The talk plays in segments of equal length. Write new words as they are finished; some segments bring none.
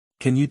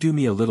Can you do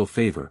me a little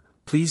favor?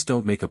 Please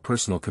don't make a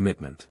personal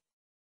commitment.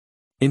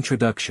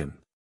 Introduction.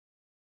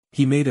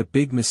 He made a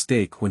big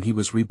mistake when he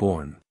was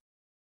reborn.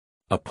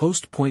 A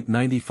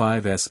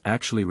post.95s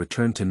actually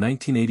returned to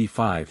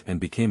 1985 and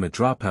became a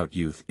dropout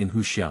youth in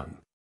Huxiang.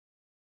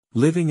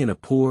 Living in a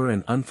poor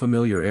and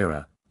unfamiliar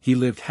era, he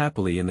lived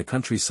happily in the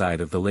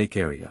countryside of the lake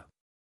area.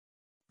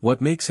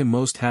 What makes him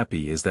most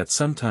happy is that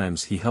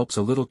sometimes he helps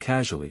a little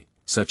casually,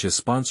 such as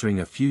sponsoring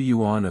a few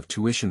yuan of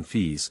tuition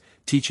fees,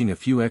 teaching a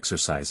few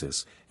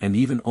exercises, and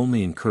even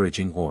only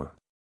encouraging or.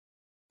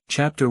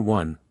 Chapter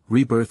 1,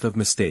 Rebirth of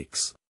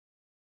Mistakes.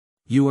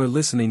 You are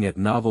listening at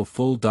Novel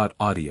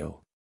Full.audio.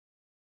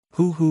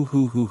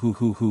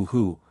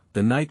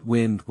 The night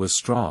wind was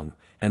strong,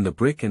 and the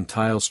brick and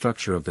tile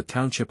structure of the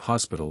township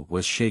hospital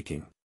was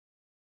shaking.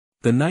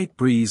 The night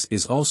breeze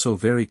is also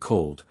very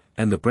cold,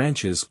 and the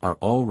branches are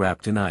all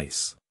wrapped in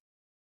ice.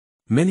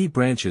 Many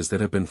branches that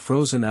have been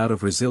frozen out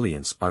of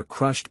resilience are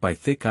crushed by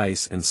thick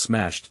ice and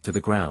smashed to the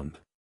ground.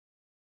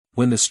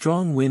 When the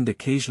strong wind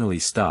occasionally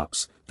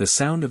stops, the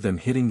sound of them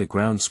hitting the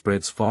ground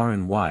spreads far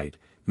and wide,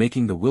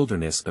 making the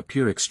wilderness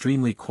appear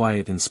extremely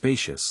quiet and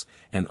spacious,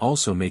 and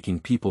also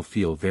making people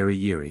feel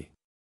very eerie.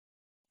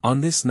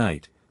 On this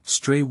night,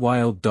 stray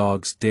wild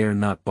dogs dare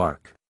not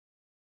bark.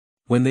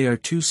 When they are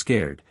too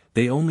scared,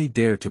 they only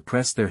dare to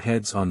press their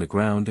heads on the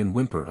ground and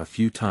whimper a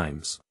few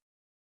times.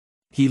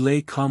 He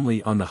lay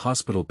calmly on the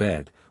hospital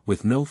bed,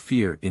 with no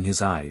fear in his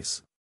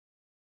eyes.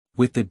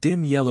 With the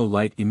dim yellow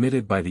light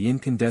emitted by the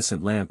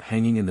incandescent lamp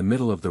hanging in the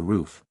middle of the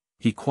roof,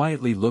 he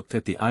quietly looked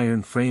at the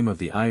iron frame of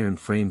the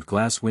iron-framed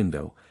glass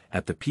window,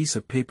 at the piece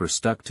of paper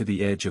stuck to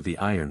the edge of the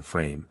iron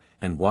frame,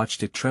 and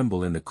watched it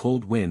tremble in the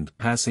cold wind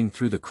passing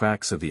through the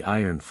cracks of the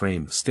iron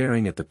frame.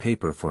 Staring at the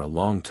paper for a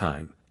long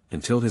time,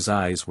 until his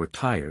eyes were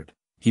tired,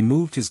 he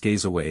moved his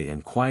gaze away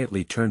and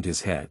quietly turned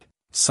his head,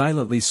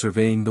 silently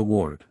surveying the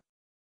ward.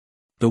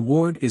 The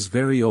ward is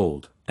very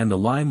old, and the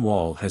lime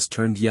wall has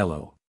turned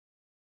yellow.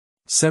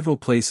 Several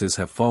places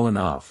have fallen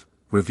off,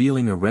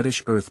 revealing a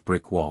reddish earth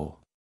brick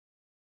wall.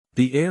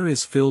 The air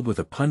is filled with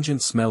a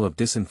pungent smell of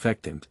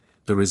disinfectant,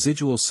 the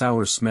residual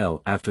sour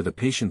smell after the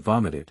patient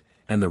vomited,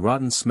 and the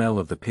rotten smell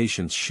of the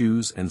patient's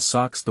shoes and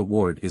socks. The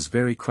ward is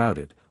very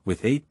crowded,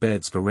 with 8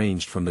 beds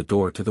arranged from the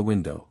door to the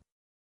window.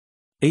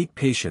 8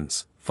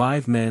 patients,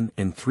 5 men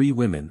and 3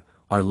 women,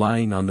 are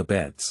lying on the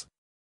beds.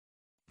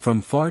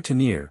 From far to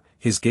near,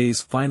 his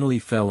gaze finally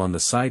fell on the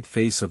side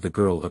face of the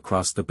girl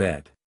across the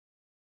bed.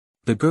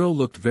 The girl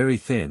looked very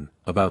thin,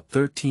 about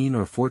 13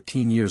 or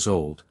 14 years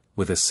old,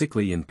 with a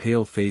sickly and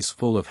pale face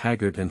full of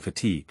haggard and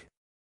fatigue.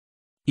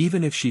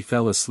 Even if she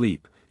fell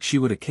asleep, she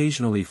would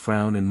occasionally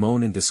frown and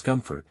moan in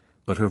discomfort,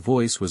 but her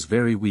voice was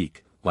very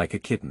weak, like a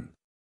kitten.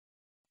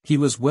 He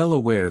was well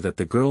aware that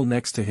the girl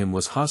next to him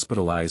was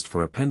hospitalized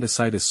for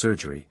appendicitis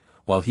surgery,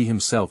 while he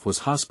himself was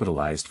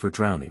hospitalized for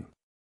drowning.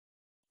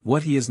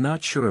 What he is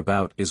not sure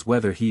about is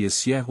whether he is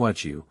Xie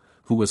Huajiu,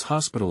 who was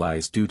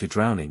hospitalized due to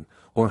drowning,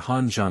 or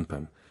Han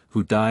Zhanpeng,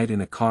 who died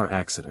in a car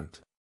accident.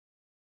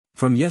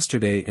 From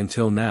yesterday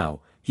until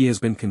now, he has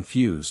been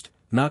confused,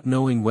 not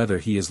knowing whether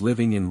he is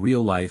living in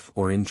real life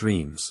or in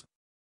dreams.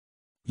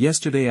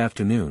 Yesterday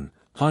afternoon,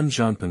 Han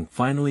Zhanpeng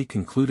finally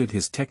concluded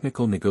his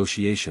technical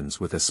negotiations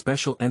with a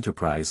special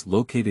enterprise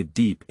located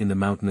deep in the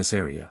mountainous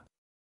area.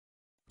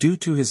 Due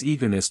to his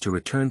eagerness to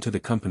return to the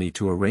company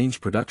to arrange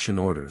production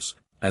orders,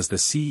 as the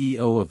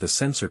CEO of the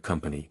sensor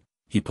company,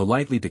 he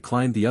politely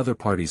declined the other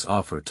party's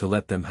offer to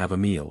let them have a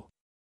meal.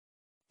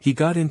 He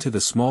got into the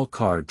small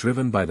car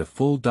driven by the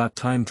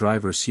full-time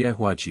driver Xie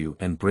Huajiu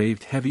and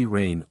braved heavy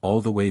rain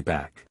all the way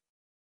back.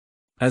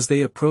 As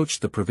they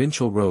approached the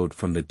provincial road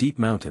from the deep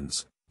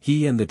mountains,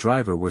 he and the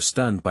driver were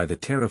stunned by the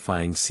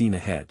terrifying scene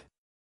ahead.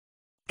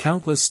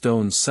 Countless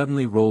stones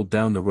suddenly rolled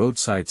down the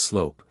roadside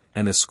slope,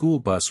 and a school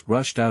bus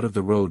rushed out of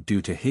the road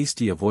due to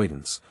hasty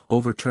avoidance,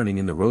 overturning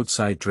in the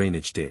roadside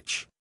drainage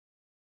ditch.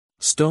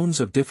 Stones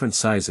of different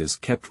sizes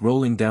kept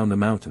rolling down the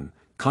mountain,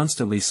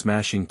 constantly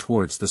smashing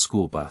towards the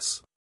school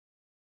bus.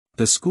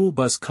 The school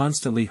bus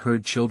constantly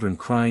heard children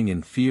crying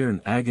in fear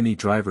and agony.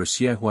 Driver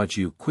Xie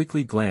Huajiu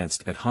quickly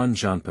glanced at Han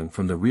Zhanpeng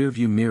from the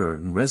rearview mirror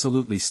and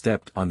resolutely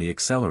stepped on the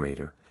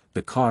accelerator.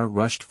 The car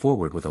rushed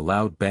forward with a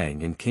loud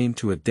bang and came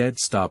to a dead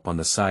stop on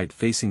the side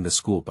facing the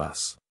school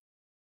bus.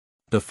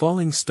 The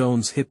falling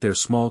stones hit their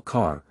small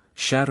car,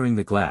 shattering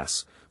the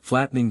glass,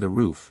 flattening the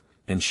roof,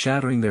 and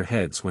shattering their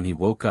heads. When he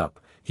woke up,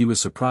 he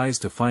was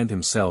surprised to find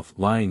himself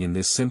lying in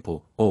this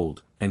simple,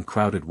 old, and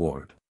crowded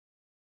ward.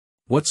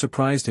 What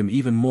surprised him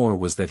even more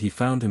was that he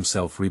found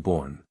himself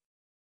reborn.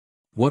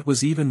 What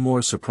was even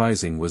more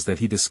surprising was that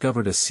he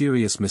discovered a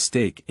serious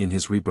mistake in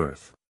his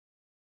rebirth.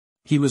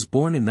 He was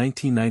born in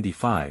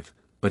 1995,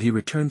 but he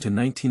returned to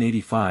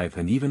 1985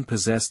 and even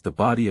possessed the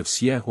body of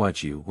Xie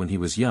Huajiu when he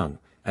was young,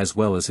 as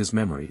well as his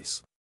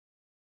memories.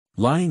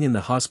 Lying in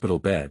the hospital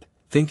bed,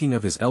 thinking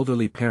of his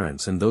elderly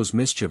parents and those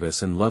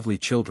mischievous and lovely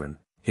children,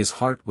 his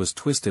heart was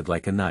twisted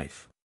like a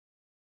knife.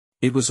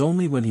 It was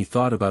only when he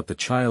thought about the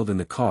child in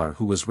the car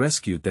who was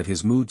rescued that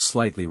his mood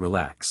slightly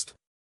relaxed.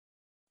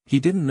 He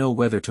didn't know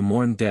whether to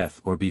mourn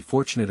death or be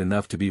fortunate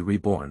enough to be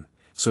reborn,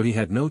 so he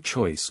had no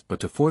choice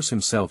but to force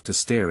himself to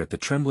stare at the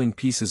trembling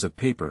pieces of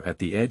paper at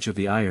the edge of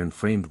the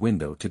iron-framed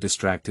window to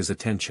distract his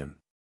attention.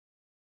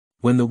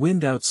 When the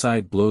wind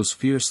outside blows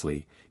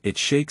fiercely, it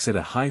shakes at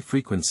a high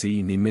frequency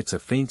and emits a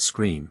faint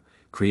scream,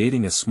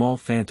 creating a small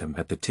phantom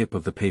at the tip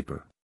of the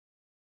paper.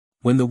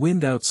 When the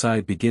wind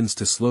outside begins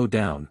to slow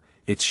down,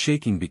 its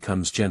shaking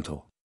becomes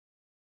gentle.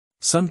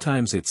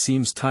 Sometimes it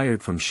seems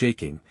tired from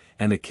shaking,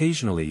 and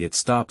occasionally it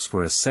stops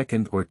for a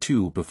second or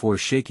two before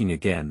shaking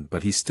again,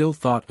 but he still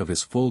thought of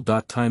his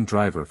full-time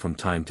driver from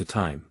time to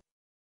time.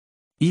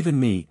 Even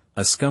me,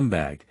 a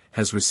scumbag,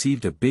 has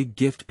received a big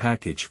gift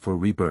package for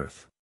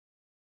Rebirth.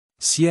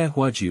 Xie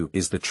Huajiu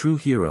is the true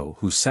hero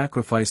who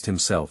sacrificed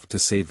himself to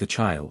save the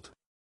child.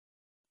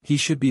 He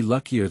should be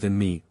luckier than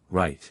me,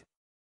 right?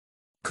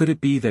 Could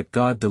it be that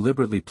God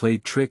deliberately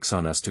played tricks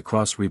on us to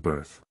cross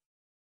Rebirth?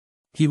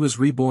 He was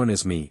reborn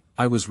as me,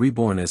 I was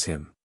reborn as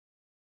him.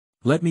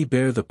 Let me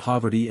bear the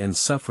poverty and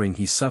suffering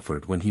he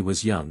suffered when he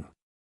was young.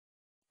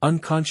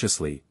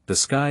 Unconsciously, the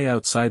sky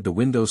outside the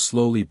window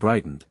slowly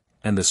brightened,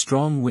 and the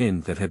strong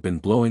wind that had been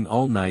blowing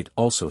all night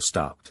also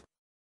stopped.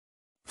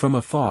 From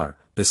afar,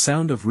 the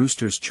sound of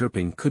roosters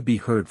chirping could be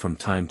heard from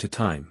time to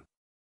time.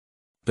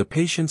 The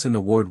patients in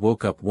the ward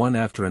woke up one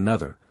after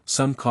another,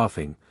 some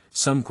coughing,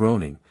 some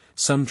groaning,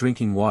 some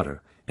drinking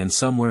water, and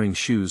some wearing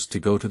shoes to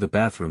go to the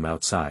bathroom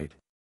outside.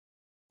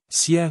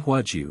 Xie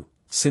Huajiu,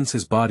 since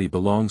his body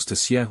belongs to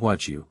Xie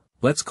Huajiu,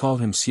 let's call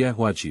him Xie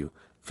Huajiu,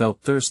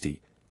 felt thirsty,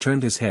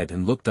 turned his head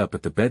and looked up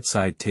at the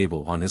bedside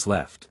table on his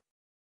left.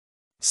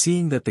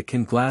 Seeing that the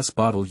glass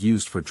bottle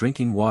used for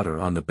drinking water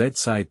on the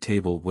bedside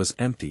table was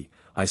empty,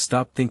 I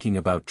stopped thinking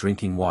about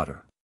drinking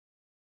water.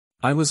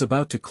 I was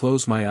about to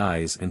close my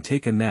eyes and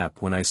take a nap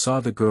when I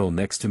saw the girl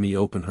next to me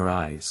open her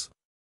eyes.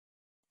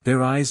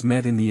 Their eyes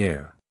met in the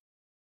air.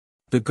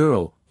 The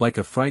girl, like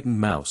a frightened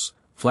mouse,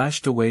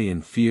 flashed away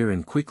in fear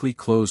and quickly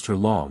closed her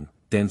long,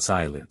 dense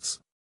eyelids.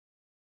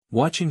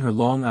 Watching her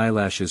long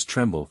eyelashes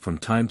tremble from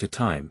time to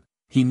time,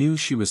 he knew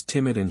she was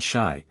timid and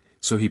shy,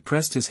 so he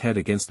pressed his head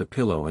against the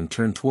pillow and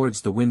turned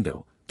towards the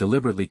window,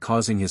 deliberately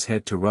causing his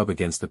head to rub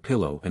against the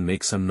pillow and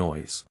make some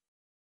noise.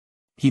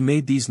 He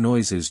made these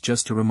noises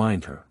just to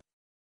remind her.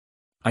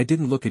 I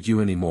didn't look at you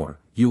anymore,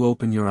 you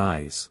open your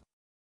eyes.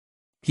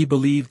 He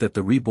believed that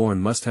the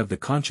reborn must have the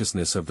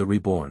consciousness of the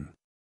reborn.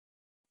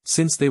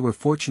 Since they were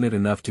fortunate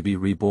enough to be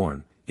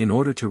reborn, in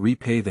order to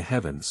repay the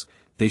heavens,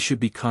 they should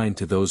be kind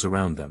to those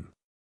around them.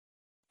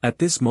 At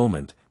this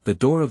moment, the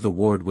door of the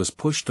ward was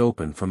pushed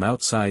open from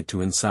outside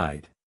to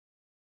inside.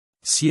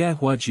 Xie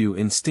Huajiu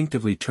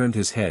instinctively turned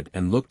his head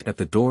and looked at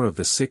the door of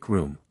the sick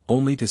room,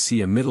 only to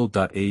see a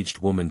middle-aged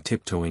woman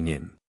tiptoeing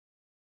in.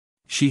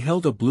 She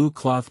held a blue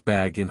cloth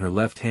bag in her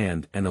left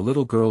hand and a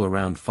little girl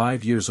around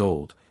 5 years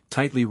old,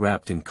 tightly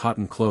wrapped in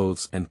cotton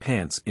clothes and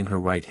pants in her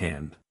right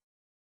hand.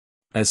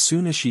 As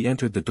soon as she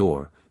entered the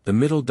door, the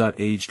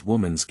middle-aged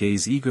woman's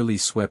gaze eagerly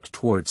swept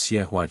towards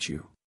Xie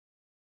Huajiu.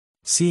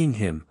 Seeing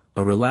him,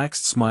 a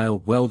relaxed smile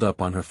welled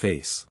up on her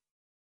face.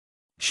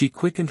 She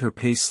quickened her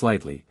pace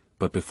slightly,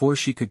 but before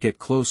she could get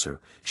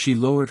closer, she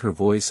lowered her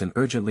voice and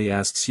urgently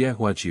asked Xie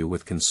Huajiu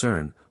with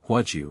concern,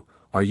 Huajiu,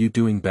 are you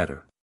doing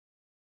better?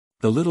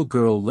 The little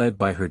girl led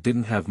by her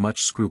didn't have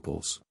much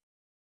scruples.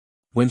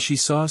 When she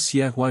saw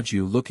Xie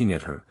Huajiu looking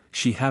at her,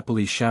 she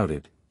happily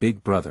shouted,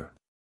 Big brother.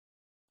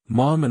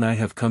 Mom and I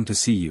have come to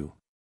see you.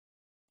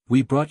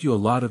 We brought you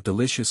a lot of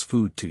delicious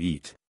food to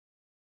eat.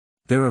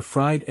 There are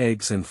fried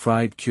eggs and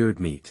fried cured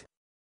meat.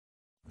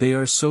 They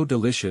are so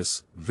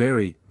delicious,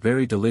 very,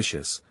 very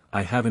delicious,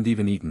 I haven't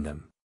even eaten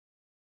them.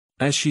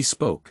 As she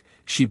spoke,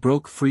 she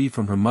broke free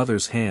from her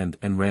mother's hand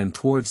and ran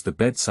towards the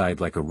bedside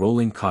like a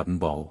rolling cotton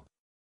ball.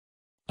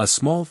 A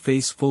small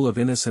face full of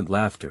innocent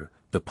laughter,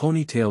 the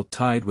ponytail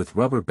tied with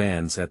rubber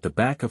bands at the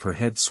back of her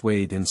head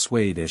swayed and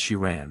swayed as she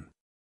ran.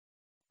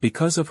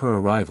 Because of her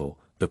arrival,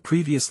 the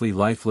previously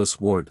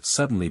lifeless ward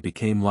suddenly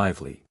became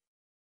lively.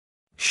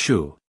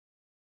 Shoo!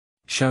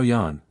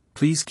 Xiaoyan,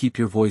 please keep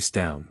your voice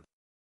down.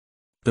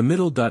 The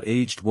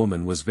middle-aged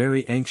woman was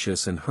very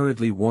anxious and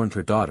hurriedly warned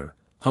her daughter,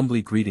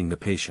 humbly greeting the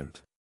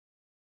patient.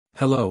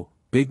 Hello,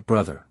 big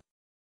brother.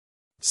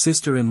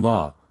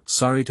 Sister-in-law,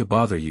 sorry to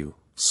bother you,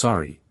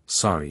 sorry.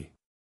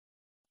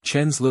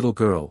 Chen's little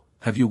girl,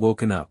 have you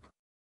woken up?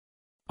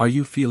 Are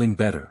you feeling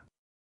better?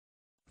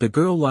 The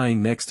girl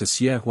lying next to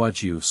Xie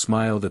Huajiu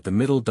smiled at the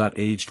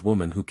middle-aged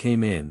woman who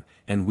came in,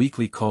 and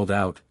weakly called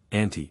out,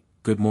 Auntie,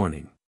 good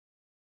morning.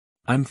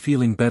 I'm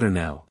feeling better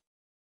now.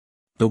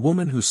 The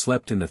woman who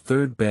slept in the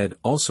third bed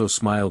also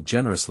smiled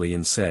generously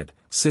and said,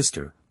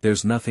 Sister,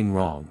 there's nothing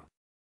wrong.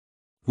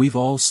 We've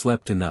all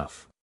slept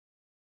enough.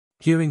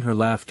 Hearing her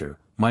laughter,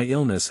 my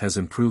illness has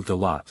improved a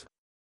lot.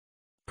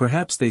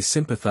 Perhaps they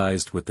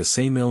sympathized with the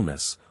same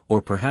illness,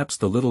 or perhaps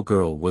the little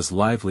girl was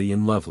lively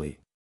and lovely.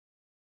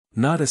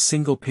 Not a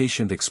single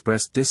patient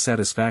expressed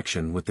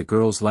dissatisfaction with the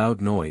girl's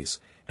loud noise,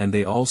 and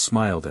they all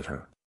smiled at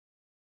her.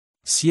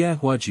 Xie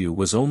Huajiu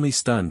was only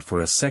stunned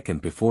for a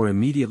second before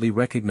immediately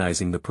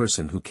recognizing the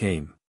person who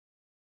came.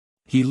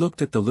 He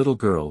looked at the little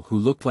girl who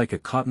looked like a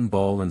cotton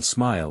ball and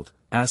smiled,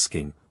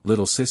 asking,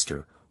 "Little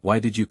sister, why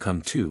did you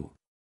come too?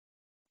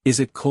 Is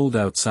it cold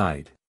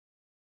outside?"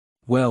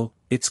 "Well,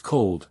 it's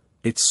cold,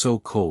 it's so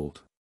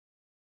cold."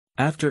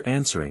 After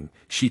answering,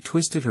 she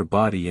twisted her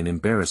body in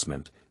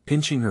embarrassment,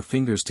 pinching her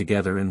fingers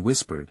together and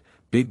whispered,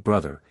 "Big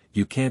brother,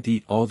 you can't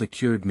eat all the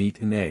cured meat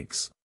and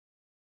eggs."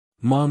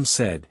 Mom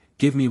said,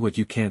 "Give me what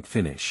you can't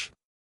finish.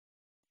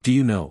 Do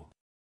you know?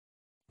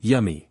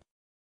 Yummy."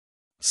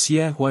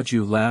 Xie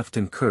Huaju laughed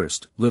and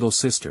cursed, "Little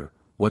sister,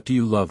 what do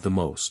you love the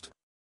most?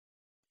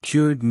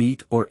 Cured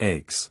meat or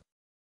eggs?"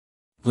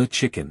 "The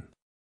chicken."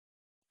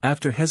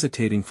 After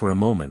hesitating for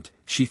a moment,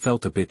 she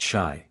felt a bit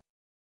shy.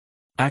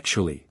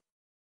 "Actually,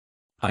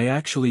 I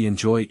actually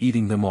enjoy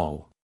eating them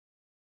all."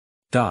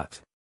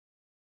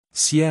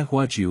 Xie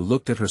Huaju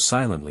looked at her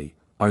silently,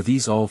 "Are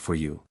these all for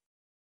you?"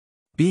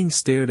 Being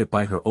stared at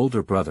by her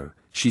older brother,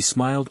 she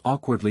smiled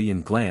awkwardly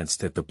and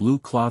glanced at the blue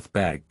cloth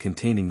bag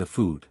containing the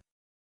food.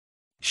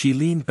 She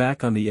leaned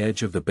back on the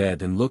edge of the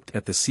bed and looked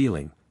at the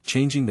ceiling,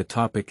 changing the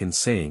topic and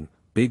saying,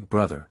 "Big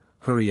brother,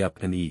 hurry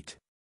up and eat.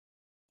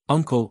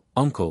 Uncle,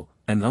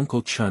 and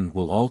Uncle Chen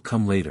will all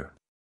come later.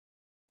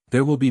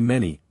 There will be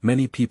many,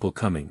 many people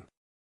coming."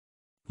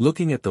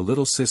 Looking at the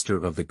little sister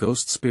of the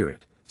ghost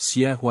spirit,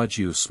 Xie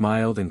Huaju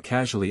smiled and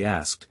casually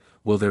asked,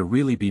 "Will there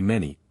really be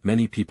many,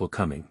 many people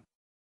coming?"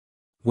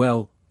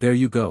 "Well, there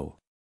you go.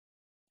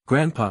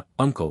 Grandpa,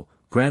 Uncle,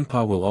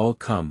 Grandpa will all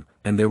come,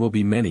 and there will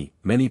be many,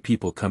 many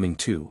people coming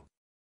too,"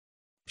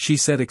 she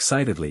said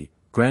excitedly,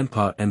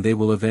 "Grandpa and they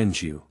will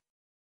avenge you.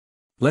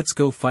 Let's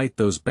go fight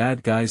those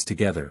bad guys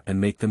together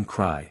and make them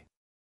cry.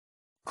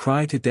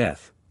 Cry to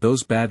death,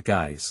 those bad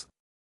guys.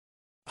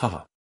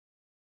 Haha."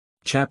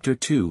 Chapter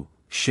 2,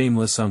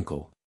 Shameless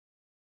Uncle.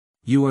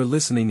 You are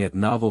listening at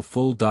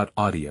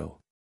novelfull.audio.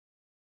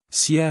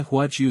 Xie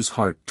Huaju's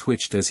heart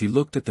twitched as he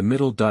looked at the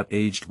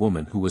middle-aged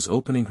woman who was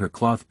opening her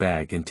cloth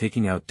bag and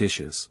taking out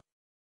dishes.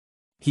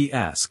 He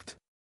asked,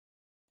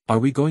 "Are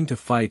we going to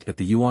fight at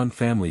the Yuan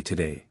family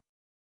today?"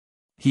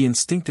 He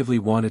instinctively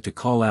wanted to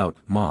call out,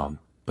 "Mom,"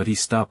 but he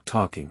stopped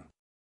talking.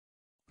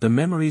 The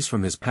memories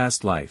from his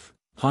past life,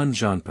 Han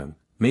Zhanpeng,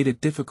 made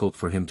it difficult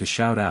for him to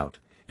shout out,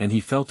 and he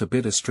felt a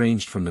bit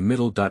estranged from the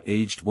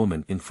middle-aged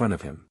woman in front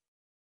of him.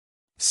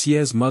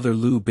 Xie's mother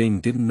Lu Bing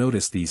didn't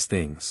notice these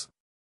things.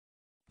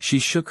 She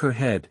shook her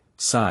head,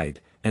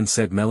 sighed, and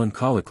said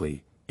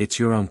melancholically, "It's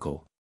your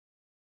uncle.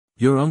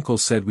 Your uncle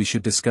said we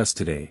should discuss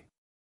today.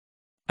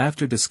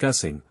 After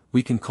discussing,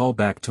 we can call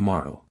back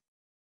tomorrow.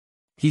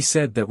 He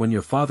said that when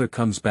your father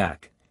comes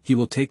back, he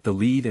will take the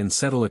lead and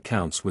settle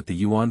accounts with the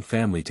Yuan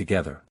family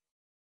together.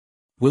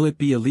 Will it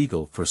be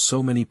illegal for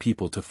so many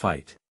people to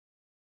fight?"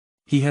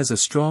 He has a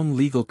strong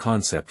legal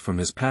concept from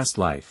his past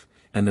life,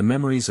 and the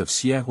memories of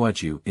Xie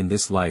Huaju in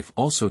this life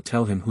also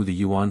tell him who the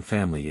Yuan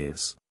family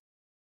is.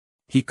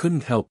 He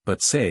couldn't help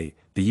but say,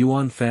 "The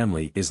Yuan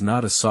family is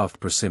not a soft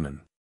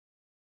persimmon."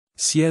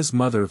 Xie's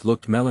mother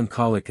looked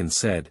melancholic and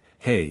said,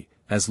 "Hey,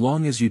 as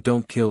long as you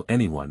don't kill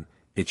anyone,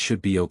 it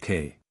should be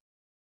okay.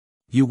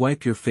 You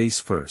wipe your face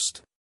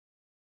first.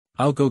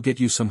 I'll go get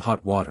you some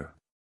hot water."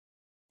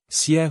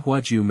 Xie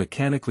Huaju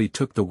mechanically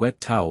took the wet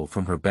towel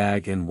from her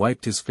bag and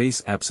wiped his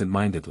face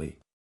absent-mindedly.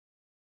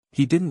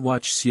 He didn't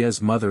watch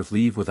Xie's mother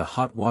leave with a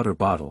hot water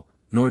bottle,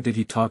 nor did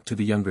he talk to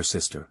the younger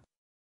sister.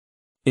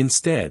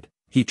 Instead,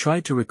 he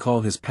tried to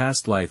recall his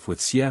past life with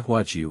Xie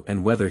Huaju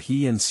and whether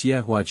he and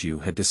Xie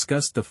Huaju had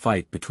discussed the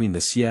fight between the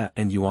Xie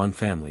and Yuan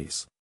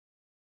families.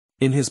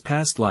 In his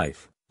past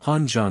life,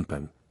 Han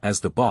Zhanpeng, as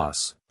the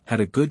boss, had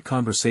a good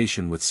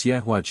conversation with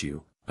Xie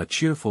Huaju, a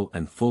cheerful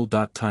and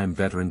full-time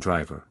veteran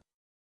driver.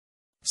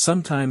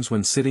 Sometimes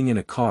when sitting in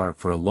a car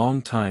for a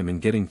long time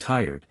and getting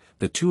tired,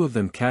 the two of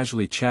them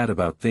casually chat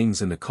about things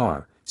in the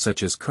car,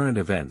 such as current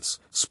events,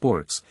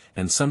 sports,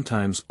 and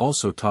sometimes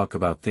also talk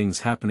about things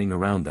happening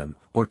around them,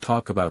 or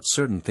talk about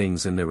certain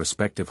things in their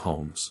respective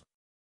homes.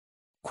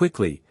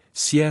 Quickly,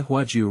 Xie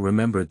Huaju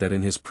remembered that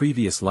in his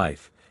previous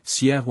life,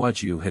 Xie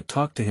Huaju had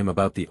talked to him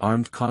about the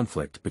armed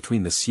conflict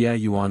between the Xie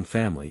Yuan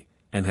family,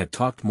 and had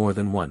talked more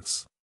than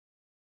once.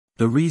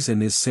 The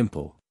reason is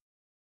simple.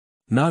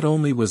 Not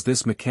only was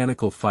this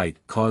mechanical fight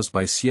caused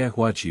by Xie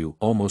Huaju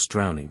almost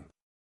drowning.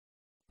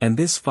 And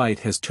this fight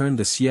has turned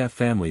the Xie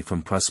family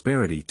from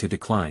prosperity to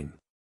decline.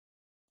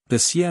 The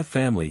Xie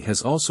family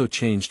has also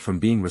changed from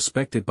being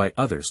respected by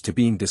others to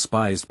being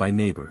despised by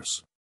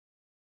neighbors.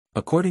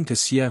 According to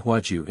Xie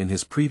Huaju in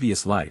his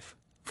previous life,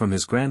 from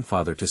his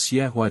grandfather to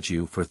Xie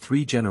Huaju for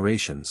 3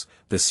 generations,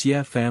 the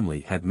Xie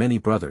family had many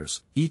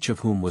brothers, each of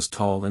whom was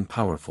tall and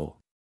powerful.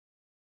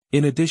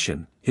 In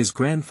addition, his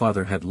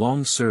grandfather had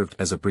long served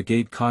as a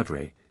brigade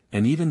cadre,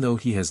 and even though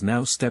he has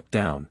now stepped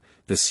down,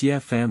 the Xie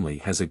family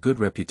has a good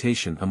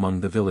reputation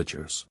among the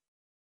villagers.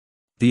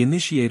 The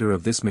initiator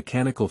of this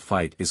mechanical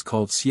fight is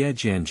called Xie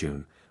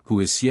Jianjun, who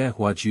is Xie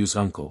Huaju's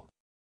uncle.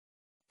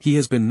 He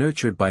has been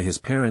nurtured by his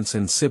parents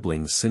and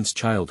siblings since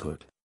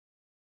childhood.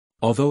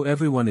 Although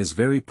everyone is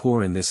very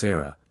poor in this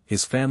era,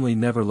 his family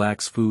never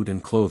lacks food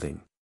and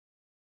clothing.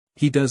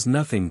 He does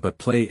nothing but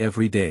play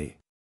every day.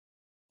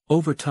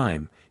 Over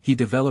time, he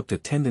developed a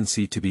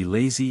tendency to be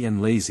lazy,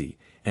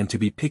 and to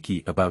be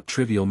picky about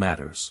trivial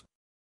matters.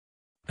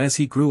 As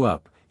he grew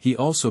up, he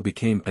also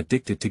became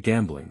addicted to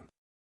gambling.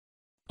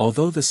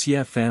 Although the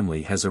Xie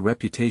family has a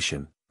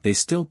reputation, they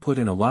still put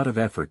in a lot of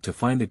effort to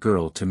find a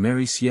girl to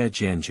marry Xie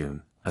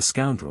Jianjun, a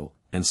scoundrel,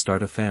 and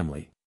start a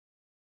family.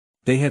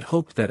 They had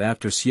hoped that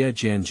after Xie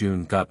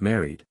Jianjun got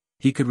married,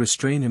 he could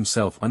restrain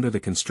himself under the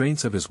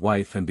constraints of his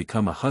wife and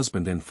become a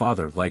husband and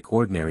father like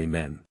ordinary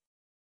men.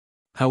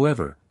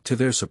 However, to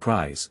their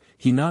surprise,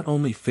 he not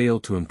only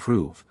failed to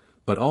improve,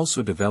 but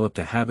also developed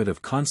a habit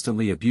of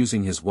constantly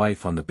abusing his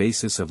wife on the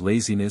basis of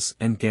laziness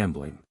and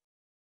gambling.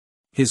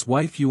 His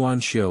wife Yuan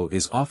Xiu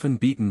is often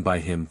beaten by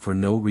him for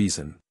no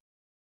reason.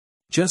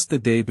 Just the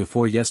day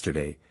before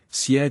yesterday,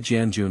 Xie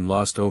Jianjun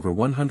lost over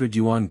 100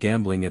 yuan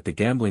gambling at the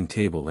gambling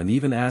table and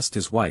even asked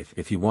his wife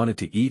if he wanted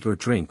to eat or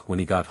drink when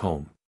he got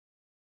home.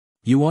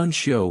 Yuan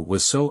Xiu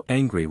was so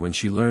angry when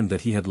she learned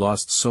that he had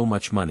lost so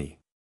much money.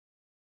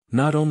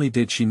 Not only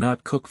did she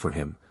not cook for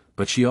him,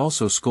 but she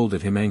also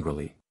scolded him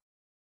angrily.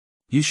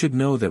 You should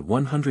know that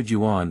 100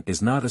 yuan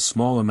is not a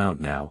small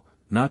amount now,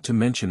 not to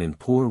mention in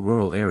poor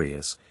rural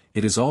areas,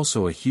 it is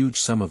also a huge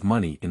sum of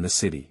money in the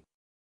city.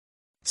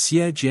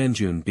 Xie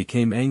Jianjun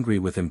became angry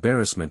with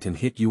embarrassment and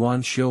hit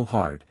Yuan Xiu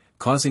hard,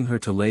 causing her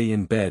to lay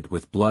in bed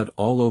with blood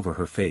all over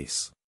her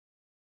face.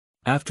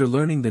 After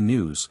learning the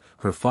news,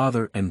 her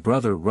father and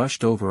brother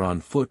rushed over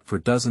on foot for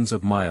dozens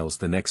of miles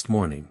the next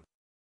morning.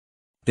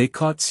 They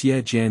caught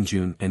Xie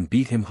Jianjun and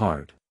beat him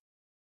hard.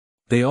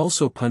 They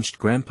also punched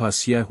Grandpa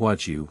Xie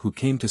Huajiu, who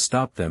came to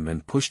stop them,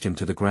 and pushed him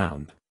to the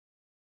ground.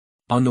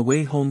 On the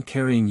way home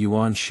carrying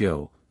Yuan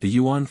Xiu, the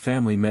Yuan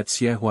family met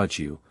Xie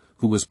Huajiu,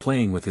 who was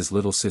playing with his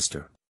little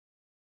sister.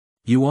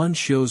 Yuan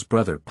Xiu's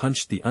brother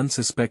punched the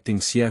unsuspecting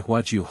Xie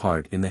Huajiu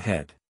hard in the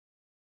head.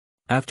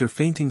 After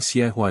fainting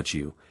Xie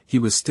Huajiu, he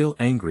was still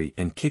angry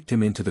and kicked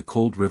him into the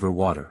cold river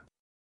water.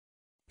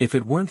 If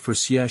it weren't for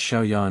Xie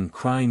Xiaoyan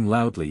crying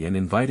loudly and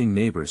inviting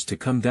neighbors to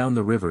come down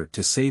the river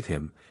to save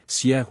him,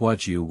 Xie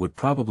Huajiu would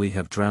probably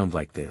have drowned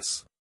like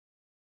this.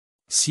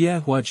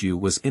 Xie Huajiu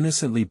was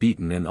innocently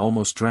beaten and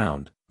almost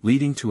drowned,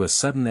 leading to a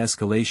sudden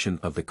escalation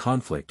of the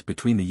conflict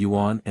between the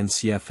Yuan and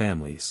Xie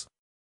families.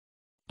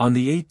 On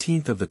the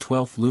 18th of the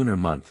 12th lunar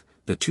month,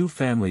 the two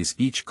families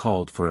each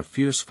called for a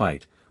fierce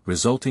fight,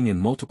 resulting in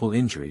multiple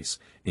injuries,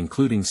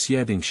 including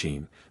Xie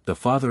Dingxin, the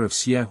father of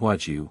Xie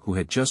Huajiu, who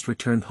had just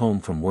returned home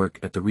from work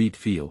at the reed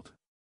field.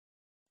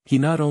 He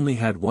not only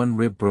had one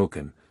rib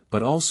broken,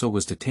 but also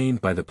was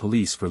detained by the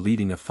police for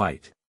leading a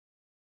fight.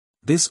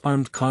 This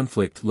armed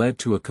conflict led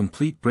to a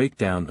complete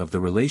breakdown of the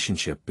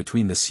relationship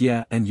between the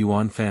Xie and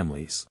Yuan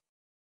families.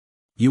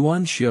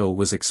 Yuan Xiu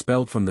was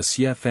expelled from the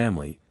Xie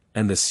family,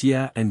 and the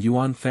Xie and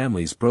Yuan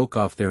families broke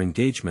off their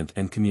engagement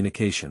and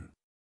communication.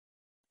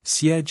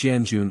 Xie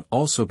Jianjun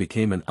also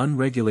became an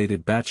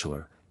unregulated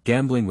bachelor,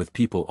 gambling with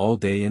people all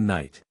day and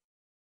night.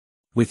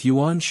 With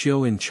Yuan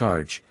Xiu in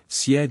charge,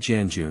 Xie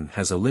Jianjun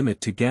has a limit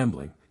to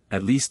gambling,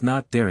 at least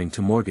not daring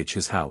to mortgage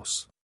his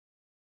house.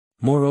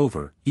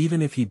 Moreover,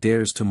 even if he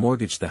dares to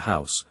mortgage the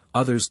house,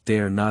 others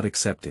dare not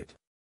accept it.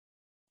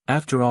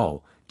 After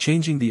all,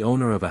 changing the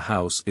owner of a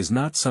house is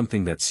not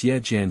something that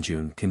Xie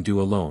Jianjun can do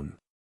alone.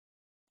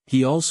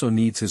 He also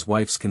needs his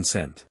wife's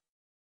consent.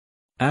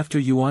 After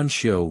Yuan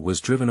Xiu was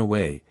driven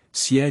away,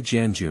 Xie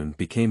Jianjun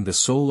became the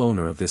sole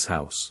owner of this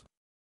house.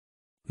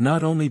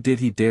 Not only did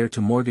he dare to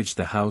mortgage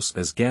the house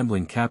as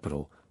gambling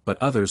capital, but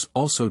others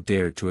also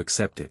dared to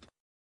accept it.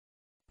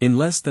 In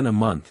less than a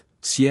month,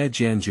 Xie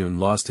Jianjun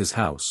lost his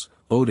house,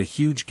 owed a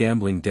huge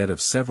gambling debt of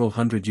several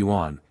hundred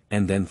yuan,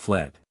 and then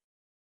fled.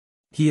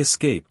 He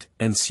escaped,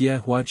 and Xie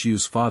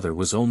Huajiu's father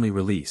was only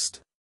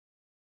released.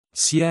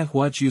 Xie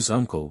Huajiu's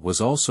uncle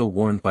was also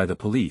warned by the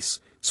police,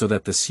 so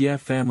that the Xie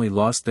family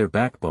lost their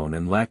backbone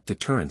and lacked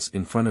deterrence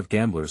in front of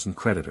gamblers and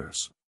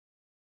creditors.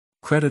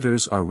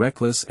 Creditors are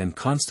reckless and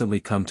constantly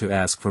come to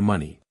ask for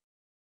money.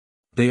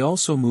 They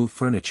also move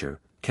furniture,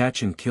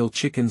 catch and kill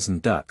chickens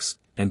and ducks,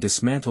 and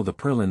dismantle the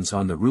purlins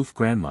on the roof.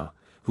 Grandma,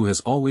 who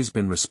has always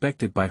been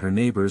respected by her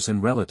neighbors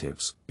and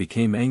relatives,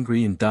 became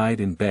angry and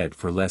died in bed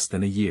for less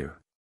than a year.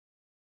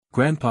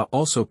 Grandpa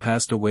also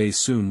passed away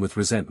soon with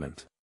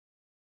resentment.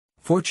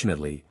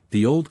 Fortunately,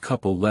 the old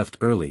couple left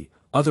early,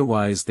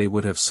 otherwise they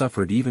would have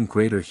suffered even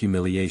greater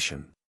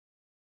humiliation.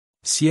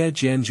 Xie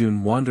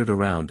Jianjun wandered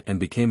around and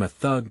became a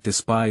thug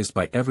despised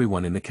by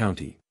everyone in the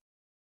county.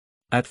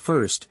 At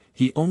first,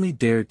 he only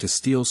dared to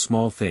steal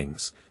small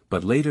things,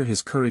 but later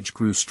his courage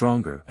grew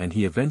stronger and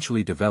he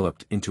eventually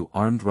developed into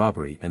armed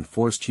robbery and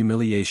forced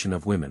humiliation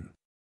of women.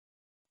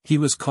 He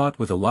was caught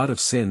with a lot of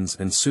sins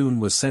and soon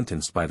was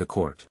sentenced by the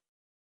court.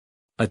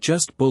 A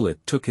just bullet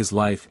took his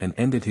life and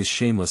ended his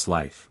shameless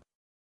life.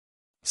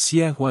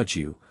 Xie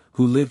Huajiu,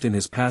 who lived in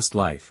his past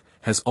life,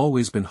 has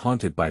always been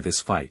haunted by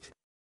this fight.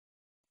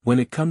 When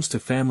it comes to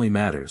family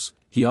matters,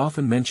 he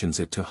often mentions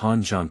it to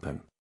Han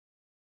Zhanpeng.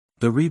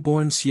 The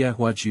reborn Xie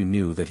Huajiu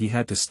knew that he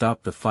had to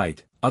stop the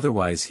fight,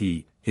 otherwise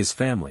he, his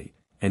family,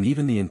 and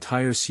even the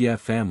entire Xie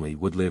family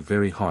would live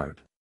very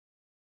hard.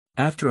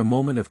 After a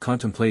moment of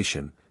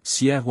contemplation,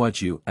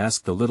 Xiaohuaju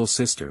asked the little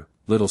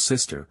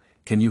sister,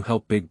 can you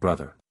help big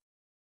brother?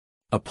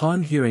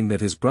 Upon hearing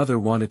that his brother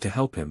wanted to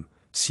help him,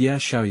 Xia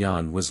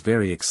Xiaoyan was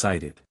very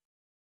excited.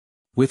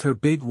 With her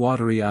big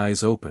watery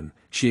eyes open,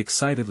 she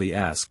excitedly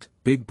asked,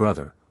 Big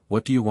brother,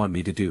 what do you want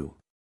me to do?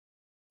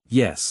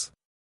 Yes.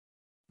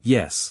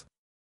 Yes.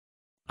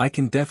 I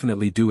can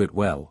definitely do it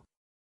well.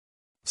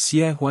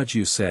 Xia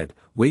Huaju said,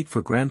 wait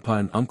for grandpa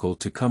and uncle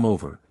to come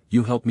over,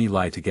 you help me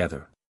lie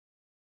together.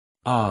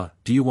 Ah,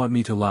 do you want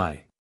me to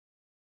lie?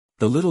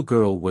 The little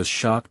girl was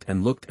shocked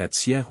and looked at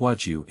Xia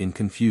Huaju in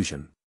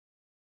confusion.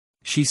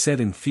 She said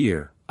in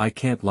fear, I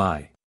can't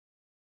lie.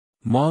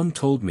 Mom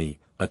told me,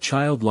 a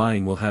child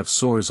lying will have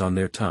sores on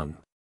their tongue.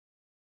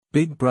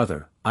 Big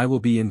brother, I will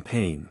be in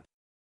pain.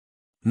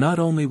 Not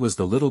only was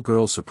the little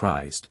girl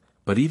surprised,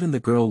 but even the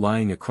girl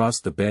lying across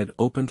the bed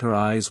opened her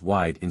eyes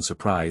wide in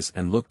surprise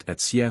and looked at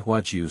Xia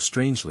Huaju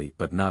strangely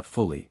but not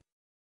fully.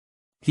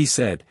 He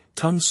said,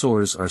 tongue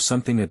sores are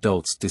something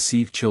adults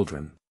deceive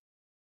children.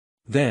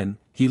 Then,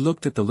 he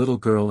looked at the little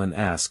girl and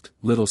asked,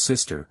 Little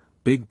sister,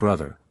 big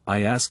brother,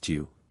 I asked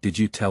you, did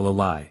you tell a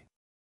lie?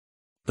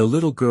 The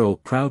little girl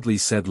proudly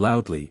said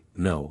loudly,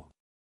 No.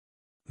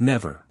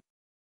 Never.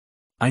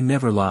 I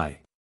never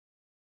lie.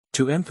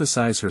 To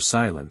emphasize her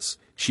silence,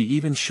 she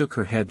even shook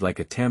her head like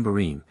a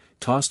tambourine,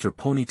 tossed her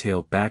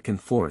ponytail back and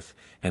forth,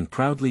 and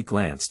proudly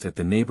glanced at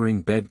the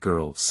neighboring bed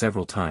girl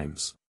several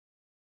times.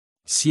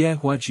 Xia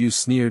Huaju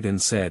sneered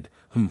and said,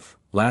 Humph,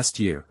 last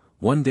year,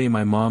 one day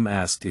my mom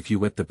asked if you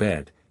wet the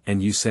bed,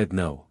 and you said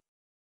no.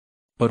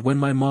 But when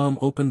my mom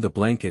opened the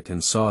blanket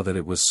and saw that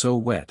it was so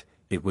wet,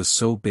 it was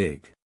so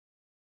big.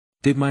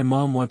 Did my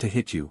mom want to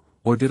hit you,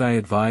 or did I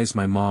advise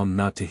my mom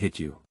not to hit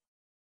you?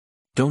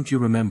 Don't you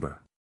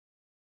remember?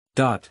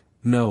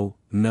 No,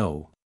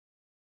 no.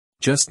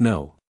 Just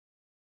no.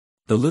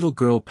 The little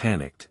girl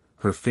panicked,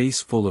 her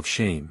face full of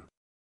shame.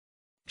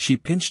 She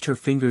pinched her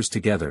fingers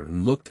together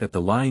and looked at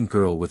the lying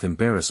girl with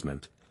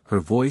embarrassment, her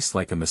voice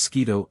like a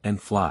mosquito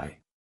and fly.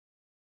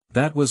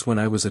 That was when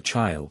I was a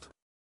child.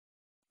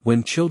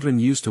 When children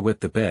used to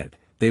wet the bed,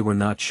 they were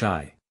not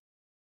shy.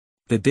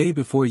 The day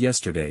before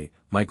yesterday,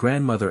 my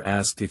grandmother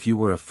asked if you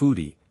were a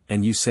foodie,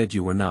 and you said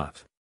you were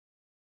not.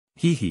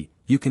 Hee,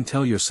 you can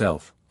tell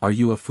yourself, are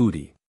you a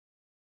foodie?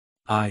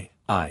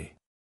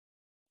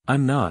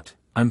 I'm not,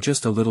 I'm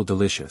just a little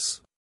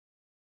delicious.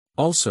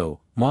 Also,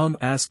 Mom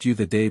asked you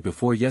the day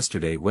before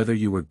yesterday whether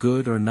you were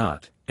good or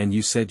not, and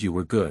you said you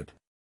were good.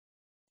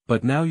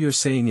 But now you're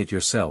saying it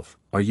yourself,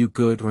 are you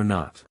good or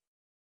not?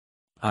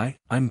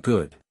 I'm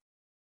good.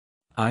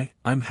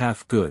 I'm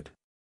half good.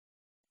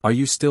 Are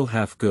you still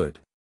half good?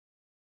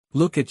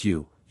 Look at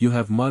you, you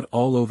have mud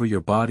all over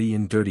your body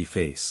and dirty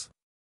face.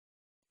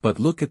 But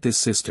look at this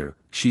sister,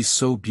 she's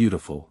so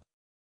beautiful.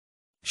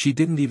 She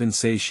didn't even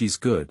say she's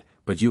good,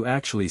 but you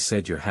actually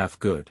said you're half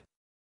good.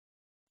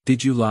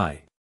 Did you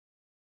lie?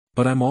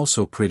 But I'm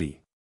also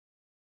pretty.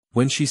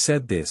 When she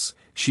said this,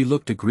 she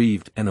looked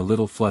aggrieved and a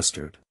little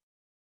flustered.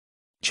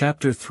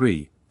 Chapter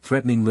 3,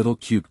 Threatening Little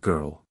Cute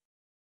Girl.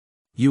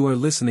 You are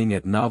listening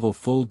at Novel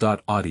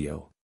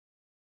Full.audio.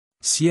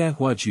 Xia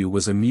Huaju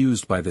was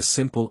amused by the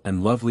simple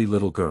and lovely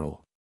little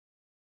girl.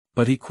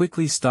 But he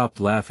quickly stopped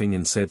laughing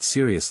and said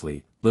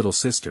seriously, Little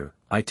sister,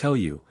 I tell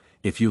you,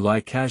 if you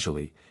lie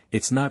casually,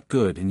 it's not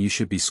good and you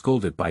should be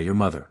scolded by your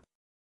mother.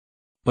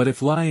 But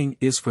if lying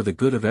is for the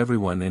good of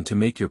everyone and to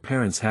make your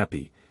parents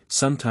happy,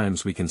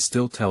 sometimes we can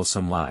still tell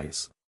some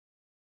lies.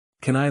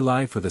 Can I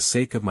lie for the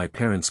sake of my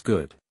parents'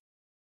 good?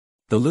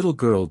 The little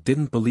girl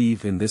didn't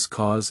believe in this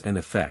cause and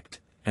effect,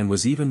 and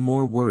was even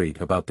more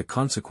worried about the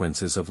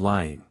consequences of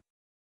lying.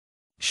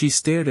 She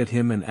stared at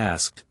him and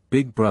asked,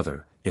 Big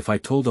brother, if I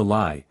told a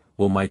lie,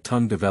 will my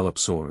tongue develop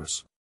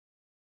sores?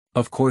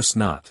 Of course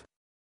not.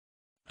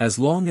 As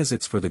long as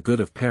it's for the good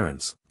of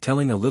parents,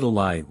 telling a little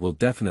lie will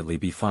definitely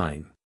be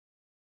fine.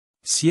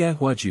 Xia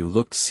Huaju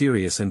looked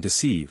serious and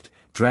deceived,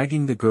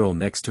 dragging the girl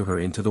next to her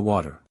into the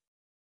water.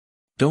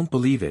 Don't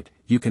believe it,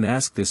 you can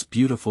ask this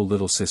beautiful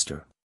little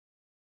sister.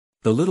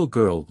 The little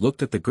girl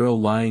looked at the girl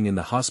lying in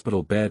the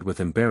hospital bed with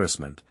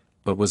embarrassment,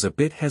 but was a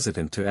bit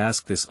hesitant to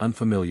ask this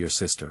unfamiliar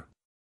sister.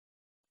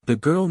 The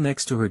girl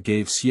next to her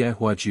gave Xia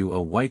Huaju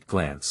a white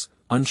glance,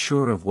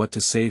 unsure of what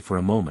to say for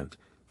a moment,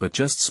 but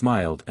just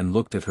smiled and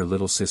looked at her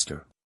little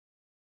sister.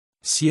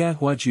 Xia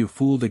Huaju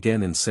fooled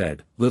again and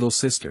said, Little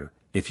sister,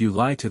 if you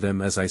lie to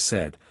them as I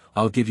said,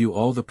 I'll give you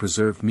all the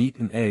preserved meat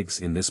and eggs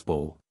in this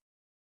bowl.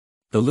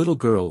 The little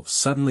girl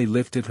suddenly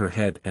lifted her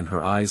head and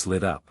her eyes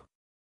lit up.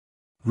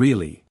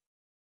 Really?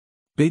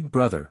 Big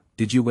brother,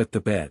 did you wet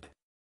the bed?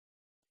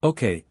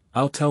 Okay,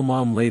 I'll tell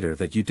Mom later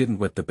that you didn't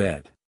wet the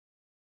bed.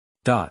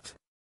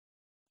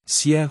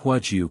 Xia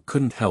Huaju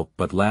couldn't help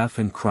but laugh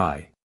and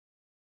cry.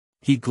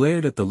 He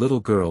glared at the little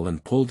girl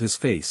and pulled his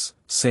face,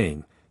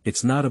 saying,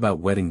 It's not about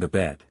wetting the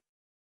bed.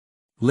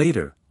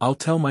 Later, I'll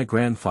tell my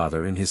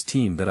grandfather and his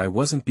team that I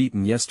wasn't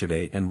beaten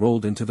yesterday and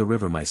rolled into the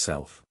river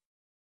myself.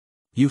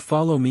 You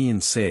follow me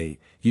and say,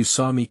 you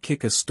saw me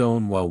kick a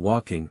stone while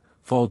walking,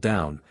 fall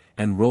down,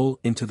 and roll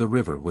into the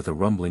river with a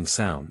rumbling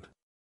sound.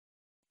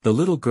 The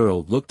little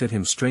girl looked at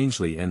him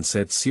strangely and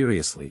said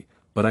seriously,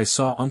 but I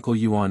saw Uncle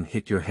Yuan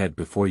hit your head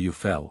before you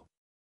fell.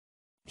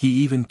 He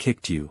even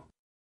kicked you.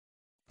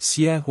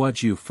 Xie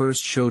Huajiu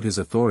first showed his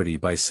authority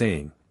by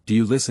saying, do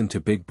you listen to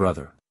Big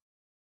Brother?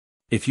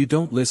 If you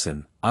don't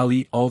listen, I'll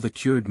eat all the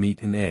cured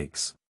meat and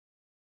eggs.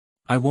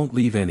 I won't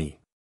leave any.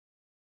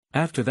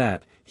 After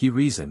that, he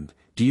reasoned,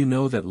 do you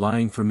know that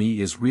lying for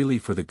me is really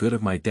for the good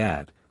of my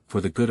dad,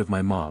 for the good of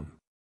my mom?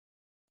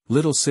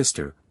 Little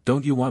sister,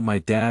 don't you want my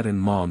dad and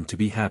mom to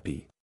be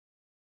happy?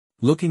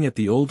 Looking at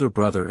the older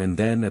brother and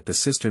then at the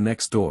sister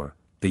next door,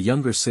 the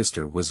younger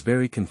sister was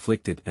very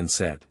conflicted and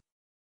said.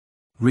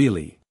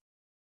 Really?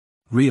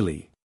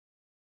 Really?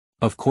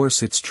 Of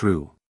course it's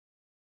true.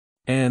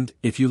 And,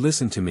 if you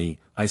listen to me,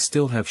 I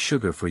still have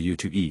sugar for you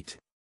to eat.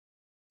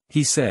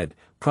 He said,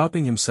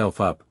 propping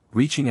himself up,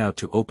 reaching out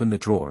to open the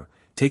drawer,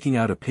 taking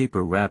out a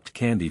paper-wrapped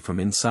candy from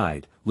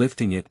inside,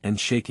 lifting it and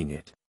shaking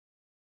it.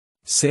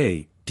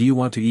 Say, do you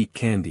want to eat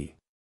candy?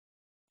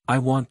 I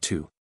want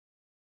to.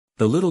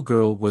 The little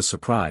girl was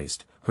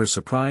surprised, her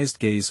surprised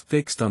gaze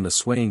fixed on the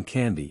swaying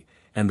candy,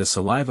 and the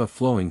saliva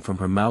flowing from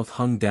her mouth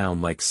hung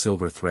down like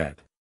silver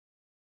thread.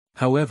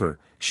 However,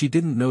 she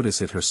didn't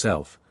notice it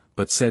herself,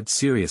 but said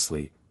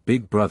seriously,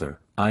 Big Brother,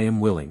 I am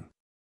willing.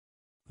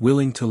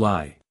 Willing to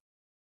lie.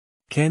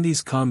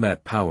 Candy's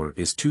combat power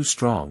is too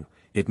strong,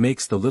 it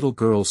makes the little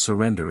girl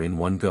surrender in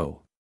one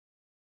go.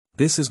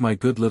 This is my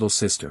good little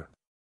sister.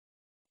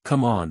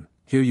 Come on,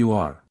 here you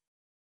are.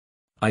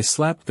 I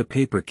slapped the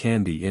paper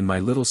candy in my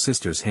little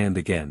sister's hand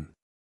again.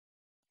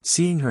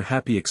 Seeing her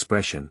happy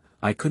expression,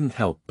 I couldn't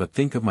help but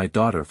think of my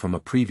daughter from a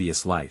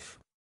previous life.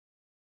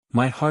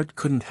 My heart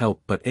couldn't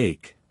help but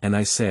ache, and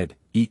I said,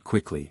 eat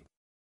quickly.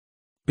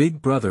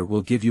 Big Brother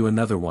will give you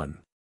another one.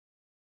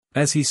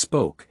 As he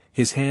spoke,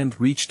 his hand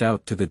reached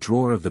out to the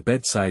drawer of the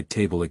bedside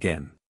table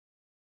again.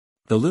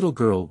 The little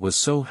girl was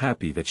so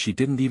happy that she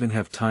didn't even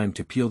have time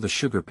to peel the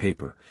sugar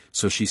paper,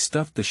 so she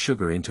stuffed the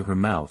sugar into her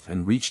mouth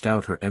and reached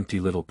out her empty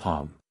little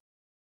palm.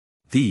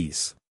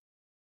 These.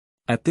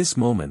 At this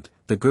moment,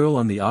 the girl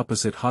on the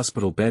opposite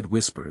hospital bed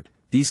whispered,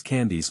 these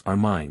candies are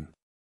mine.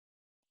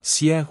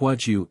 Xie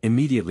Huajiu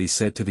immediately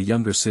said to the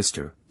younger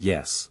sister,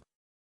 yes.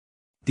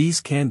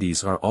 These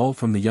candies are all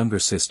from the younger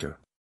sister.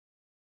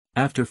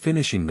 After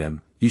finishing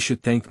them, you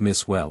should thank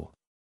Miss well.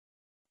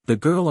 The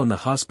girl on the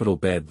hospital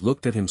bed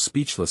looked at him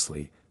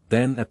speechlessly,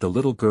 then at the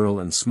little girl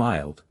and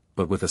smiled,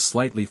 but with a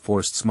slightly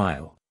forced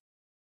smile.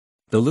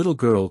 The little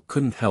girl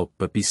couldn't help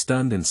but be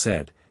stunned and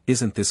said,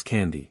 isn't this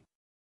candy?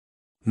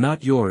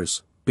 Not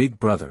yours, Big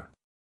Brother.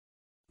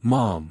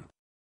 Mom.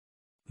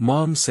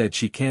 Mom said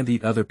she can't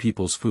eat other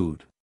people's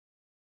food.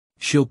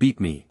 She'll beat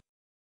me.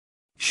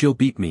 She'll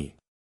beat me.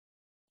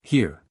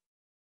 Here.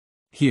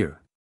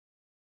 Here.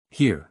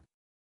 Here.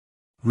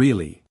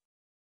 Really.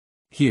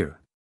 Here.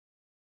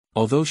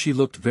 Although she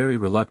looked very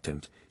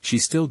reluctant, she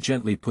still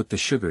gently put the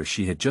sugar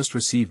she had just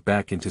received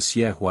back into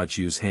Xie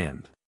Huajiu's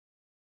hand.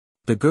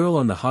 The girl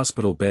on the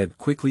hospital bed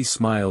quickly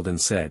smiled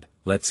and said,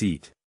 let's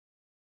eat.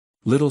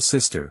 Little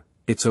sister,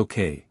 it's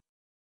okay.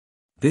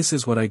 This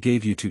is what I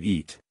gave you to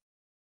eat.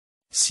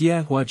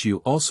 Xie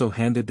Huajiu also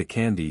handed the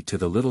candy to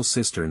the little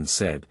sister and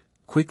said,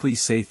 quickly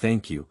say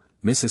thank you,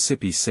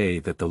 Mississippi say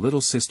that the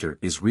little sister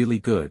is really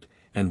good,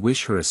 and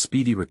wish her a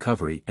speedy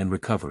recovery and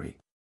recovery.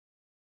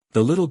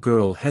 The little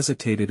girl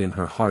hesitated in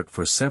her heart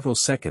for several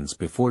seconds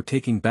before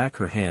taking back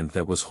her hand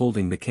that was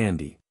holding the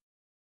candy.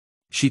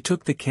 She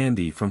took the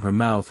candy from her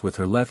mouth with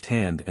her left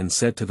hand and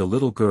said to the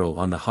little girl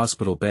on the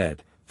hospital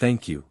bed,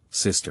 thank you,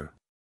 sister.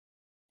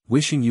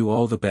 Wishing you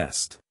all the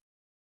best.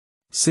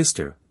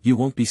 Sister, you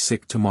won't be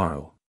sick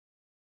tomorrow.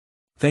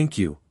 Thank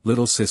you,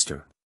 little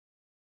sister.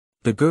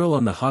 The girl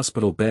on the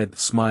hospital bed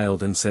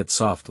smiled and said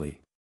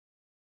softly.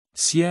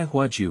 Xie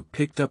Huajiu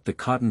picked up the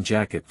cotton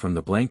jacket from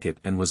the blanket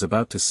and was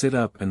about to sit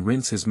up and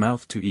rinse his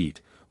mouth to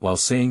eat, while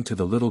saying to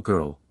the little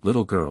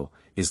girl,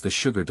 is the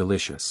sugar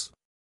delicious?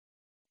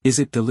 Is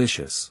it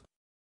delicious?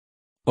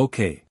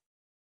 Okay.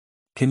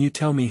 Can you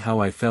tell me how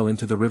I fell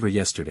into the river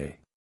yesterday?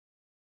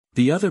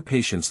 The other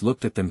patients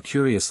looked at them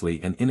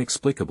curiously and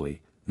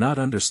inexplicably, not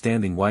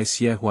understanding why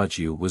Xie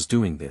Huajiu was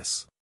doing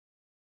this.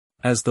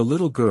 As the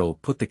little girl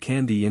put the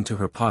candy into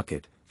her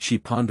pocket, she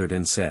pondered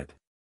and said.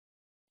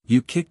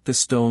 You kicked the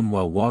stone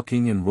while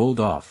walking and rolled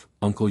off,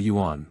 Uncle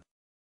Yuan.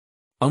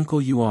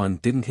 Uncle Yuan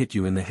didn't hit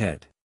you in the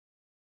head.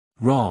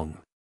 Wrong.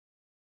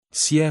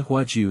 Xie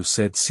Huajiu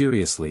said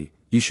seriously,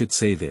 you should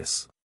say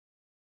this.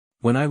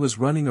 When I was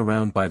running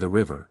around by the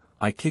river,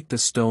 I kicked a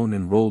stone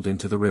and rolled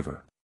into the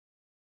river.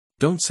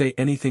 Don't say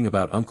anything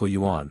about Uncle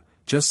Yuan,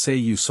 just say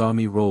you saw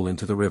me roll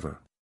into the river.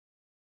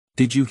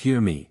 Did you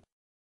hear me?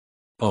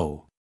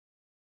 Oh.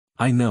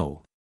 I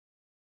know.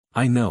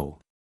 I know.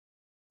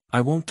 I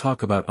won't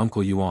talk about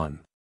Uncle Yuan.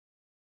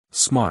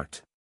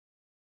 Smart.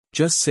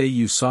 Just say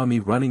you saw me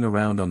running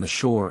around on the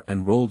shore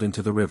and rolled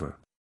into the river.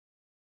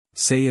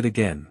 Say it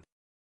again.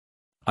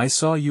 I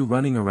saw you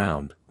running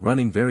around,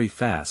 running very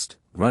fast,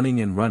 running,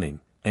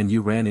 and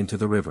you ran into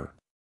the river.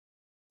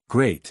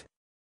 Great.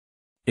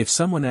 If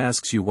someone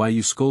asks you why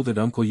you scolded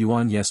Uncle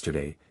Yuan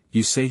yesterday,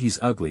 you say he's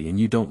ugly and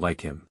you don't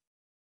like him.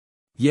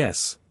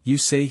 Yes, you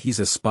say he's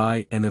a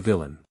spy and a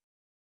villain.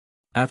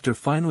 After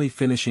finally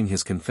finishing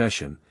his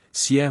confession,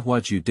 Xie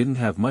Huaju didn't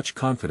have much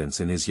confidence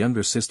in his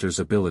younger sister's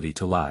ability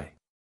to lie.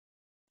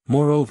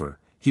 Moreover,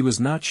 he was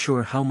not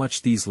sure how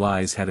much these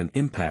lies had an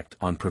impact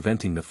on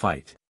preventing the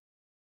fight.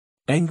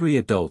 Angry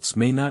adults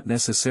may not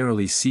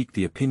necessarily seek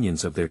the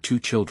opinions of their two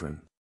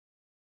children.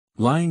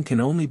 Lying can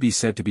only be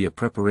said to be a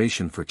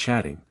preparation for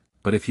chatting,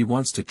 but if he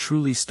wants to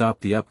truly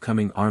stop the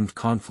upcoming armed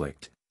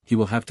conflict, he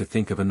will have to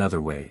think of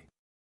another way.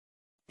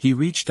 He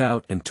reached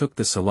out and took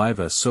the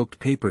saliva-soaked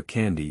paper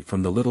candy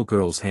from the little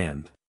girl's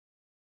hand.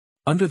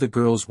 Under the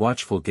girl's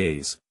watchful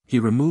gaze, he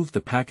removed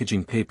the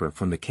packaging paper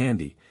from the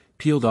candy,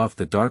 peeled off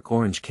the dark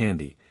orange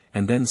candy,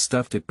 and then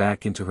stuffed it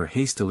back into her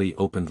hastily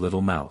opened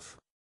little mouth.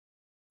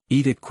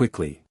 Eat it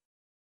quickly.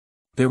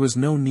 There was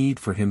no need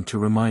for him to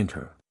remind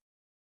her.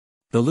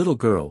 The little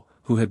girl,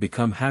 who had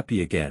become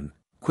happy again,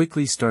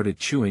 quickly started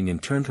chewing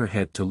and turned her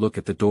head to look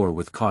at the door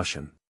with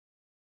caution.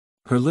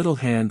 Her little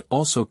hand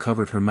also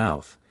covered her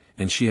mouth,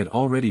 and she had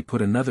already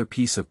put another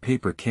piece of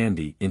paper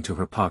candy into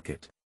her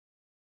pocket.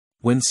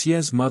 When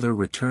Xie's mother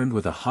returned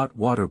with a hot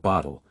water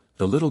bottle,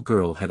 the little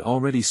girl had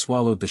already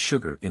swallowed the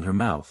sugar in her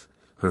mouth,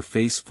 her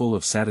face full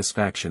of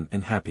satisfaction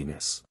and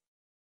happiness.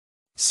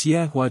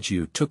 Xie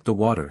Huaju took the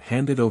water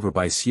handed over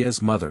by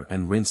Xie's mother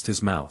and rinsed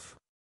his mouth.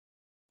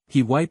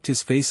 He wiped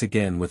his face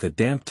again with a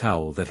damp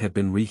towel that had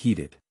been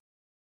reheated.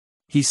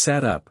 He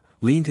sat up,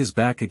 leaned his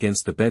back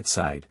against the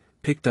bedside,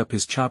 picked up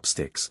his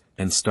chopsticks,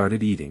 and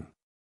started eating.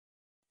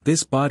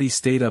 This body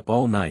stayed up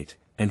all night,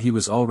 and he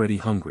was already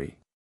hungry.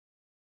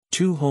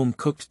 Two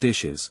home-cooked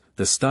dishes,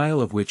 the style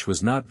of which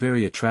was not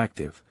very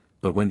attractive,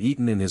 but when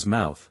eaten in his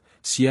mouth,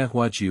 Xie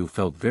Huaju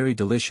felt very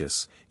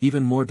delicious,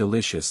 even more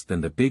delicious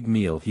than the big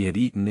meal he had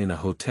eaten in a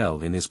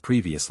hotel in his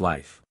previous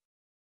life.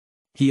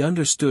 He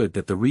understood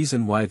that the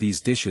reason why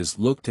these dishes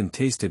looked and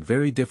tasted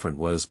very different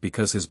was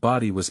because his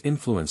body was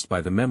influenced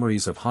by the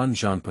memories of Han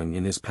Zhanpeng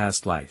in his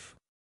past life.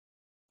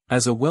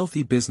 As a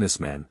wealthy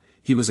businessman,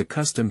 he was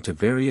accustomed to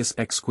various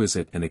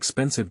exquisite and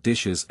expensive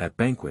dishes at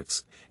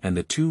banquets, and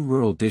the two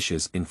rural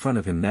dishes in front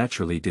of him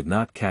naturally did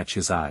not catch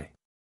his eye.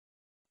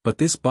 But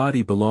this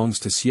body belongs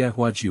to Xie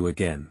Huaju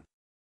again.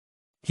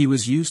 He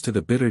was used to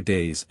the bitter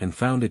days and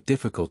found it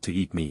difficult to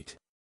eat meat.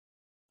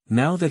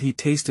 Now that he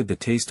tasted the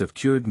taste of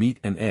cured meat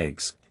and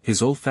eggs,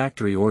 his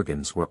olfactory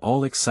organs were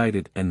all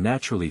excited and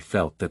naturally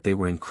felt that they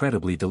were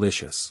incredibly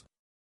delicious.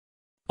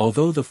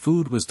 Although the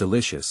food was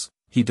delicious,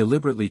 he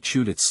deliberately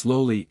chewed it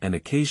slowly and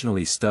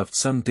occasionally stuffed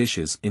some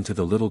dishes into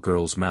the little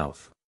girl's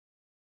mouth.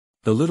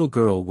 The little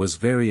girl was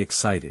very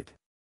excited.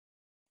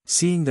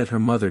 Seeing that her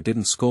mother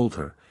didn't scold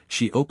her,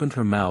 she opened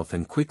her mouth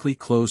and quickly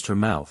closed her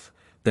mouth,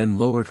 then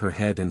lowered her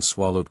head and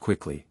swallowed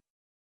quickly.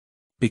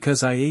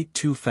 Because I ate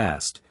too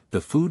fast,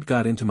 the food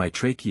got into my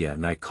trachea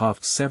and I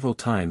coughed several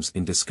times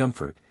in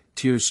discomfort,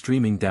 tears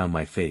streaming down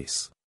my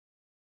face.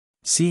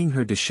 Seeing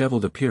her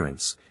disheveled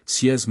appearance,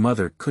 Xie's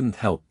mother couldn't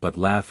help but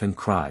laugh and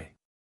cry.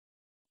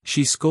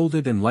 She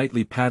scolded and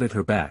lightly patted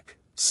her back,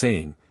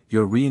 saying,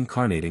 "You're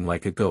reincarnating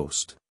like a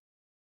ghost.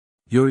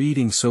 You're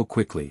eating so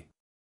quickly.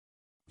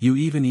 You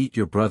even eat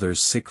your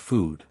brother's sick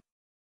food.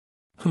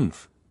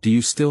 Humph, do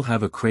you still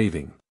have a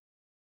craving?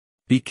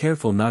 Be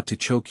careful not to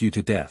choke you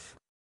to death."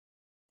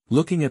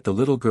 Looking at the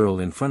little girl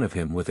in front of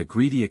him with a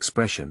greedy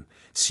expression,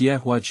 Xie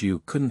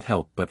Huaju couldn't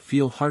help but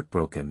feel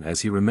heartbroken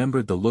as he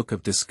remembered the look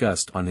of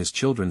disgust on his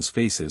children's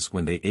faces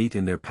when they ate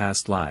in their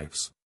past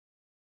lives.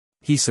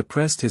 He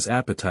suppressed his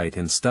appetite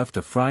and stuffed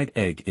a fried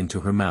egg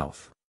into her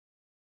mouth.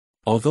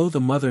 Although the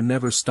mother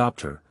never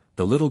stopped her,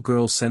 the little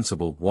girl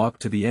sensible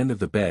walked to the end of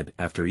the bed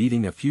after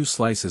eating a few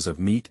slices of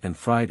meat and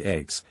fried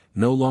eggs,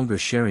 no longer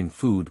sharing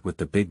food with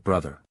the big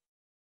brother.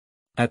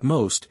 At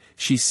most,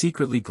 she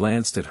secretly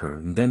glanced at her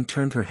and then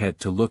turned her head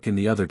to look in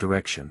the other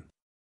direction.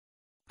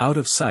 Out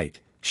of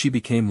sight, she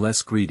became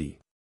less greedy.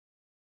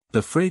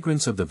 The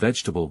fragrance of the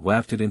vegetable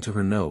wafted into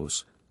her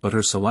nose, but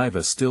her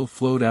saliva still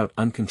flowed out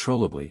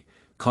uncontrollably,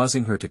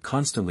 causing her to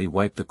constantly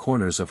wipe the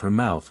corners of her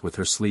mouth with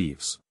her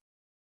sleeves.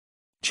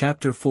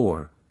 Chapter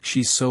 4,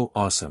 She's So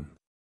Awesome.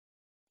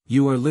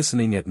 You are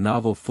listening at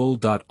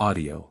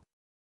novelfull.audio.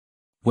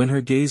 When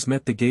her gaze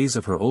met the gaze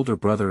of her older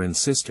brother and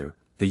sister,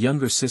 the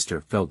younger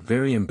sister felt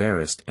very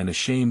embarrassed and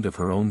ashamed of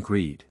her own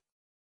greed.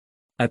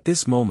 At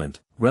this moment,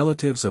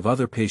 relatives of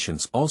other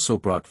patients also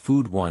brought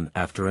food one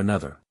after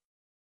another.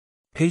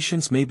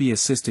 Patients may be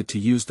assisted to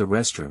use the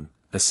restroom,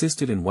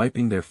 assisted in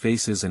wiping their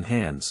faces and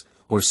hands,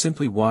 or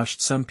simply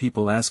washed. Some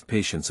people ask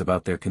patients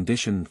about their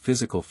condition and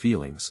physical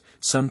feelings,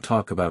 some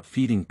talk about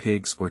feeding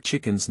pigs or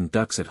chickens and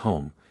ducks at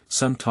home,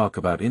 some talk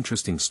about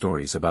interesting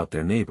stories about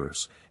their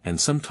neighbors, and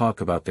some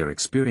talk about their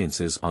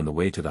experiences on the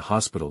way to the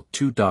hospital.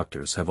 2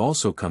 doctors have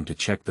also come to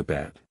check the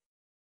bed.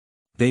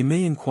 They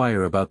may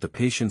inquire about the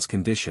patient's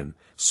condition,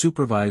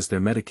 supervise their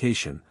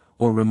medication,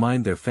 or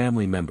remind their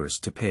family members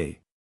to pay.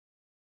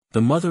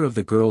 The mother of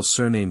the girl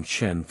surnamed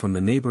Chen from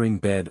the neighboring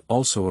bed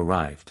also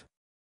arrived.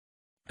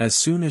 As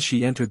soon as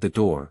she entered the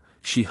door,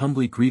 she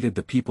humbly greeted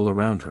the people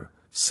around her,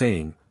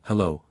 saying,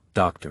 "Hello,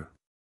 doctor.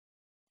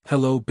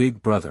 Hello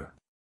big brother.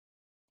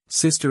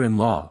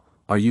 Sister-in-law,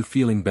 are you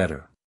feeling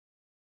better?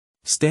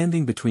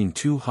 Standing between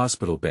two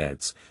hospital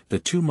beds, the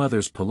two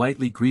mothers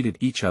politely greeted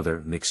each other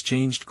and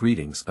exchanged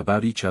greetings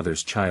about each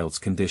other's child's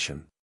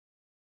condition.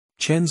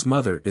 Chen's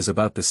mother is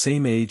about the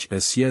same age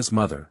as Xie's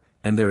mother,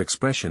 and their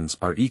expressions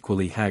are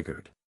equally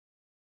haggard.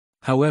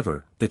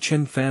 However, the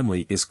Chen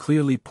family is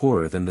clearly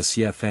poorer than the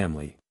Xie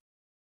family.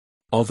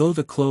 Although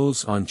the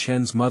clothes on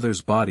Chen's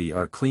mother's body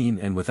are clean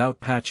and without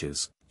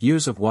patches,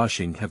 years of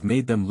washing have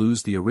made them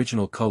lose the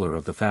original color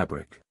of the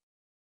fabric.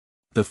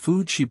 The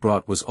food she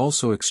brought was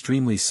also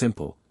extremely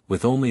simple,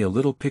 with only a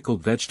little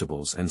pickled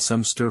vegetables and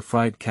some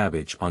stir-fried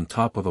cabbage on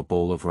top of a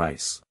bowl of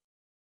rice.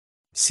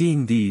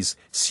 Seeing these,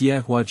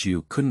 Xie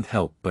Huajiu couldn't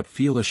help but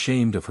feel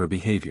ashamed of her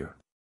behavior.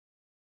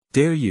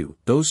 Dare you,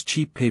 those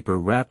cheap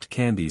paper-wrapped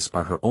candies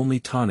are her only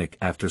tonic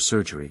after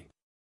surgery.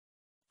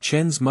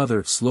 Chen's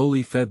mother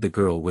slowly fed the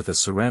girl with a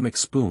ceramic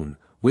spoon,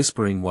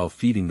 whispering while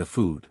feeding the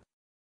food.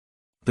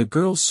 The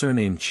girl's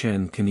surname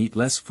Chen can eat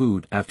less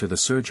food after the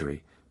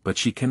surgery, but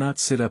she cannot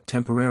sit up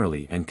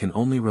temporarily and can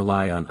only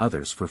rely on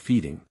others for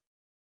feeding.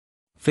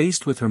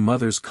 Faced with her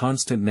mother's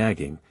constant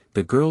nagging,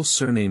 the girl's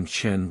surname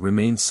Chen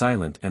remained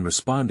silent and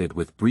responded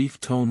with brief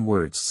tone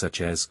words such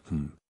as,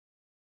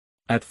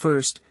 At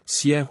first,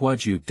 Xie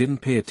Huajiu didn't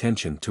pay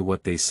attention to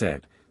what they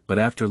said, but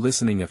after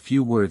listening a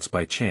few words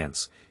by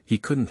chance, he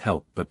couldn't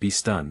help but be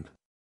stunned.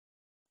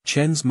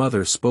 Chen's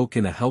mother spoke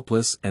in a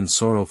helpless and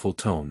sorrowful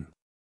tone.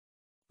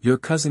 Your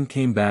cousin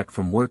came back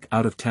from work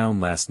out of town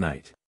last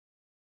night.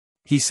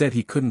 He said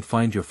he couldn't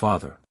find your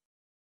father.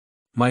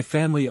 My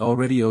family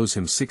already owes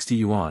him 60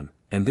 yuan,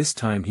 and this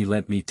time he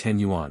lent me 10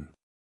 yuan.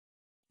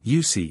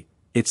 You see,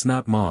 it's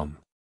not mom.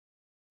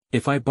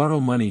 If I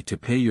borrow money to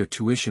pay your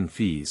tuition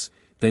fees,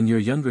 then your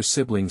younger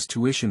siblings'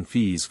 tuition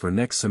fees for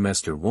next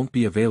semester won't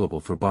be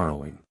available for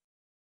borrowing.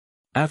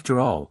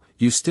 After all,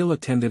 you still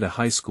attended a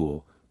high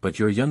school, but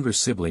your younger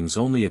siblings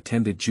only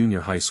attended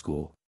junior high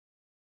school.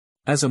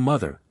 As a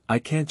mother, I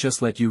can't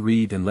just let you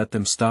read and let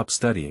them stop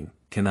studying,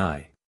 can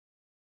I?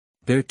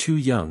 They're too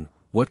young,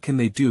 what can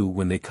they do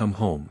when they come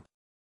home?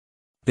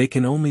 They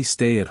can only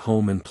stay at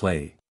home and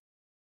play.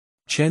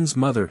 Chen's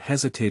mother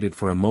hesitated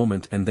for a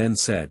moment and then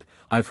said,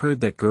 I've heard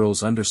that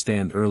girls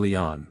understand early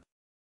on.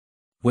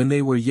 When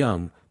they were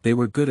young, they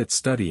were good at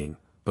studying,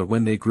 but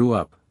when they grew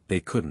up, they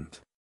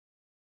couldn't.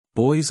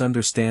 Boys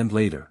understand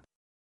later.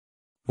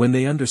 When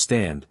they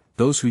understand,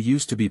 those who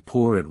used to be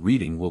poor at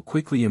reading will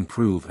quickly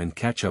improve and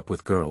catch up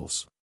with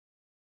girls.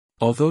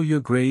 Although your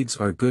grades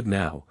are good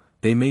now,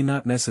 they may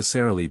not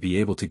necessarily be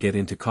able to get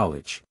into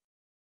college.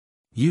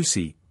 You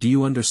see, do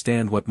you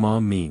understand what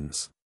mom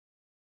means?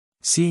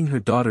 Seeing her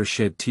daughter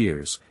shed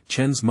tears,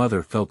 Chen's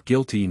mother felt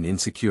guilty and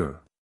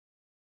insecure.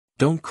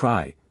 Don't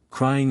cry,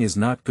 crying is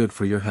not good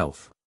for your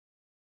health.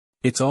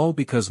 It's all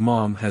because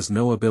mom has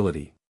no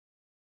ability.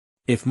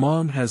 If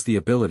mom has the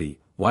ability,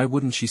 why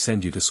wouldn't she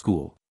send you to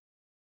school?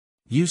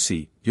 You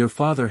see, your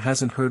father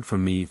hasn't heard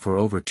from me for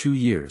over 2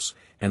 years,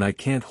 and I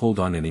can't hold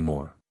on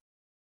anymore.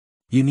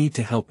 You need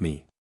to help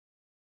me.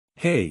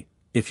 Hey,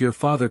 if your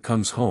father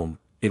comes home,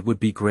 it would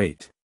be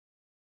great.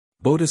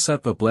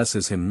 Bodhisattva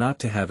blesses him not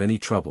to have any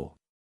trouble.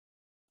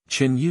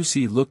 Chen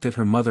Yusi looked at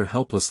her mother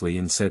helplessly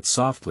and said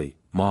softly,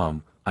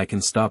 Mom, I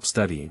can stop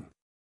studying.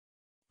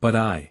 But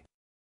I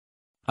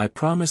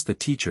promised the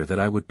teacher that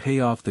I would pay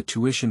off the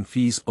tuition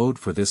fees owed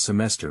for this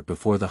semester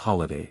before the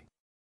holiday.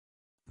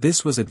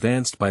 This was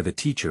advanced by the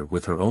teacher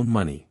with her own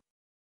money.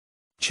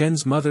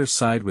 Chen's mother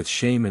sighed with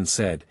shame and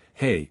said,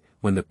 Hey,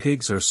 when the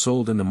pigs are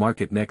sold in the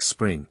market next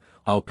spring,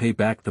 I'll pay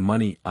back the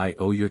money I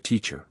owe your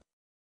teacher.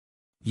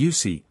 You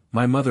see,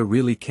 my mother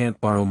really can't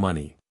borrow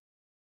money.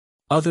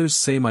 Others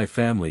say my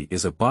family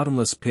is a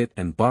bottomless pit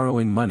and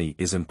borrowing money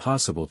is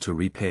impossible to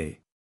repay.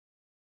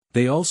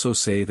 They also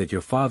say that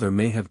your father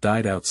may have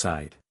died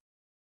outside.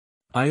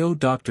 I owe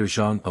Dr.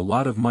 Zhang a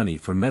lot of money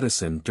for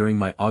medicine during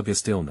my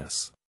August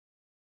illness.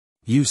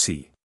 You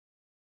see.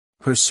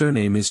 Her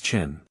surname is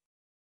Chen.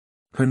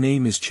 Her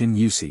name is Chen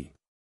Yusi.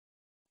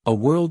 A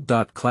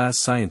world-class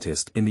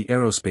scientist in the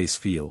aerospace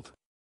field.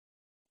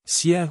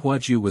 Xie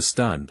Huajiu was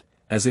stunned,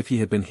 as if he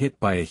had been hit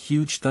by a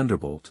huge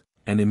thunderbolt,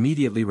 and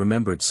immediately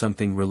remembered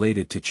something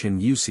related to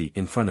Chen Yusi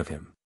in front of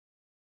him.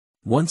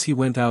 Once he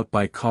went out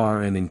by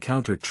car and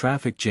encountered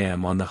traffic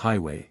jam on the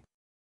highway.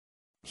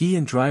 He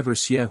and driver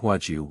Xie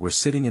Huajiu were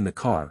sitting in the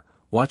car,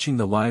 watching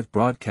the live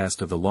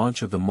broadcast of the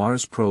launch of the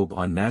Mars probe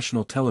on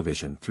national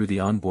television through the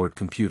onboard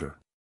computer.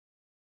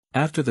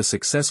 After the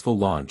successful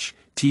launch,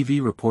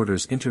 TV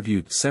reporters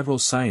interviewed several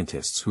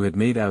scientists who had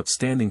made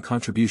outstanding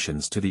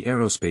contributions to the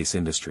aerospace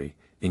industry,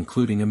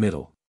 including a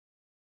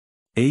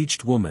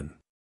middle-aged woman.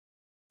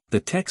 The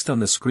text on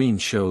the screen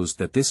shows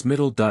that this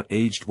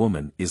middle-aged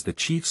woman is the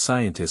chief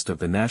scientist of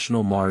the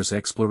National Mars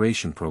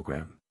Exploration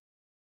Program.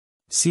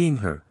 Seeing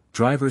her,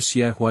 driver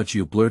Xie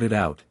Huajiu blurted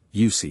out,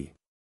 You see.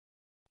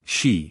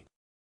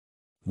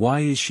 Why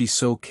is she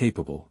so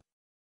capable?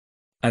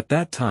 At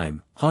that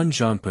time, Han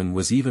Zhanpeng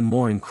was even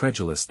more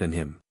incredulous than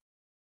him.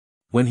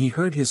 When he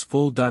heard his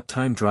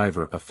full-time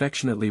driver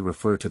affectionately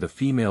refer to the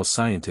female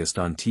scientist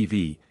on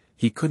TV,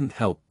 he couldn't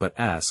help but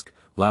ask,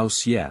 Lao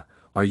Xie,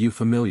 are you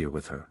familiar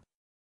with her?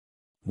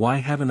 Why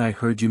haven't I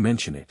heard you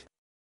mention it?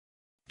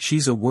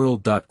 She's a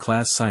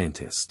world-class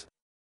scientist.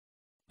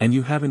 And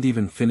you haven't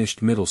even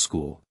finished middle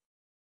school.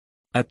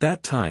 At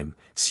that time,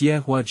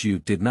 Xie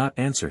Huajiu did not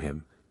answer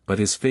him, but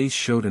his face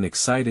showed an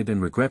excited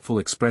and regretful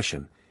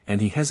expression, and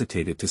he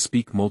hesitated to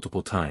speak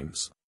multiple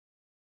times.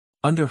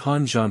 Under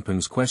Han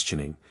Zhanpeng's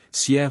questioning,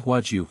 Xie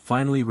Huajiu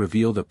finally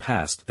revealed a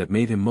past that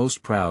made him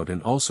most proud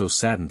and also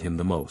saddened him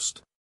the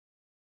most.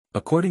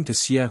 According to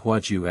Xie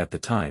Huajiu at the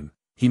time,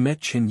 he met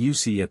Chen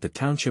Yusi at the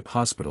township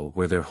hospital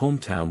where their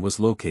hometown was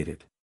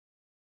located.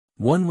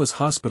 One was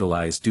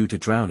hospitalized due to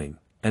drowning,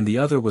 and the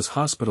other was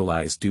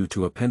hospitalized due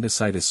to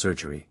appendicitis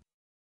surgery.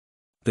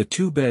 The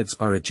two beds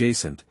are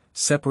adjacent,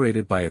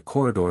 separated by a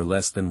corridor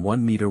less than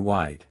 1 meter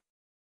wide.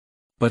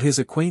 But his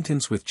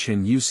acquaintance with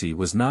Chen Yusi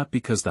was not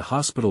because the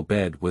hospital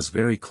bed was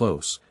very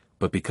close,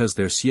 but because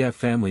their Xie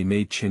family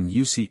made Chen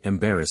Yusi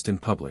embarrassed in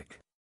public.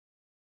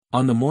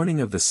 On the morning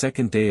of the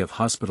second day of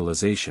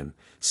hospitalization,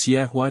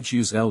 Xie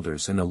Huajiu's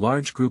elders and a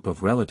large group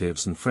of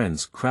relatives and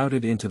friends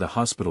crowded into the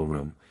hospital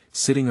room,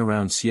 sitting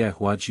around Xie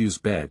Huajiu's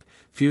bed,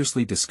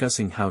 fiercely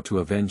discussing how to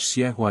avenge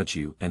Xie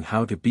Huajiu and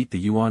how to beat the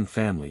Yuan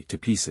family to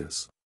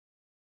pieces.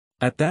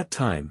 At that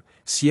time,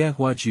 Xie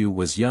Huajiu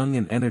was young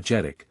and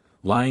energetic,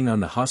 lying on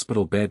the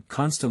hospital bed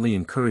constantly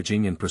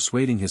encouraging and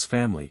persuading his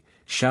family,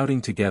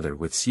 shouting together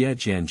with Xie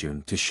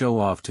Jianjun to show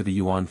off to the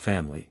Yuan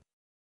family.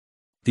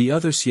 The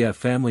other Xie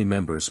family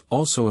members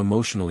also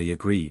emotionally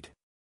agreed.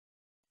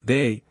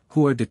 They,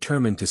 who are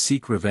determined to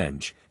seek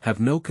revenge,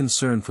 have no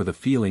concern for the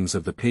feelings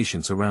of the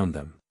patients around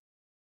them.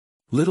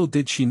 Little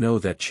did she know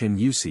that Chen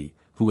Yusi,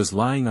 who was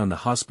lying on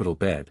the hospital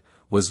bed,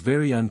 was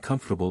very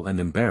uncomfortable and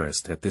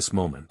embarrassed at this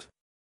moment.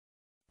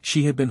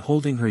 She had been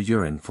holding her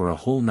urine for a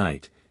whole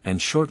night,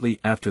 and shortly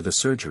after the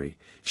surgery,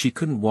 she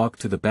couldn't walk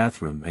to the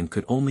bathroom and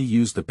could only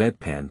use the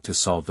bedpan to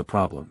solve the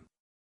problem.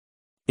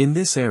 In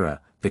this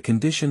era, the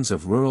conditions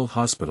of rural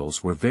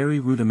hospitals were very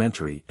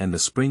rudimentary and the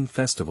Spring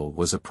Festival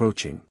was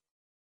approaching.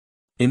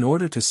 In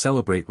order to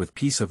celebrate with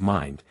peace of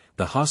mind,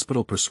 the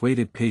hospital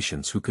persuaded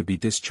patients who could be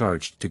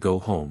discharged to go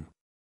home.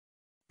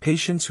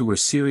 Patients who were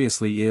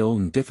seriously ill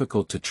and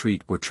difficult to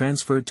treat were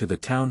transferred to the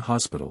town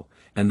hospital,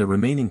 and the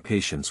remaining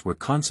patients were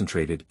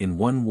concentrated in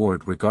one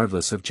ward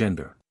regardless of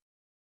gender.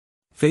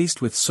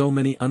 Faced with so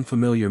many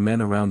unfamiliar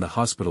men around the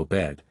hospital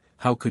bed,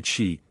 how could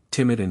she,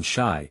 timid and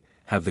shy,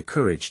 have the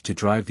courage to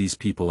drive these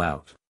people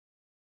out?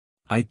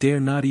 I dare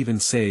not even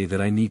say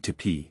that I need to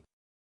pee.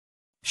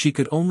 She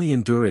could only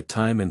endure it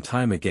time and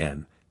time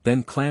again,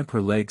 then clamp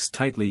her legs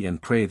tightly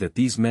and pray that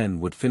these men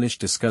would finish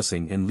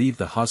discussing and leave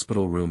the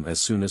hospital room as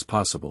soon as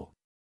possible.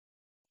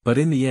 But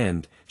in the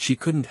end, she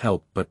couldn't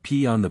help but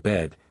pee on the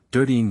bed,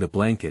 dirtying the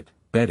blanket,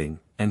 bedding,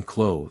 and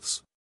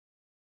clothes.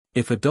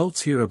 If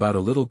adults hear about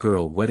a little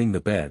girl wetting the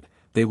bed,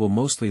 they will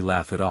mostly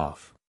laugh it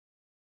off.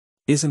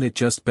 Isn't it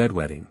just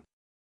bedwetting?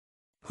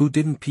 Who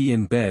didn't pee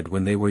in bed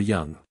when they were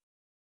young?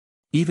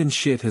 Even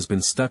shit has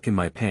been stuck in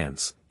my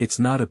pants, it's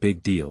not a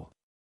big deal.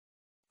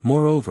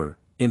 Moreover,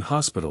 in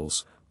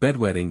hospitals,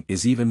 bedwetting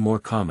is even more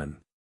common.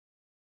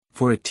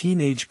 For a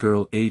teenage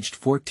girl aged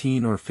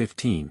 14 or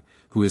 15,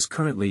 who is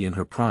currently in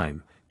her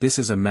prime, this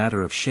is a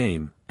matter of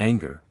shame,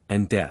 anger,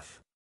 and death.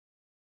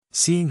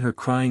 Seeing her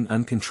crying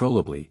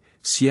uncontrollably,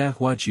 Xie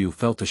Huajiu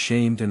felt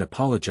ashamed and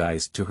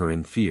apologized to her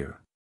in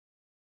fear.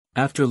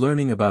 After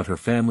learning about her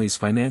family's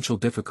financial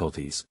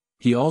difficulties,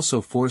 he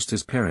also forced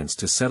his parents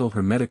to settle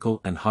her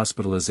medical and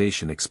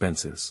hospitalization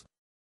expenses.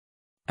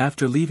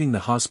 After leaving the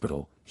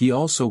hospital, he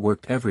also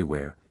worked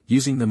everywhere,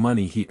 using the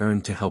money he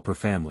earned to help her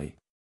family.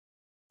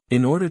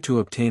 In order to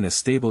obtain a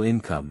stable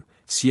income,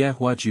 Xie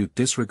Huajiu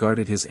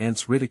disregarded his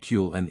aunt's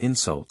ridicule and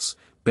insults,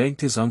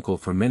 begged his uncle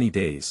for many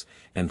days,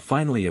 and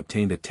finally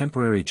obtained a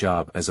temporary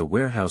job as a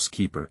warehouse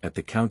keeper at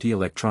the county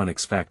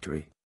electronics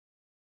factory.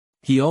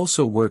 He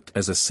also worked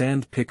as a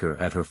sand picker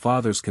at her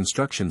father's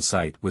construction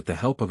site with the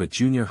help of a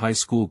junior high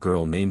school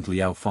girl named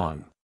Liao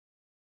Fang.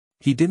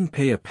 He didn't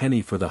pay a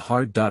penny for the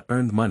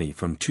hard-earned money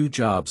from 2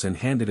 jobs and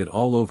handed it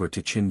all over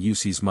to Chen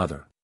Yusi's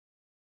mother.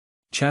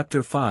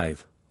 Chapter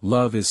 5,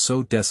 Love is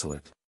So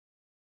Desolate.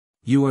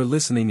 You are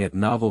listening at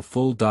Novel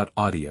Full.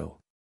 Audio.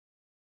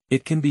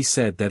 It can be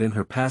said that in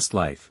her past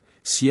life,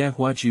 Xie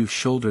Huajiu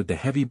shouldered the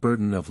heavy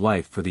burden of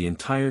life for the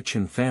entire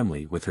Chen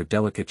family with her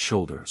delicate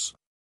shoulders.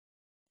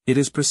 It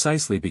is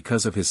precisely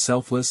because of his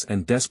selfless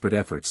and desperate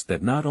efforts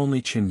that not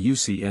only Chen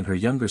Yusi and her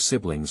younger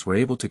siblings were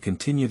able to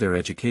continue their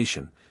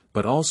education,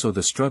 but also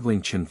the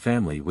struggling Chen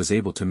family was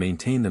able to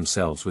maintain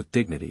themselves with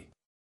dignity.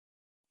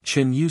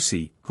 Chen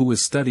Yusi, who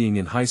was studying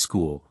in high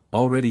school,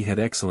 already had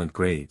excellent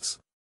grades.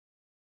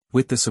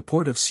 With the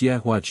support of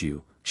Xie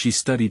Huajiu, she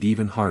studied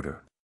even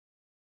harder.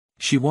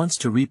 She wants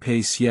to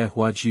repay Xie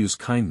Huajiu's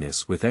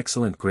kindness with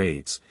excellent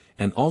grades,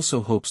 and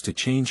also hopes to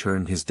change her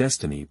and his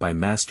destiny by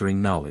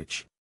mastering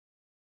knowledge.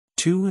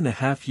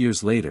 2.5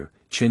 years later,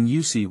 Chen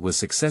Yusi was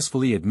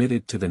successfully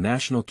admitted to the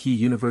National Key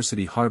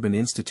University Harbin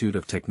Institute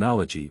of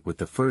Technology with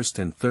the first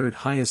and third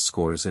highest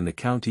scores in the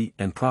county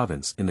and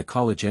province in the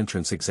college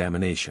entrance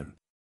examination.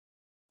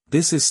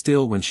 This is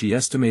still when she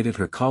estimated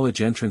her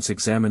college entrance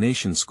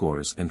examination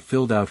scores and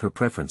filled out her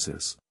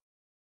preferences.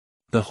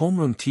 The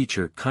homeroom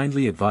teacher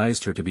kindly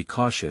advised her to be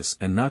cautious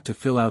and not to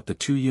fill out the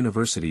 2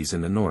 universities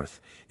in the north,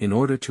 in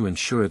order to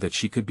ensure that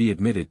she could be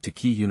admitted to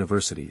key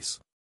universities.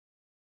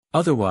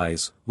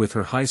 Otherwise, with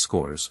her high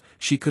scores,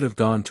 she could have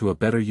gone to a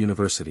better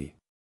university.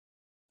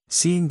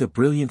 Seeing the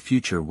brilliant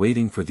future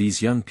waiting for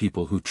these young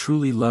people who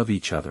truly love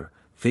each other,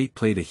 fate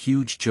played a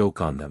huge joke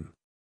on them.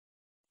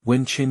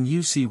 When Chen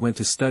Yusi went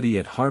to study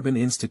at Harbin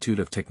Institute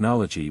of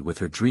Technology with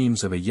her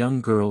dreams of a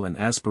young girl and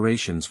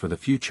aspirations for the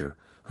future,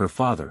 her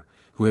father,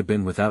 who had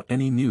been without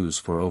any news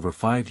for over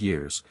 5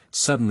 years,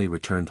 suddenly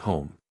returned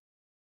home.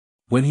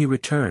 When he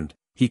returned,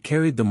 he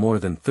carried the more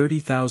than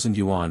 30,000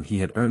 yuan he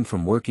had earned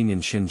from working in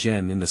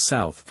Shenzhen in the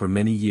south for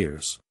many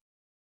years.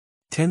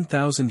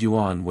 10,000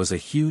 yuan was a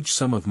huge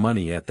sum of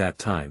money at that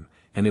time,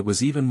 and it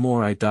was even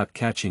more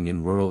eye-catching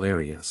in rural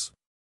areas.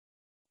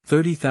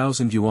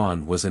 30,000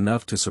 yuan was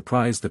enough to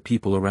surprise the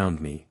people around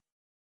me.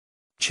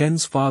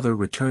 Chen's father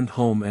returned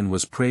home and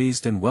was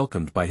praised and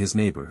welcomed by his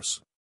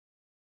neighbors.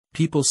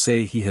 People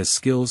say he has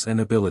skills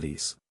and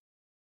abilities.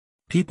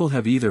 People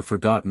have either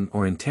forgotten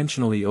or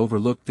intentionally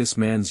overlooked this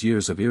man's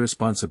years of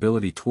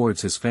irresponsibility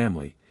towards his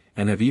family,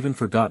 and have even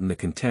forgotten the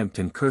contempt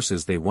and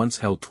curses they once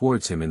held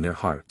towards him in their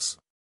hearts.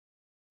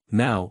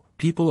 Now,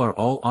 people are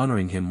all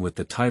honoring him with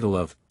the title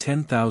of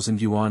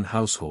 10,000 yuan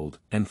household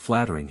and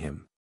flattering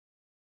him.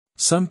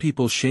 Some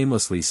people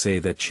shamelessly say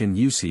that Chen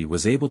Yusi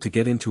was able to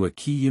get into a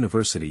key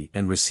university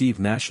and receive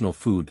national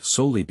food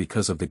solely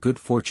because of the good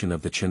fortune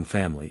of the Chen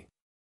family.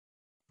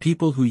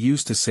 People who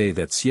used to say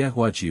that Xie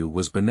Huajiu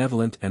was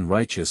benevolent and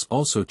righteous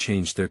also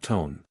changed their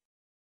tone.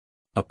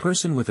 A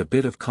person with a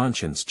bit of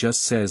conscience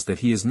just says that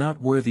he is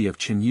not worthy of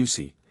Chen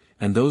Yusi,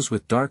 and those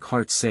with dark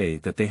hearts say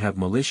that they have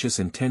malicious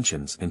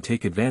intentions and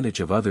take advantage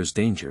of others'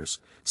 dangers.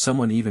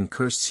 Someone even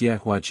cursed Xie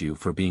Huajiu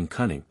for being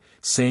cunning,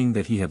 saying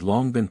that he had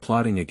long been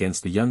plotting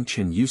against the young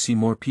Chen Yusi.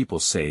 More people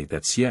say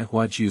that Xie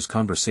Huajiu's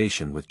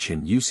conversation with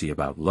Chen Yusi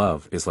about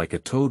love is like a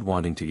toad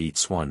wanting to eat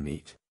swan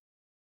meat.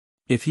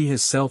 If he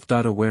has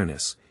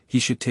self-awareness, he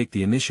should take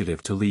the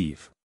initiative to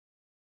leave.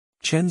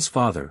 Chen's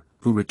father,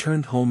 who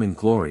returned home in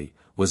glory,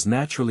 was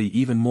naturally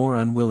even more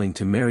unwilling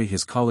to marry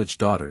his college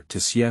daughter to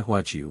Xie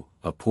Huajiu,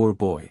 a poor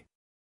boy.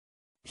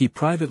 He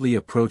privately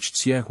approached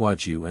Xie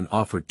Huajiu and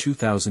offered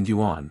 2,000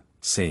 yuan,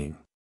 saying,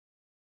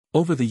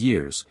 "Over the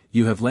years,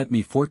 you have lent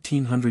me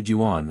 1,400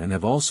 yuan and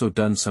have also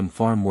done some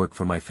farm work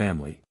for my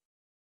family.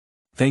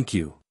 Thank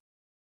you.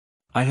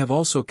 I have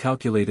also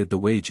calculated the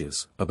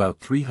wages, about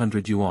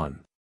 300 yuan.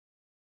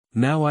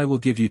 Now I will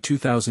give you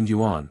 2,000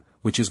 yuan,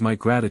 which is my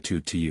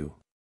gratitude to you.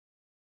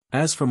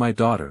 As for my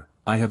daughter,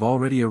 I have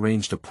already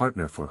arranged a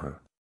partner for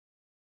her.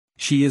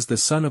 She is the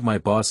son of my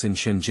boss in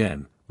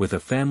Shenzhen, with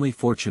a family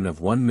fortune of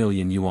 1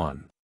 million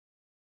yuan.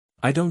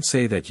 I don't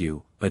say that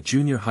you, a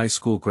junior high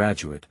school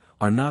graduate,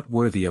 are not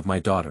worthy of my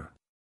daughter.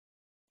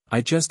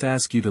 I just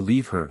ask you to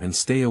leave her and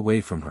stay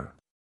away from her.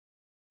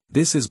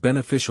 This is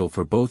beneficial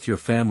for both your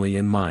family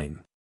and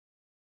mine.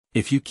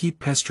 If you keep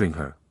pestering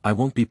her, I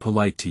won't be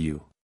polite to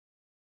you."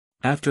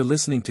 After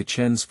listening to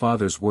Chen's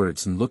father's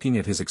words and looking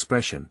at his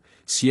expression,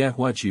 Xie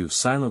Huajiu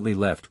silently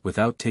left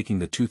without taking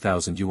the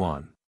 2,000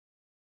 yuan.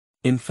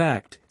 In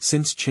fact,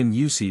 since Chen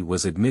Yusi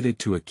was admitted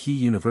to a key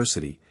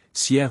university,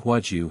 Xie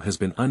Huajiu has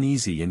been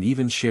uneasy and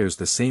even shares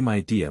the same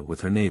idea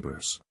with her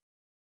neighbors.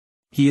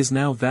 He is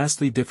now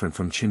vastly different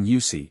from Chen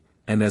Yusi,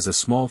 and as a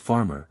small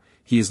farmer,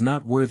 he is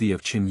not worthy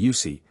of Chen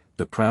Yusi,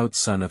 the proud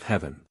son of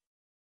heaven.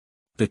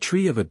 The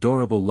tree of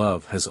adorable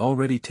love has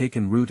already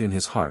taken root in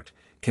his heart.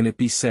 Can it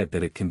be said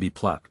that it can be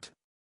plucked?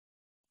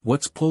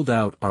 What's pulled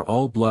out are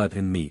all blood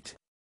and meat.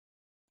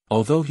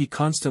 Although he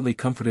constantly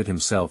comforted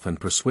himself and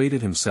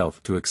persuaded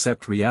himself to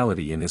accept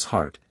reality in his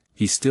heart,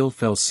 he still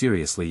fell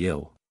seriously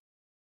ill.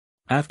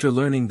 After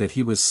learning that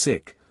he was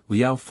sick,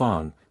 Liao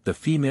Fang, the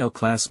female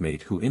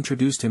classmate who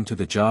introduced him to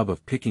the job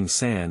of picking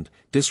sand,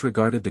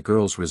 disregarded the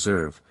girl's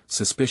reserve,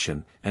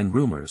 suspicion, and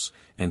rumors,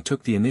 and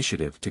took the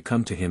initiative to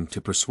come to him to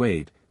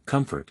persuade,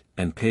 comfort,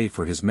 and pay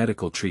for his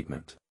medical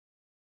treatment.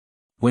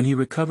 When he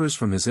recovers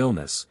from his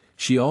illness,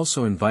 she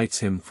also invites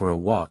him for a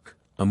walk,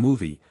 a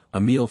movie, a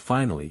meal.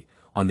 Finally,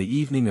 on the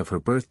evening of her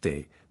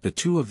birthday, the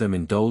two of them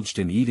indulged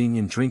in eating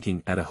and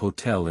drinking at a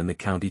hotel in the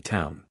county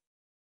town.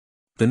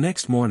 The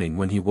next morning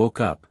when he woke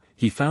up,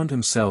 he found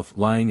himself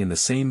lying in the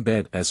same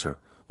bed as her,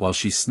 while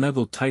she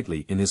snuggled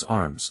tightly in his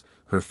arms,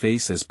 her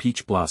face as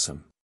peach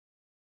blossom.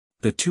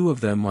 The two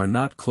of them are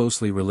not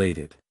closely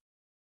related.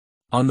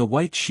 On the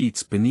white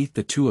sheets beneath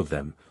the two of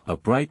them, a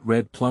bright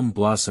red plum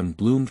blossom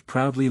bloomed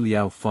proudly.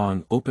 Liao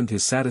Fang opened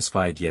his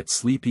satisfied yet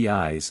sleepy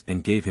eyes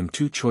and gave him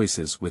two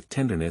choices with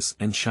tenderness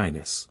and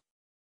shyness.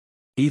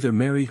 Either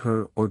marry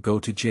her or go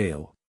to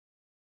jail.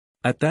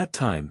 At that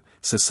time,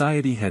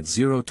 society had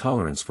zero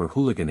tolerance for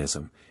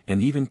hooliganism,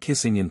 and even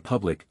kissing in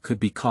public could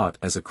be caught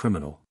as a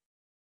criminal.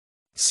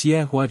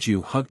 Xie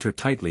Huaju hugged her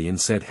tightly and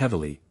said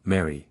heavily,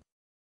 "Marry."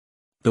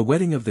 The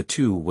wedding of the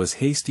two was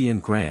hasty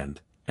and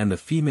grand, and the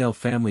female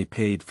family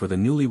paid for the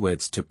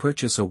newlyweds to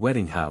purchase a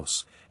wedding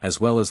house, as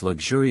well as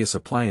luxurious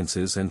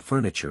appliances and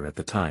furniture at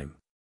the time.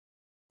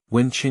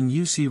 When Chen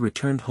Yuxi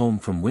returned home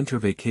from winter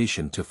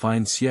vacation to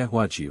find Xie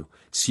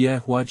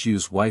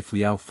Huaju's wife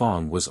Liao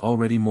Fong was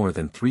already more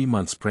than 3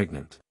 months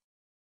pregnant.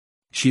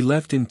 She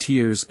left in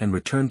tears and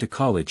returned to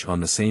college on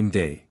the same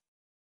day.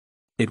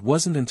 It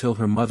wasn't until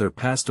her mother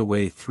passed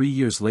away 3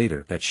 years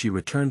later that she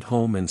returned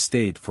home and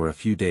stayed for a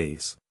few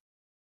days.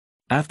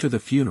 After the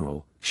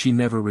funeral, she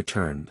never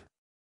returned.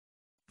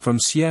 From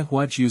Xie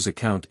Huaju's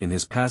account in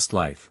his past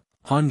life,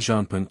 Han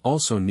Zhanpeng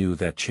also knew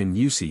that Chen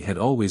Yuxi had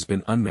always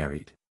been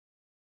unmarried.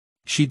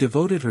 She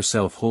devoted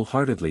herself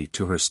wholeheartedly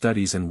to her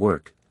studies and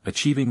work,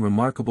 achieving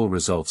remarkable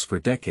results for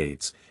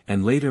decades,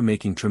 and later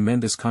making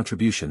tremendous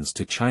contributions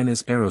to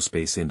China's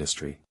aerospace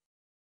industry.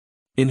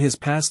 In his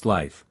past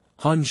life,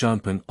 Han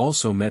Zhanpeng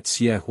also met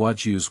Xie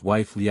Huaju's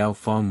wife Liao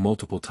Fong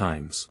multiple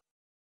times.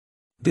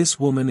 This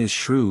woman is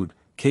shrewd,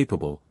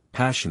 capable,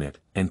 passionate,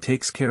 and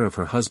takes care of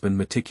her husband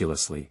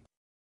meticulously.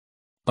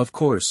 Of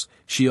course,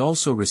 she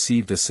also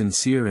received a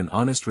sincere and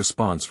honest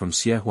response from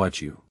Xie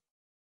Huaju.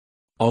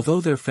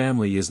 Although their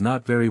family is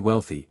not very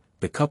wealthy,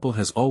 the couple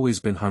has always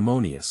been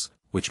harmonious,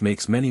 which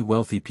makes many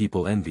wealthy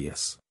people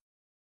envious.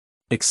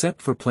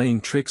 Except for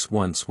playing tricks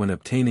once when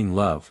obtaining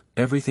love,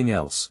 everything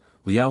else,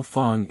 Liao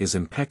Fong is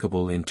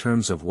impeccable in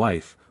terms of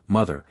wife,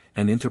 mother,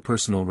 and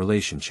interpersonal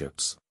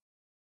relationships.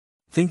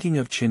 Thinking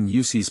of Chen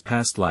Yuxi's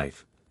past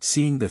life,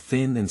 seeing the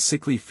thin and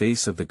sickly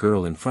face of the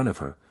girl in front of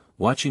her,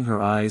 watching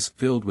her eyes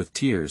filled with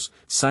tears,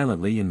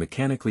 silently and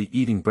mechanically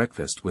eating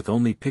breakfast with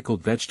only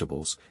pickled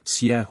vegetables,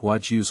 Xie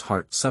Huaju's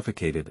heart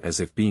suffocated as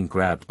if being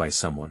grabbed by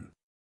someone.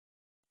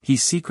 He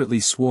secretly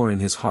swore in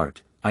his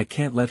heart, "I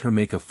can't let her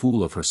make a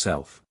fool of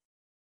herself.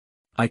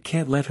 I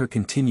can't let her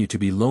continue to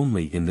be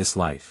lonely in this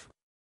life."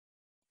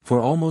 For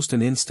almost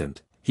an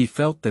instant, he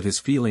felt that his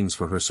feelings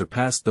for her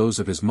surpassed those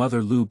of his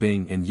mother Lu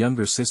Bing and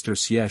younger sister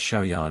Xie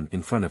Xiaoyan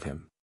in front of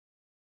him.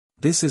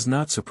 This is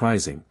not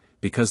surprising,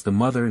 because the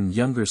mother and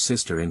younger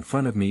sister in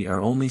front of me are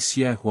only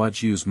Xie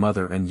Huaju's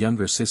mother and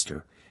younger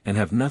sister, and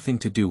have nothing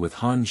to do with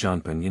Han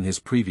Zhanpeng in his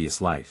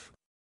previous life.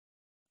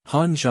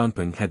 Han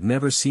Zhanpeng had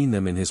never seen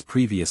them in his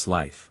previous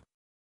life.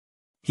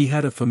 He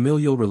had a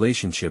familial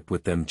relationship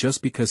with them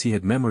just because he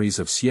had memories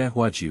of Xie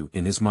Huaju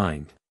in his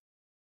mind.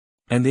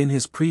 And in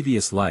his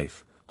previous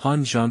life,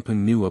 Han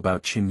Zhanpeng knew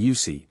about Chen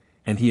Yuxi,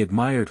 and he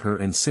admired her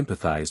and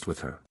sympathized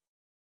with her.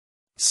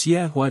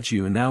 Xie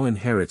Huaju now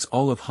inherits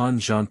all of Han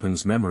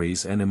Zhanpeng's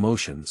memories and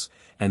emotions,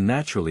 and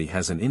naturally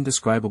has an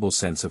indescribable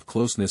sense of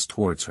closeness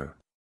towards her.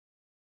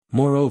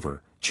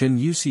 Moreover, Chen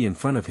Yuxi in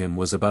front of him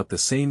was about the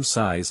same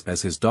size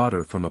as his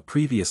daughter from a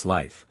previous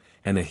life,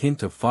 and a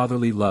hint of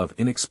fatherly love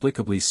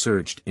inexplicably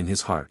surged in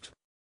his heart.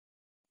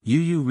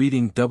 Yu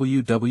reading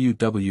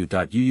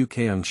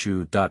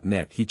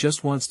www.yuukangshu.net. He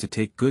just wants to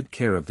take good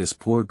care of this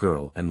poor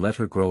girl and let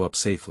her grow up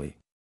safely.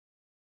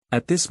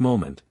 At this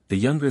moment, the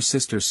younger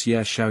sister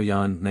Xie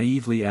Xiaoyan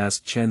naively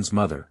asked Chen's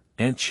mother,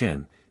 "Aunt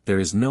Chen, there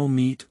is no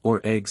meat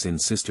or eggs in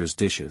sister's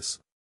dishes.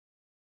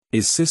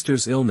 Is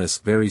sister's illness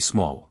very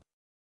small?"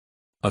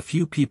 A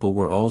few people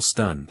were all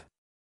stunned.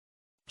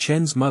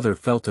 Chen's mother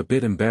felt a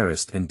bit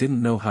embarrassed and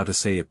didn't know how to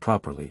say it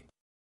properly.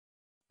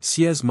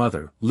 Xie's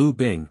mother, Lu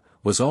Bing,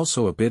 was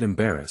also a bit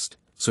embarrassed,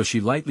 so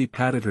she lightly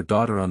patted her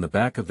daughter on the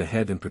back of the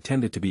head and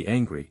pretended to be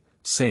angry,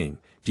 saying,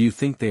 "Do you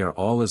think they are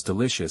all as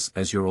delicious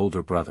as your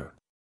older brother?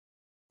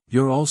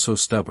 You're all so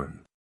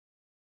stubborn.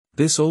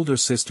 This older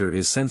sister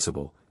is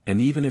sensible,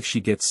 and even if she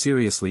gets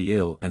seriously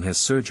ill and has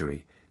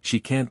surgery, she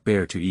can't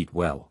bear to eat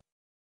well."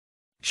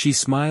 She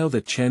smiled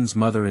at Chen's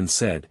mother and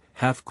said,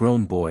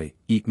 "Half-grown boy,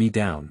 eat me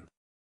down.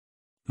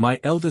 My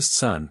eldest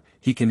son,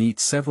 he can eat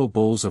several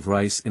bowls of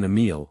rice in a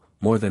meal,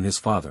 more than his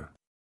father."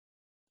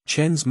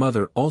 Chen's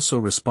mother also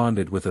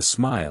responded with a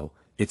smile,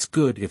 "It's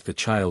good if the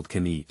child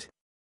can eat.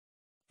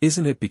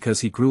 Isn't it because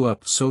he grew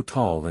up so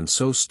tall and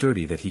so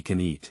sturdy that he can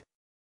eat?"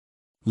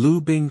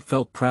 Lu Bing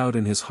felt proud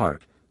in his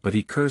heart, but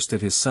he cursed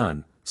at his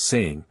son,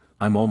 saying,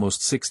 "I'm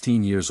almost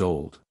 16 years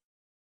old.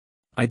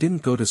 I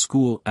didn't go to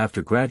school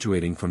after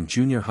graduating from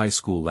junior high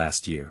school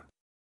last year.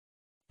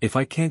 If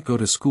I can't go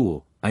to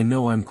school, I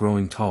know I'm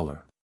growing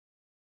taller.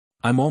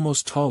 I'm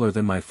almost taller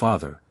than my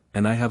father,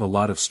 and I have a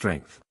lot of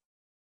strength.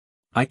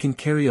 I can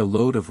carry a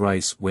load of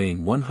rice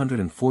weighing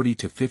 140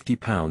 to 50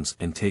 pounds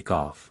and take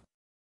off."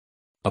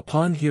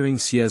 Upon hearing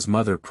Xie's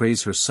mother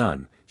praise her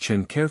son,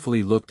 Chen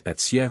carefully looked at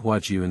Xie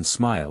Huaju and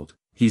smiled.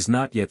 "He's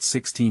not yet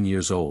 16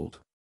 years old.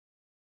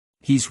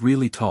 He's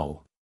really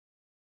tall.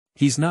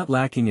 He's not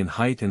lacking in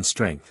height and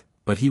strength,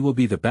 but he will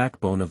be the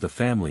backbone of the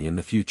family in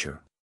the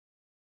future.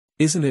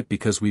 Isn't it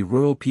because we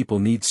rural people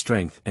need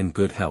strength and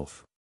good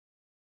health?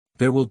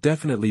 There will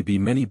definitely be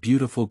many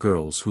beautiful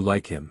girls who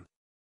like him.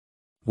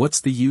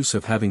 What's the use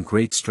of having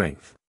great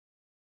strength?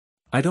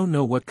 I don't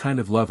know what kind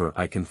of lover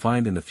I can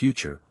find in the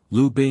future."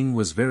 Lu Bing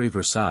was very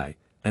Versailles,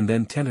 and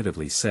then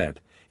tentatively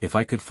said, "If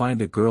I could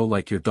find a girl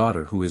like your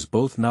daughter who is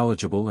both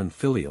knowledgeable and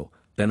filial,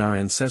 then our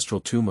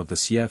ancestral tomb of the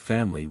Xie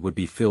family would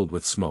be filled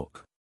with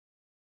smoke.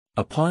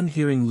 Upon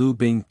hearing Lu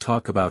Bing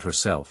talk about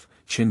herself,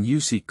 Chen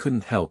Yusi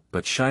couldn't help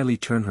but shyly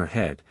turn her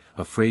head,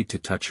 afraid to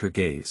touch her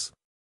gaze.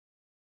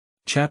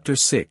 Chapter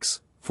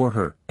 6, For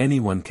her,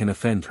 anyone can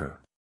offend her.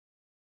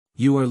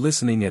 You are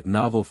listening at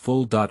Novel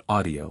Full.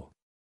 Audio.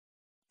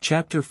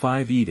 Chapter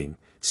 5 Eating.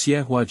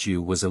 Xie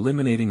Huaju was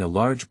eliminating a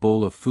large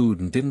bowl of food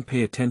and didn't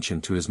pay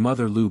attention to his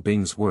mother Lu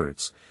Bing's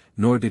words,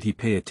 nor did he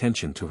pay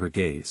attention to her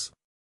gaze.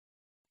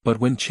 But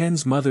when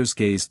Chen's mother's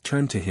gaze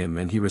turned to him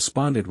and he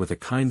responded with a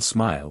kind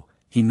smile,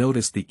 he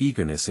noticed the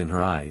eagerness in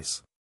her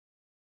eyes.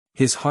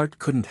 His heart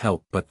couldn't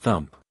help but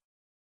thump.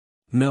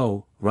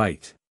 No,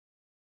 right.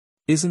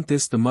 Isn't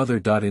this the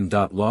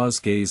mother-in-law's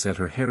gaze at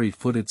her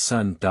hairy-footed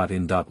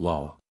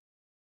son-in-law?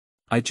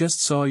 I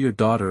just saw your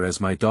daughter as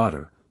my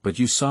daughter, but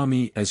you saw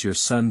me as your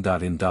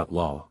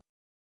son-in-law.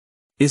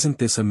 Isn't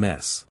this a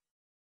mess?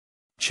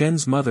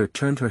 Chen's mother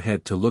turned her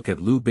head to look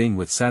at Lu Bing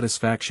with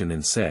satisfaction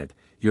and said,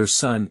 Your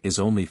son is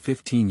only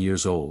 15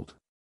 years old.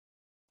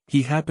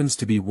 He happens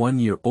to be 1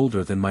 year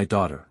older than my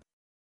daughter.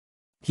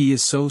 He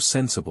is so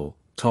sensible,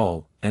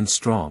 tall, and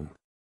strong.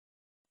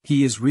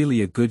 He is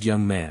really a good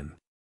young man.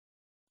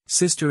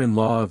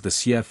 Sister-in-law of the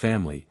Xie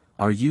family,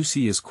 our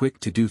Yusi is quick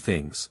to do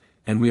things,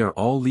 and we are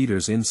all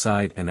leaders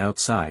inside and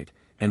outside,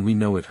 and we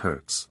know it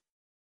hurts.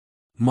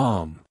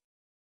 Mom.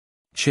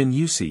 Chen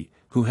Yusi,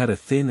 who had a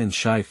thin and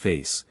shy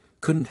face,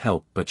 couldn't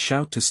help but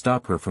shout to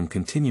stop her from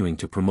continuing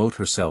to promote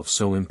herself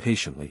so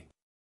impatiently.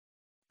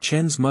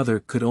 Chen's mother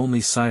could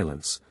only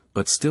silence,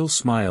 but still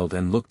smiled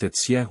and looked at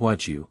Xie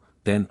Huaju,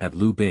 then at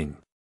Lu Bing.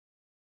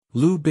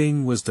 Lu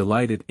Bing was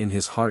delighted in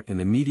his heart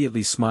and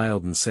immediately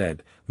smiled and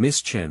said,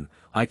 Miss Chen,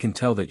 I can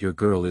tell that your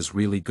girl is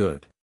really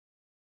good.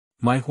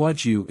 My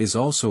Huaju is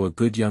also a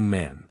good young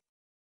man.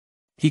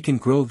 He can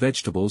grow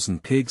vegetables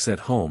and pigs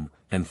at home,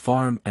 and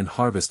farm and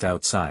harvest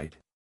outside.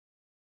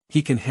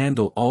 He can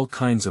handle all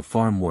kinds of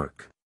farm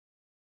work.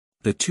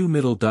 The two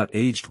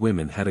middle-aged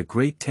women had a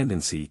great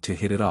tendency to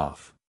hit it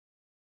off.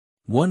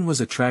 One was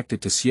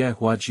attracted to Xie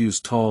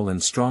Huaju's tall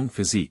and strong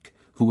physique,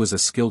 who was a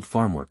skilled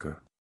farm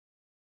worker.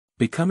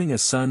 Becoming a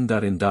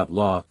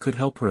son-in-law could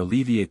help her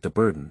alleviate the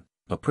burden.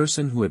 A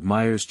person who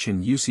admires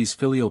Chen Yusi's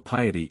filial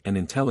piety and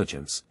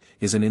intelligence,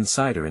 is an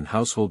insider in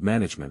household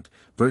management,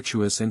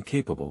 virtuous and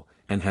capable,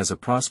 and has a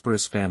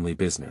prosperous family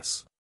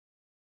business.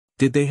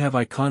 Did they have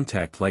eye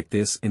contact like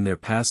this in their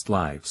past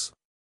lives?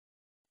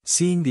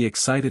 Seeing the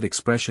excited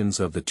expressions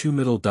of the two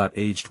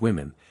middle-aged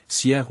women,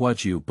 Xie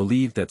Huaju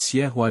believed that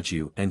Xie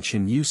Huaju and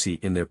Chen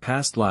Yusi in their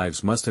past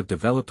lives must have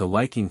developed a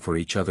liking for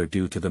each other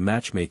due to the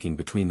matchmaking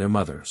between their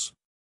mothers.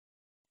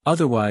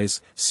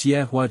 Otherwise,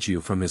 Xie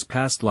Huaju from his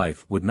past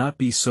life would not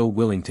be so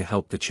willing to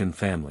help the Chen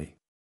family.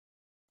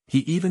 He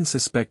even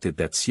suspected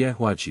that Xie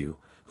Huaju,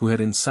 who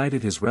had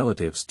incited his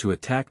relatives to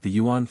attack the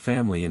Yuan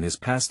family in his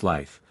past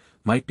life,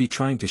 might be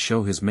trying to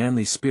show his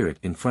manly spirit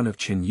in front of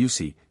Chen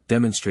Yusi,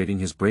 demonstrating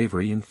his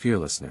bravery and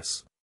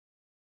fearlessness.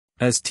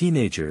 As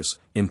teenagers,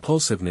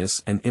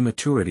 impulsiveness and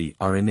immaturity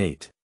are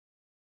innate.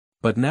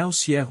 But now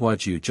Xie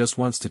Huaju just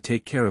wants to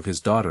take care of his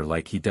daughter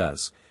like he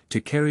does, to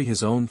carry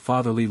his own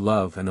fatherly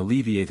love and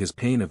alleviate his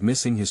pain of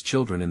missing his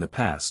children in the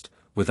past,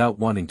 without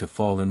wanting to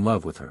fall in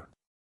love with her.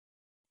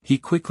 He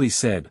quickly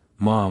said,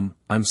 Mom,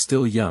 I'm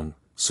still young,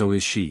 so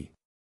is she.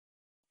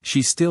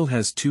 She still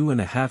has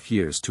 2.5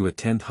 years to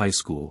attend high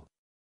school.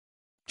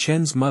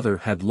 Chen's mother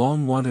had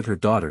long wanted her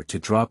daughter to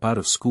drop out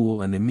of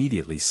school and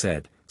immediately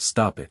said,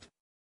 Stop it.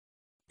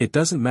 It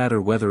doesn't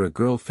matter whether a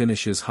girl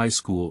finishes high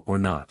school or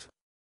not.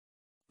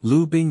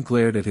 Lu Bing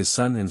glared at his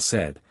son and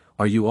said,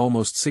 Are you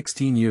almost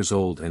 16 years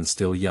old and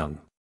still young?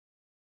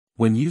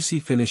 When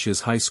Yusi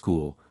finishes high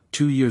school,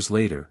 2 years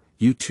later,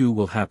 you too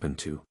will happen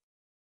to.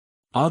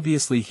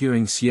 Obviously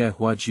hearing Xie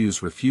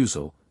Huaju's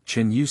refusal,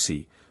 Chen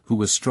Yusi, who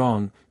was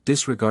strong,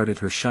 disregarded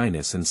her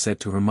shyness and said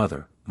to her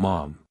mother,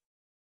 Mom.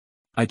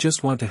 I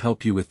just want to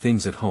help you with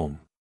things at home.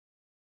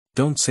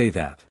 Don't say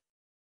that.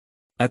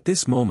 At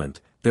this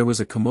moment, there was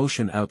a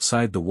commotion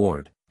outside the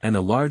ward, and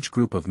a large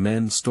group of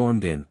men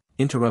stormed in,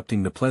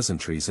 interrupting the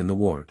pleasantries in the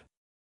ward.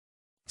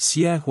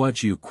 Xie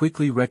Huaju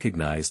quickly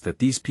recognized that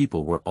these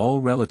people were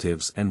all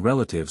relatives and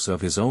relatives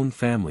of his own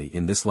family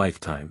in this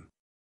lifetime.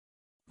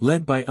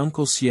 Led by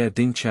Uncle Xie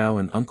Dingchao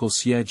and Uncle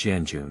Xie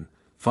Jianjun,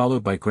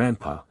 followed by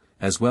Grandpa,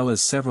 as well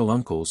as several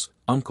uncles,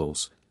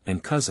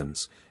 and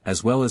cousins,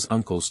 as well as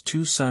Uncle's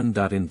two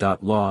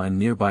son-in-law and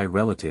nearby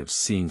relatives.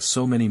 Seeing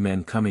so many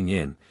men coming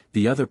in,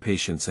 the other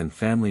patients and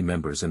family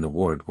members in the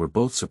ward were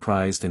both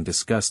surprised and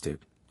disgusted,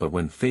 but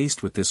when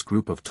faced with this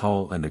group of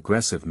tall and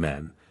aggressive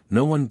men,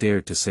 no one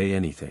dared to say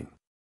anything.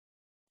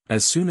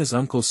 As soon as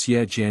Uncle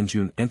Xie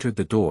Jianjun entered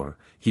the door,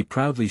 he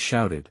proudly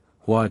shouted,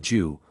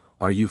 Huaju,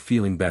 are you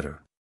feeling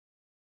better?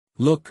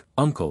 Look,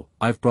 Uncle,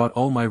 I've brought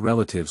all my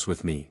relatives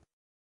with me.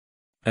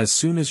 As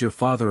soon as your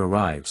father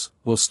arrives,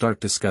 we'll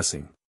start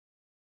discussing.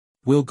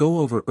 We'll go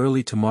over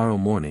early tomorrow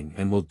morning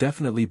and we'll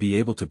definitely be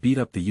able to beat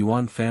up the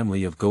Yuan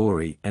family of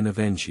Goeri and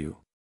avenge you.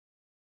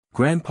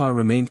 Grandpa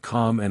remained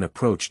calm and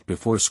approached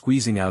before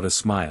squeezing out a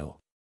smile.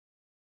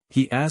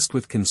 He asked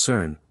with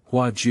concern,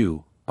 Hua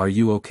Ju, are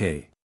you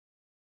okay?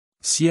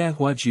 Xie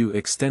Huaju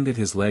extended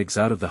his legs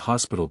out of the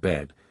hospital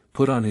bed,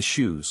 put on his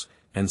shoes,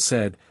 and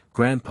said,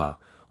 Grandpa,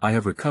 I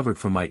have recovered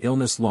from my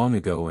illness long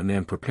ago and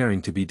am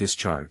preparing to be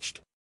discharged.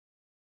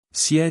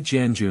 Xie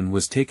Jianjun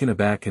was taken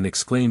aback and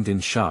exclaimed in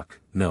shock,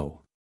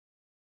 No.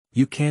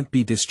 You can't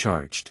be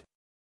discharged.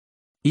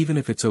 Even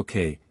if it's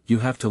okay, you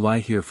have to lie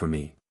here for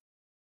me.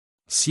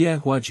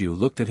 Xie Huaju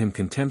looked at him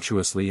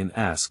contemptuously and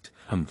asked,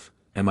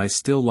 am I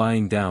still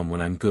lying down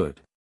when I'm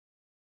good?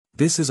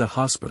 This is a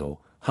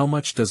hospital, how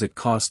much does it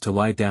cost to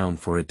lie down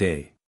for a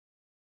day?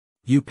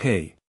 You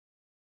pay.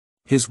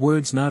 His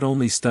words not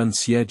only stunned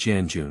Xie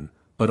Jianjun,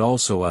 but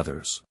also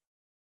others.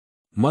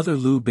 Mother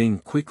Lu Bing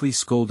quickly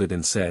scolded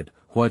and said,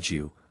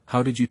 Huaju,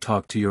 how did you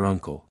talk to your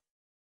uncle?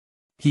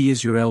 He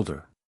is your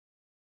elder.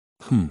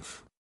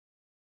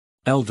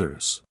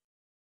 Elders.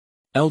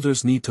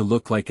 Elders need to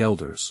look like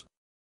elders.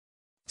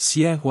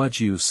 Xie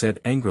Huaju said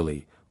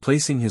angrily,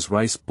 placing his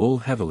rice bowl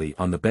heavily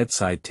on the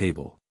bedside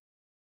table.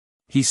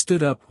 He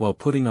stood up while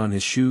putting on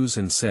his shoes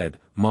and said,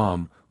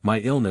 Mom, my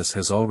illness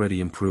has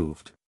already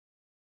improved.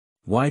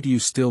 Why do you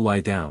still lie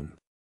down?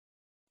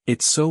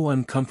 It's so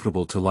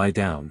uncomfortable to lie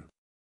down.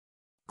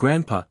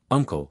 Grandpa,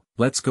 Uncle,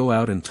 let's go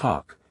out and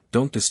talk,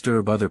 don't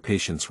disturb other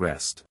patients'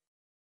 rest.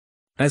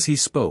 As he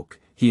spoke,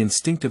 he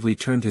instinctively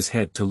turned his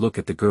head to look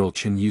at the girl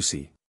Chen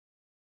Yusi.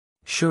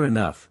 Sure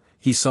enough,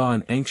 he saw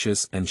an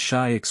anxious and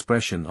shy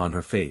expression on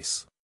her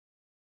face.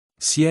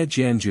 Xie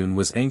Jianjun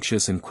was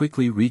anxious and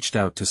quickly reached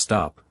out to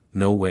stop.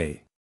 No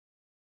way.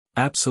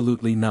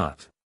 Absolutely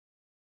not.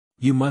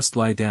 You must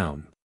lie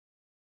down.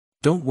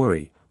 Don't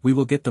worry, we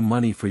will get the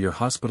money for your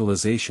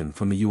hospitalization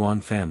from the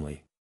Yuan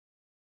family.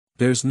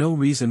 There's no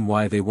reason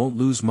why they won't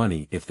lose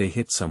money if they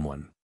hit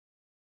someone.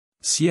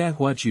 Xie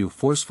Huaju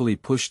forcefully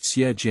pushed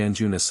Xie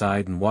Jianjun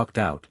aside and walked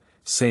out,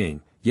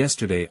 saying,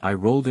 Yesterday I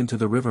rolled into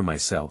the river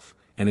myself,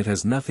 and it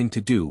has nothing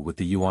to do with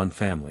the Yuan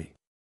family.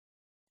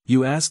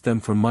 You asked them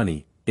for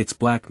money, it's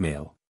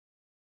blackmail.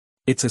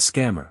 It's a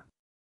scammer.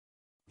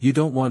 You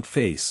don't want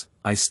face,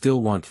 I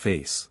still want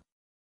face.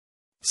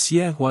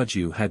 Xie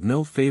Huaju had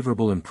no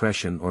favorable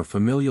impression or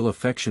familial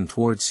affection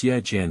towards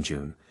Xie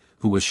Jianjun,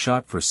 who was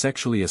shot for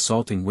sexually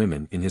assaulting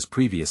women in his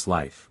previous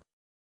life.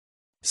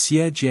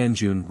 Xie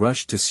Jianjun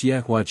rushed to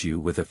Xie Huaju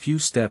with a few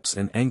steps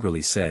and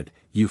angrily said,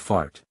 You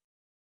fart.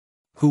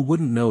 Who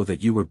wouldn't know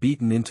that you were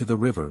beaten into the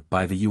river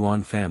by the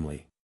Yuan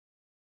family?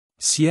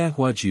 Xie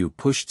Huaju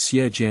pushed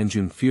Xie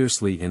Jianjun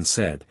fiercely and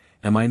said,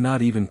 Am I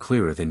not even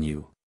clearer than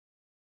you?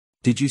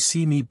 Did you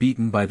see me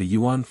beaten by the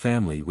Yuan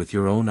family with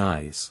your own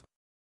eyes?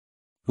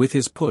 With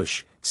his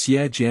push,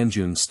 Xie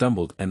Jianjun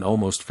stumbled and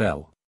almost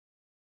fell.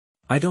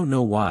 I don't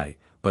know why,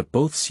 but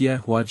both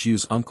Xie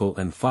Huaju's uncle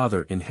and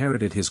father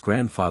inherited his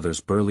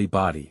grandfather's burly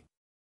body.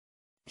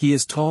 He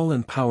is tall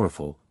and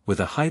powerful, with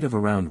a height of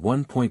around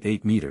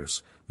 1.8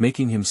 meters,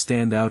 making him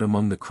stand out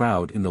among the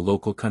crowd in the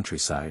local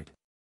countryside.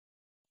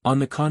 On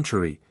the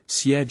contrary,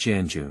 Xie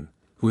Jianjun,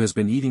 who has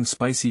been eating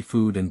spicy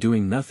food and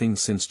doing nothing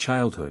since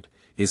childhood,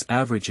 is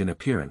average in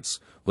appearance,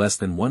 less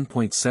than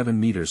 1.7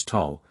 meters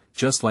tall,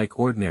 just like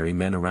ordinary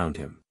men around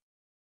him.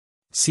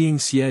 Seeing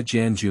Xie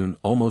Jianjun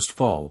almost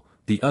fall,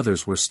 the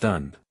others were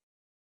stunned.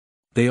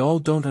 They all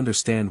don't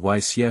understand why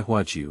Xie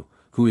Huaju,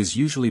 who is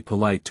usually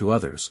polite to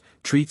others,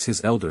 treats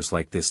his elders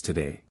like this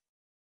today.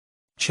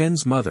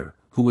 Chen's mother,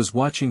 who was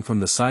watching from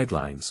the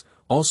sidelines,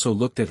 also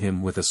looked at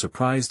him with a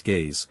surprised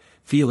gaze,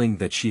 feeling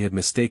that she had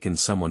mistaken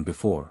someone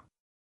before.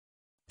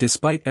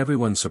 Despite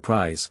everyone's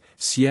surprise,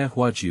 Xie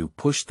Huaju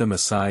pushed them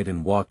aside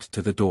and walked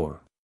to the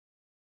door.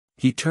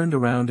 He turned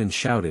around and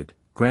shouted,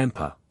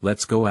 Grandpa,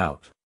 let's go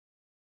out.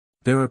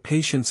 There are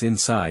patients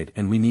inside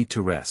and we need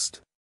to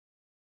rest.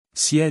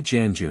 Xie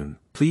Jianjun,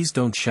 please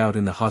don't shout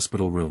in the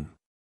hospital room.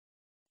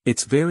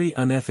 It's very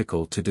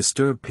unethical to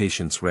disturb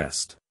patients'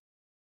 rest.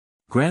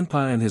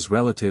 Grandpa and his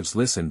relatives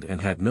listened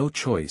and had no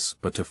choice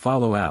but to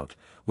follow out,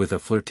 with a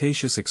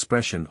flirtatious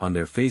expression on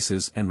their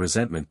faces and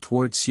resentment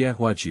towards Xie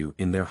Huaju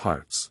in their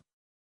hearts.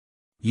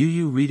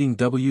 Yu reading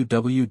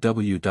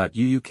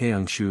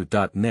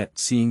www.yuukangshu.net.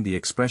 Seeing the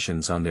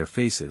expressions on their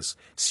faces,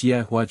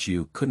 Xie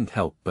Huaju couldn't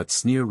help but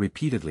sneer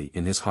repeatedly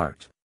in his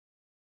heart.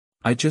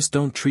 I just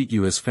don't treat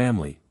you as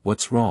family,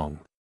 what's wrong?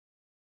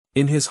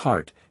 In his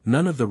heart,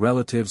 none of the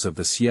relatives of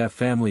the Xie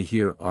family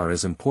here are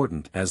as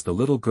important as the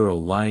little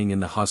girl lying in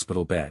the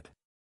hospital bed.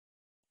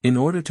 In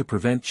order to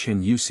prevent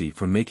Chen Yusi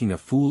from making a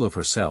fool of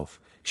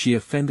herself, she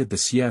offended the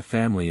Xie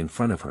family in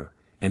front of her,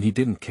 and he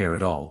didn't care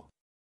at all.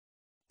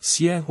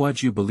 Xie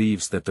Huaju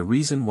believes that the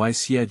reason why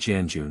Xie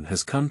Jianjun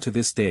has come to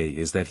this day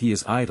is that he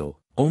is idle,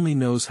 only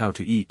knows how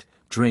to eat,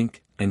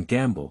 drink, and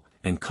gamble,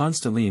 and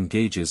constantly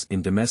engages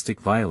in domestic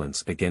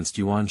violence against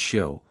Yuan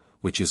Xiu,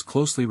 which is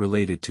closely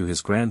related to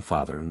his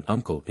grandfather and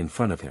uncle in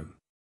front of him.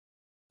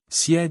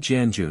 Xie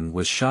Jianjun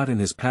was shot in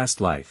his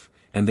past life,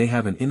 and they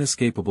have an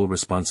inescapable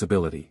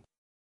responsibility.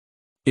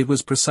 It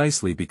was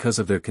precisely because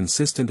of their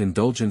consistent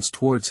indulgence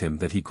towards him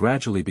that he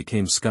gradually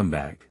became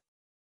scumbag.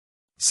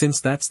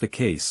 Since that's the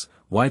case,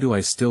 why do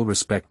I still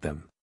respect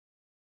them?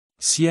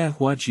 Xie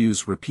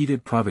Huaju's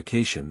repeated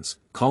provocations,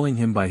 calling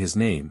him by his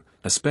name,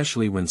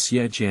 especially when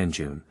Xie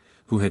Jianjun,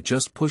 who had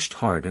just pushed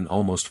hard and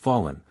almost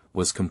fallen,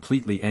 was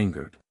completely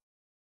angered.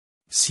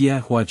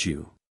 Xie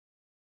Huaju.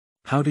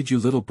 How did you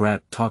little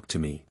brat talk to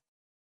me?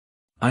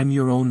 I'm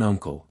your own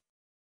uncle.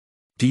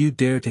 Do you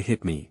dare to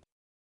hit me?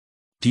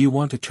 Do you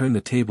want to turn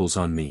the tables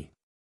on me?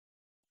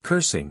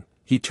 Cursing,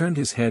 he turned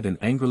his head and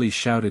angrily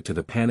shouted to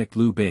the panicked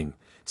Lu Bing,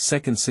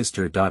 second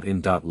sister.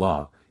 In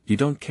law, you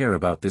don't care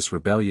about this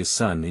rebellious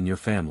son in your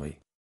family.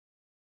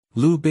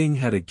 Lu Bing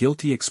had a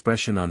guilty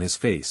expression on his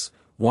face,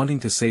 wanting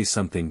to say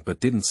something but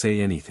didn't say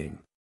anything.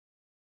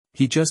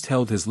 He just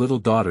held his little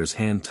daughter's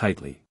hand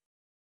tightly.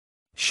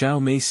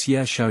 Xiao Mei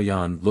Xie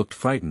Xiaoyan looked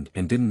frightened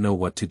and didn't know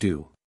what to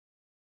do.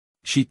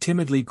 She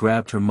timidly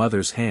grabbed her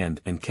mother's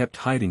hand and kept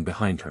hiding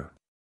behind her.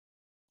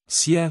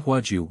 Xie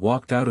Huaju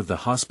walked out of the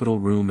hospital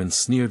room and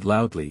sneered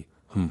loudly,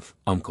 "Humph,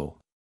 uncle.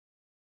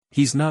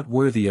 He's not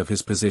worthy of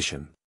his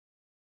position.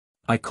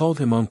 I called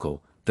him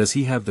uncle, does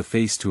he have the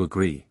face to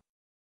agree?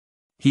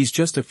 He's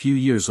just a few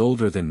years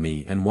older than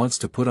me and wants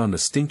to put on the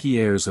stinky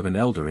airs of an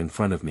elder in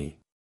front of me.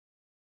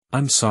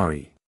 I'm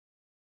sorry."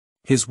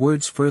 His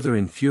words further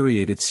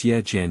infuriated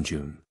Xie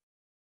Jianjun.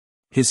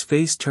 His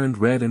face turned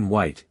red and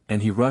white,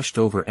 and he rushed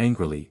over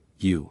angrily,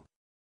 You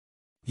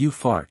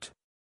fart.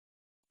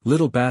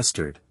 Little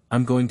bastard,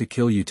 I'm going to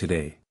kill you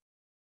today.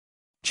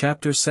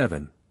 Chapter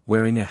 7,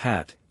 Wearing a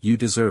Hat, You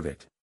Deserve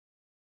It.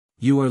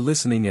 You are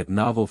listening at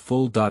Novel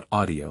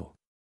Full.audio.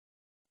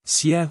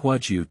 Xie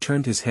Huaju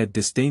turned his head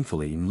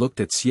disdainfully and looked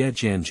at Xie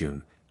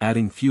Jianjun,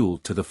 adding fuel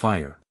to the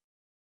fire.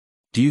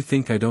 Do you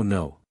think I don't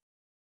know?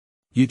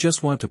 You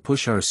just want to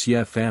push our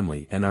Xie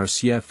family and our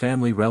Xie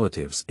family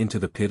relatives into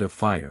the pit of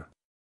fire.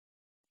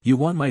 You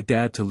want my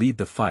dad to lead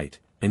the fight,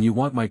 and you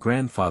want my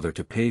grandfather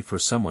to pay for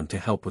someone to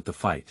help with the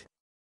fight.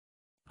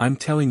 I'm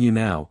telling you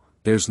now,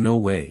 there's no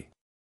way.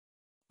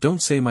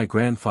 Don't say my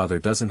grandfather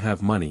doesn't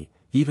have money,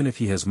 even if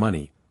he has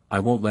money, I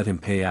won't let him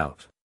pay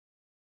out.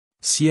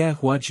 Xie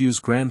Huaju's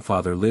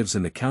grandfather lives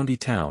in the county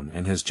town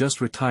and has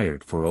just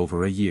retired for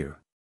over a year.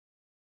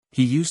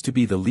 He used to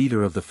be the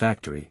leader of the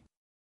factory.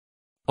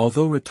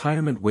 Although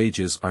retirement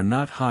wages are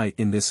not high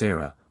in this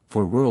era,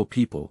 for rural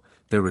people,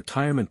 their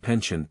retirement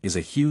pension is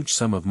a huge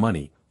sum of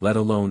money, let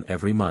alone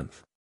every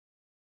month.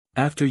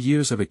 After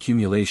years of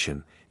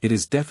accumulation, it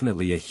is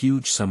definitely a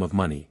huge sum of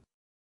money.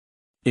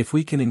 If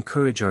we can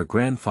encourage our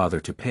grandfather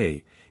to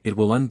pay, it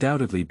will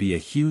undoubtedly be a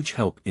huge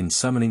help in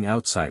summoning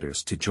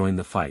outsiders to join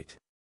the fight.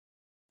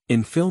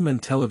 In film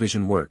and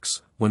television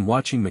works, when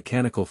watching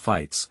mechanical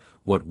fights,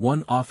 what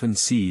one often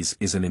sees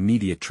is an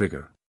immediate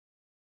trigger.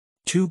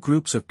 Two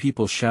groups of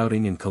people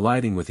shouting and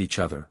colliding with each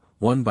other,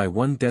 one by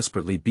one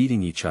desperately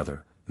beating each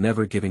other,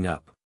 never giving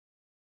up.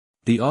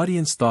 The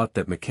audience thought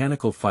that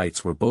mechanical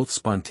fights were both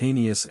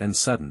spontaneous and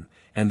sudden,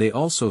 and they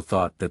also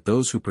thought that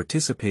those who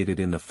participated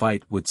in the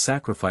fight would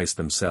sacrifice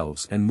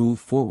themselves and move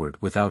forward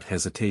without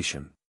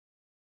hesitation.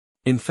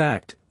 In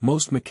fact,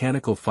 most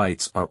mechanical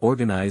fights are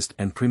organized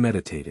and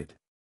premeditated.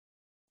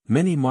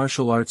 Many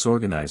martial arts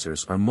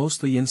organizers are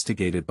mostly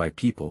instigated by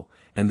people,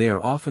 and they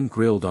are often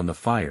grilled on the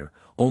fire,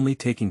 only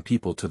taking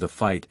people to the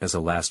fight as a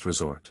last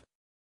resort.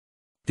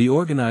 The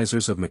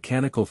organizers of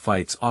mechanical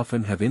fights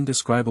often have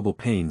indescribable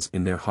pains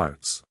in their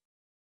hearts.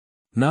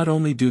 Not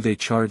only do they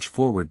charge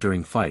forward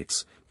during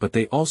fights, but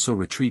they also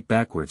retreat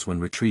backwards when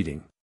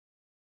retreating.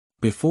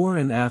 Before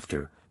and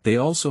after, they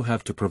also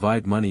have to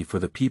provide money for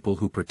the people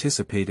who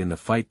participate in the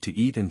fight to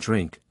eat and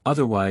drink,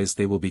 otherwise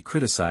they will be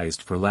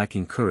criticized for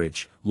lacking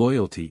courage,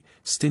 loyalty,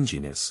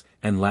 stinginess,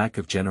 and lack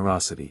of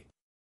generosity.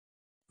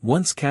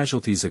 Once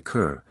casualties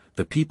occur,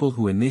 the people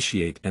who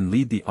initiate and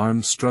lead the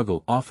armed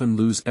struggle often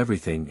lose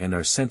everything and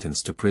are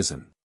sentenced to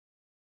prison.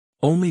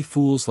 Only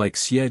fools like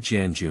Xie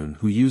Jianjun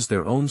who use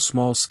their own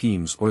small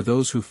schemes or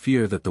those who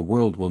fear that the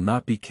world will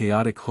not be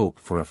chaotic hope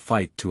for a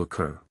fight to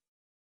occur.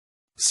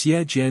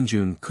 Xie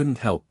Jianjun couldn't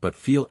help but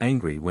feel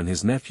angry when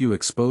his nephew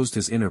exposed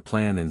his inner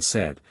plan and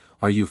said,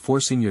 "Are you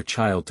forcing your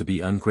child to be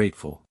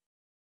ungrateful?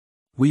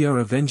 We are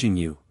avenging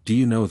you, do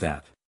you know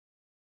that?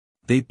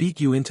 They beat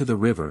you into the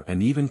river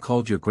and even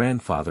called your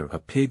grandfather a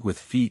pig with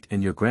feet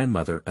and your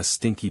grandmother a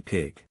stinky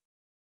pig.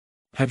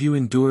 Have you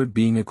endured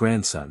being a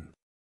grandson?"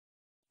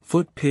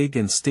 Foot pig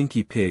and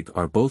stinky pig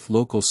are both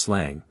local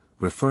slang,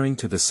 referring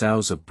to the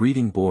sows of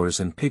breeding boars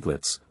and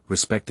piglets,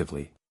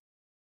 respectively.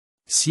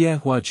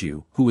 Xie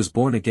Huaju, who was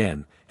born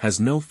again, has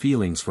no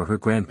feelings for her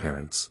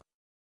grandparents.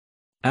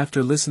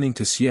 After listening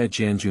to Xie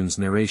Jianjun's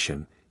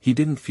narration, he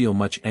didn't feel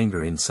much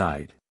anger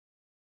inside.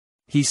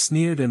 He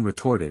sneered and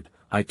retorted,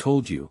 "I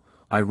told you,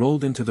 I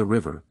rolled into the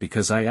river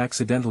because I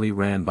accidentally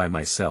ran by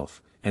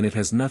myself, and it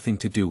has nothing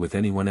to do with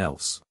anyone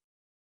else.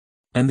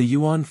 And the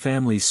Yuan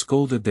family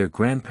scolded their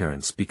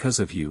grandparents because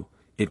of you,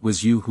 it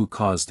was you who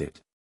caused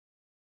it.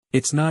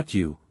 It's not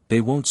you,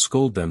 they won't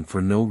scold them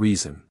for no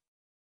reason.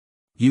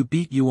 You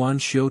beat Yuan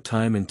Xiu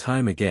time and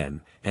time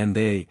again, and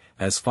they,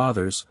 as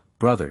fathers,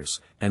 brothers,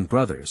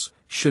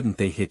 shouldn't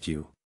they hit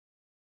you?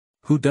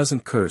 Who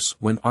doesn't curse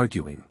when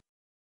arguing?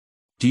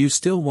 Do you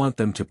still want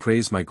them to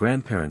praise my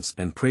grandparents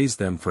and praise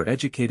them for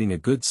educating a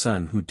good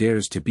son who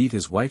dares to beat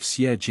his wife?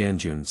 Xie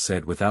Jianjun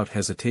said without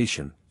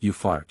hesitation, you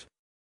fart.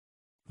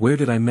 Where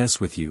did I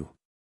mess with you?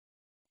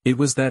 It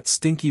was that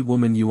stinky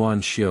woman Yuan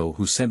Xiu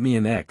who sent me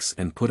an X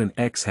and put an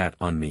X hat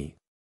on me.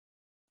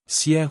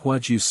 Xie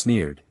Huaju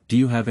sneered, do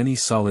you have any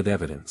solid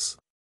evidence?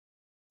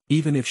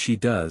 Even if she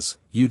does,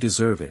 you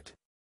deserve it.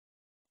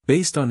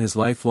 Based on his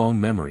lifelong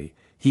memory,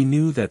 he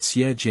knew that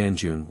Xie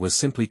Jianjun was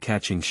simply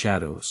catching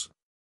shadows.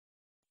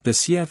 The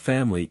Xie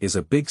family is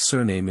a big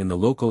surname in the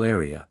local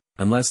area,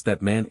 unless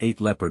that man ate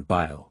leopard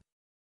bile.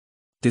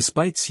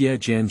 Despite Xie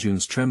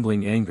Jianjun's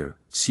trembling anger,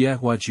 Xie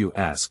Huaju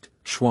asked,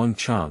 Shuang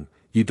Chang,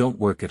 you don't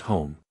work at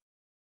home.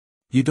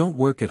 You don't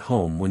work at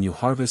home when you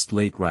harvest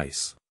late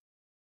rice.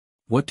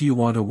 What do you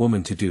want a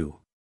woman to do?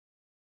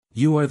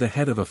 You are the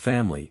head of a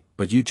family,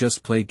 but you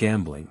just play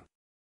gambling.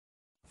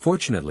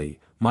 Fortunately,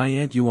 my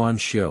aunt Yuan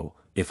Xiu,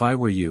 if I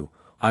were you,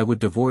 I would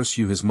divorce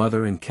you his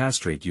mother and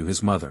castrate you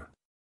his mother.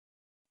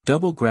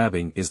 Double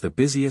grabbing is the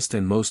busiest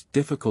and most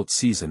difficult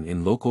season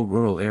in local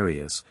rural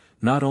areas,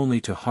 not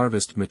only to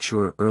harvest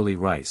mature early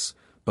rice,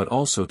 but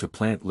also to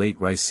plant late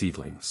rice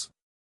seedlings.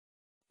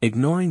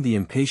 Ignoring the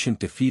impatient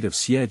defeat of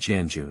Xie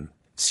Jianjun,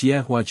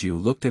 Xie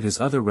Huaju looked at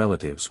his other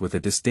relatives with a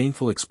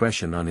disdainful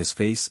expression on his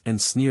face and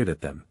sneered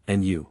at them,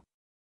 and you.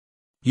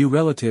 You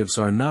relatives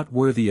are not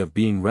worthy of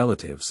being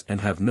relatives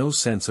and have no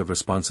sense of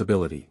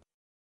responsibility.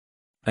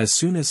 As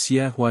soon as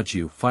Xie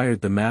Huaju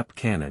fired the map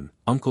cannon,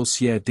 Uncle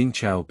Xie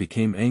Dingqiao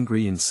became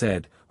angry and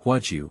said,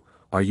 Huaju,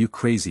 are you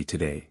crazy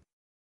today?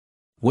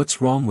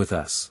 What's wrong with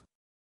us?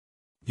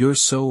 You're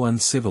so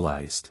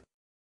uncivilized.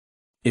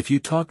 If you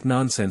talk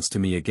nonsense to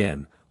me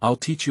again, I'll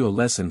teach you a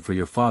lesson for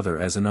your father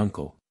as an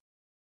uncle.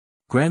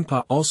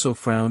 Grandpa also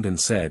frowned and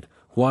said,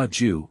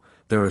 Huaju,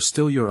 there are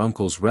still your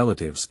uncle's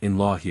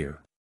relatives-in-law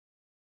here.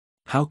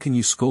 How can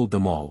you scold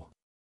them all?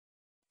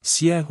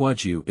 Xie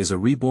Huaju is a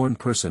reborn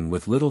person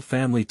with little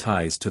family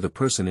ties to the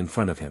person in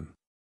front of him.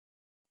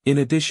 In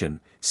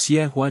addition,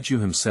 Xie Huaju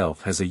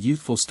himself has a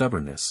youthful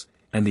stubbornness,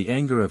 and the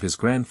anger of his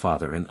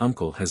grandfather and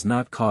uncle has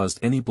not caused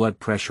any blood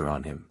pressure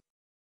on him.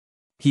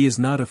 He is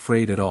not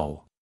afraid at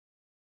all.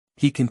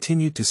 He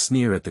continued to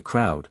sneer at the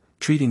crowd,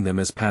 treating them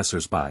as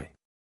passers-by.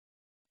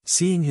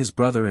 Seeing his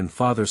brother and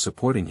father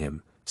supporting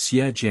him,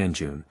 Xie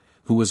Jianjun,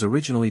 who was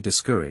originally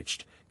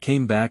discouraged,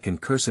 came back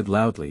and cursed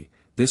loudly,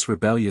 this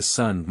rebellious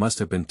son must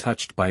have been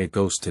touched by a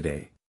ghost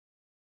today.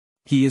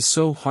 He is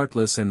so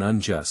heartless and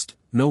unjust,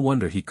 no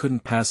wonder he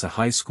couldn't pass a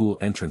high school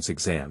entrance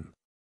exam.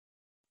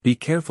 Be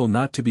careful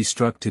not to be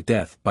struck to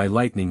death by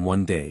lightning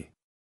one day.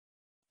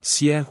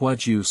 Xie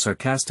Huaju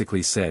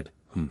sarcastically said,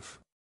 Humph.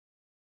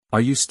 Are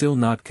you still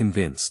not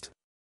convinced?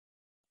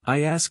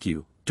 I ask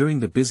you, during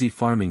the busy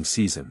farming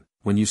season,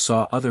 when you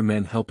saw other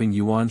men helping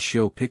Yuan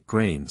Xiu pick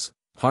grains,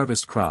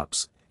 harvest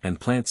crops, and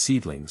plant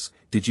seedlings,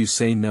 did you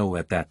say no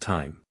at that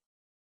time?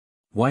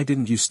 Why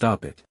didn't you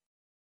stop it?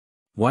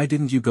 Why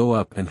didn't you go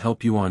up and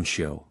help Yuan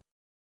Xiu?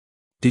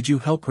 Did you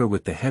help her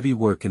with the heavy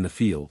work in the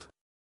field?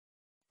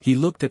 He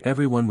looked at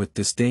everyone with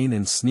disdain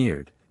and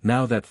sneered,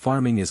 now that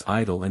farming is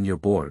idle and you're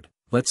bored,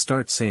 let's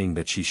start saying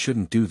that she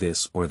shouldn't do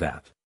this or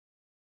that.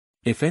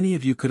 If any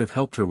of you could have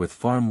helped her with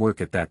farm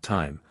work at that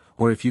time,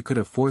 or if you could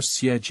have forced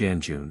Xie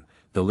Jianjun,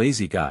 the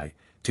lazy guy,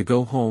 to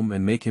go home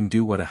and make him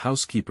do what a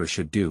housekeeper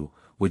should do,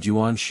 would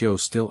Yuan Xiu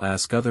still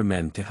ask other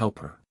men to help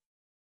her?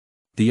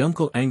 The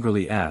uncle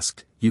angrily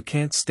asked, you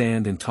can't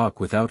stand and talk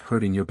without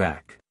hurting your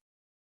back.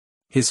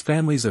 His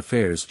family's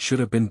affairs should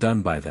have been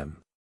done by them.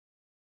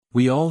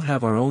 We all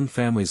have our own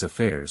family's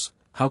affairs,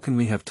 how can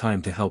we have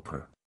time to help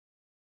her?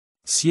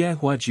 Xie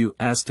Huaju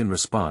asked in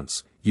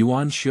response,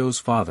 Yuan Xiu's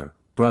father,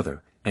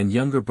 brother, and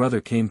younger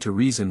brother came to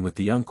reason with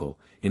the uncle,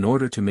 in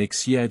order to make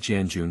Xie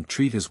Jianjun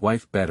treat his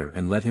wife better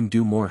and let him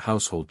do more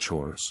household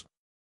chores.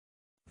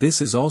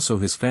 This is also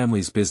his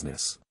family's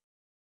business.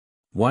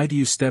 Why do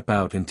you step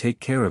out and take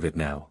care of it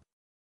now?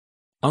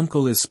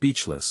 Uncle is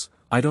speechless,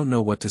 I don't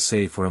know what to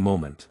say for a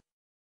moment.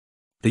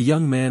 The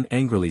young man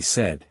angrily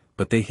said,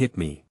 but they hit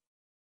me.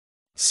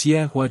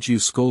 Xie Huaju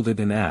scolded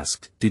and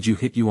asked, did you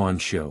hit Yuan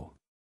Xiu?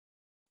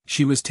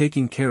 She was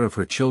taking care of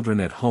her children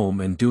at home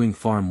and doing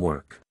farm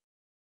work.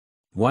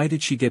 Why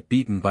did she get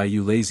beaten by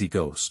you lazy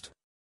ghost?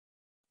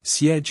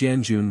 Xie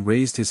Jianjun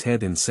raised his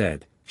head and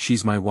said,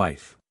 she's my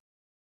wife.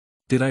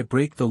 Did I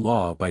break the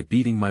law by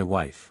beating my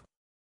wife?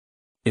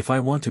 If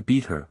I want to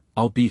beat her,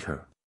 I'll beat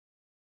her.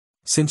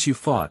 Since you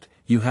fought,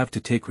 you have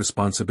to take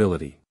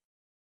responsibility.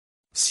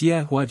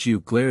 Xie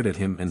Huaju glared at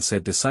him and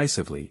said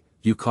decisively,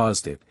 you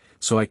caused it,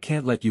 so I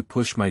can't let you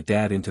push my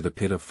dad into the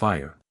pit of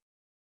fire.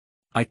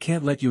 I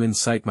can't let you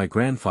incite my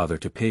grandfather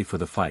to pay for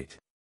the fight.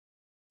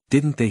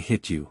 Didn't they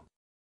hit you?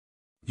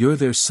 You're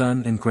their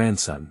son and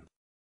grandson.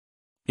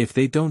 If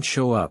they don't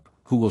show up,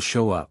 who will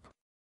show up?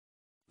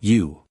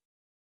 You.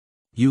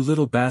 You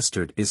little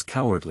bastard is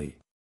cowardly.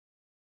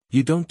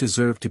 You don't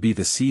deserve to be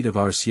the seed of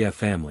our Xie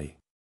family.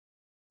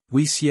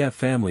 We Xie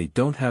family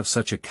don't have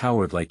such a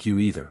coward like you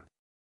either.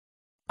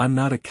 I'm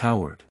not a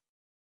coward.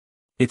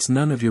 It's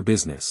none of your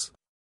business.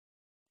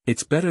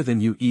 It's better than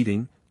you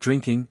eating,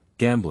 drinking,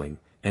 gambling,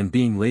 and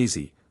being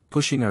lazy,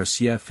 pushing our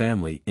Xie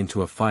family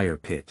into a fire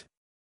pit.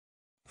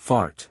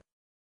 Fart.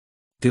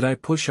 Did I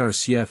push our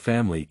Xie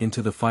family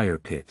into the fire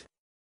pit?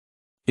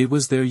 It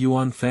was their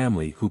Yuan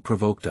family who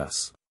provoked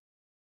us.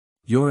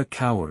 You're a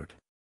coward.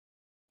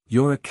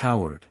 You're a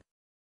coward.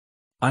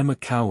 I'm a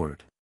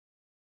coward.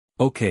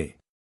 Okay.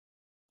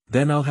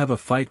 Then I'll have a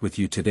fight with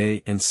you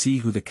today and see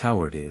who the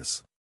coward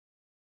is.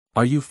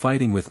 Are you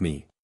fighting with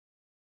me?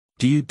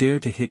 Do you dare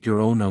to hit your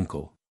own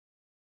uncle?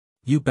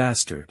 You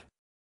bastard.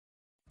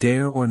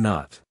 Dare or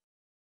not?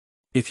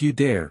 If you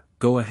dare,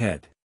 go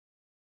ahead.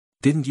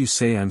 Didn't you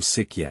say I'm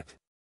sick yet?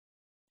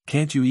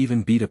 Can't you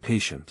even beat a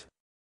patient?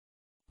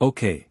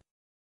 Okay.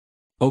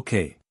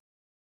 Okay.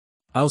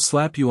 I'll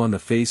slap you on the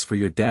face for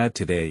your dad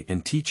today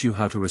and teach you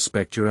how to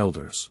respect your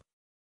elders.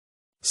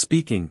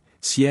 Speaking,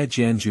 Xie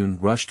Jianjun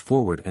rushed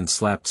forward and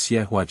slapped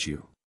Xie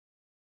Huajiu.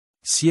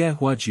 Xie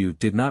Huajiu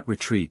did not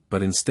retreat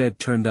but instead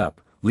turned up,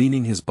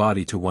 leaning his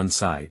body to one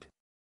side.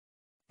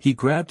 He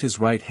grabbed his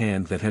right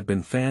hand that had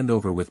been fanned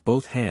over with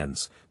both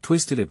hands,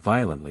 twisted it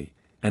violently,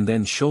 and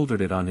then shouldered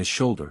it on his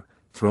shoulder,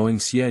 throwing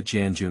Xie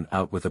Jianjun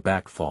out with a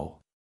back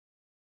fall.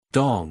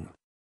 Dong!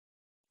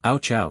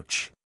 Ouch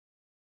ouch!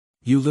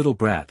 You little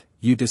brat,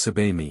 you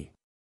disobey me.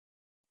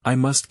 I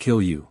must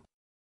kill you.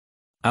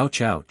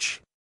 Ouch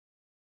ouch!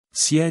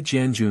 Xie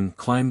Jianjun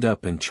climbed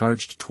up and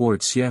charged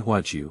toward Xie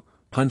Huajiu,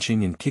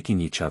 punching and kicking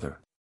each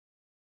other.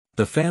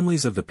 The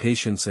families of the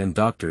patients and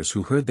doctors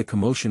who heard the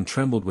commotion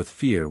trembled with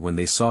fear when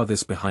they saw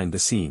this behind the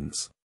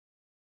scenes.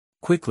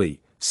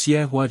 Quickly,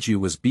 Xie Huajiu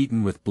was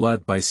beaten with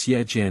blood by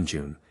Xie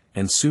Jianjun,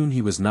 and soon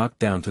he was knocked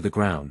down to the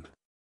ground.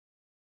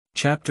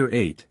 Chapter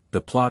 8,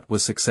 The plot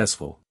was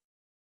successful.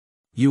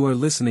 You are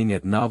listening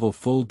at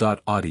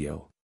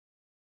novelfull.audio.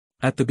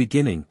 At the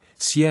beginning,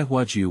 Xie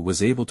Huajiu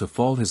was able to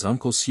fall his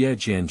uncle Xie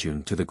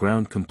Jianjun to the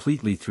ground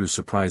completely through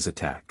surprise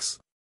attacks.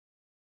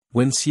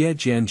 When Xie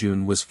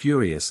Jianjun was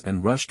furious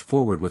and rushed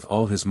forward with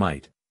all his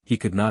might, he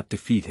could not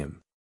defeat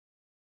him.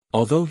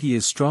 Although he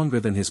is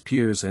stronger than his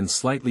peers and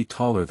slightly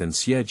taller than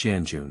Xie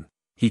Jianjun,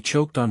 he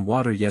choked on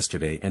water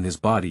yesterday and his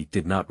body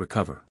did not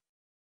recover.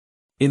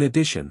 In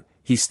addition,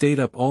 he stayed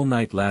up all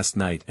night last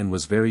night and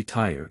was very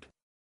tired.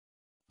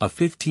 A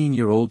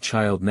 15-year-old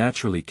child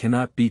naturally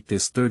cannot beat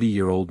this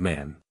 30-year-old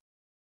man.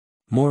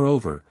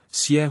 Moreover,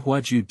 Xie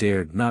Huajiu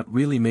dared not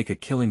really make a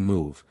killing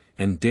move,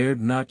 and dared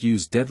not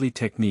use deadly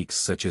techniques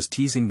such as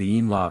teasing the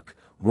yin lock,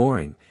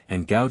 roaring,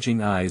 and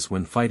gouging eyes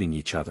when fighting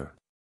each other.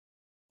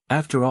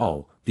 After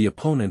all, the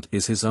opponent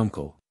is his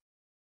uncle.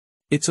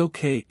 It's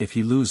okay if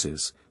he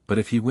loses, but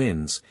if he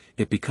wins,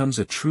 it becomes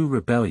a true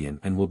rebellion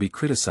and will be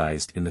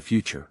criticized in the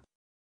future.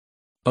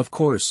 Of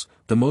course,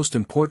 the most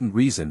important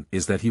reason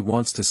is that he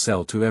wants to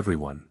sell to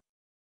everyone.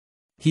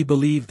 He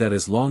believed that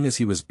as long as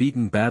he was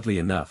beaten badly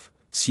enough,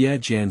 Xie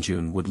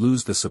Jianjun would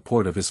lose the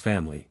support of his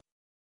family.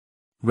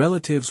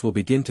 Relatives will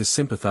begin to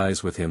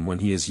sympathize with him when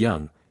he is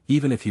young,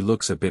 even if he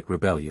looks a bit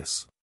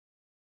rebellious.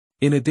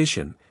 In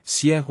addition,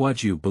 Xie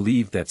Huajiu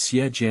believed that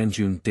Xie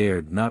Jianjun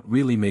dared not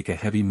really make a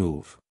heavy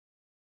move.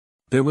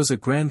 There was a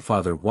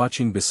grandfather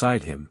watching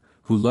beside him,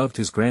 who loved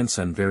his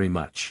grandson very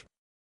much.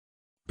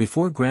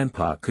 Before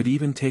Grandpa could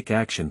even take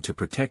action to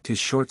protect his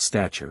short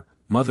stature,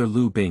 Mother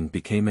Lu Bing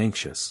became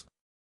anxious.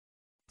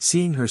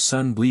 Seeing her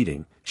son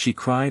bleeding, she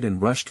cried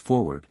and rushed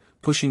forward,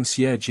 pushing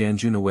Xie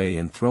Jianjun away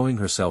and throwing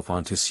herself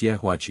onto Xie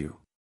Huajiu.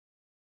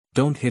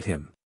 Don't hit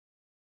him.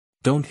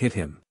 Don't hit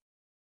him.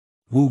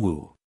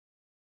 Woo-woo.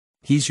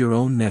 He's your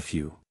own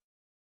nephew.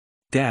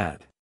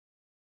 Dad.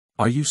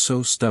 Are you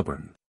so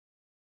stubborn?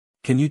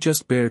 Can you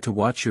just bear to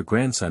watch your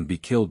grandson be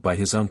killed by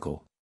his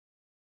uncle?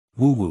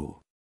 Woo-woo.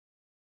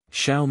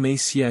 Xiao Mei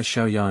Xie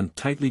Xiaoyan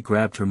tightly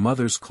grabbed her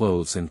mother's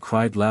clothes and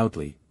cried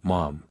loudly,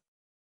 Mom.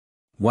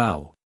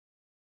 Wow.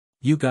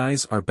 You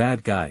guys are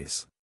bad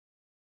guys.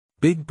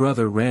 Big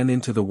brother ran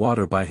into the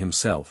water by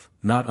himself,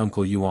 not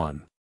Uncle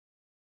Yuan.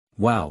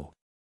 Wow.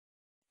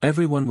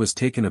 Everyone was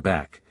taken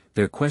aback,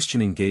 their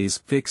questioning gaze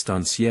fixed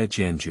on Xie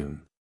Jianjun.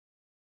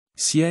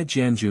 Xie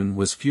Jianjun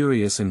was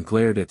furious and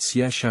glared at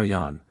Xie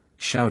Xiaoyan,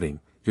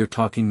 shouting, You're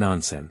talking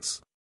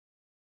nonsense.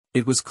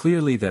 It was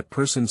clearly that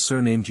person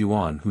surnamed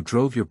Yuan who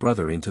drove your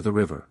brother into the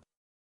river.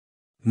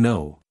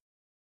 No.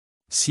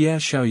 Xie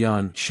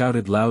Xiaoyan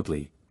shouted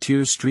loudly,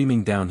 tears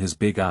streaming down his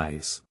big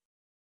eyes.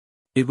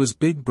 It was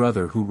Big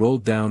Brother who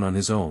rolled down on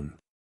his own.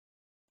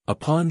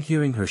 Upon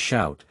hearing her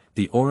shout,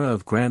 the aura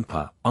of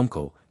Grandpa,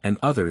 Uncle, and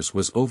others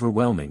was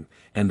overwhelming,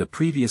 and the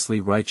previously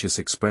righteous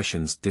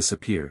expressions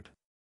disappeared.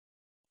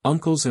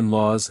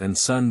 Uncles-in-laws and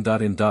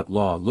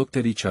son-in-law looked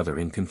at each other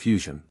in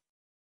confusion.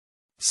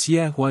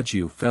 Xie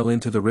Huajiu fell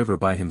into the river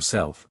by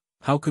himself,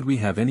 how could we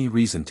have any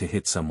reason to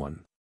hit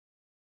someone?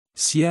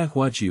 Xie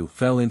Huajiu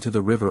fell into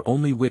the river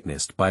only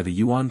witnessed by the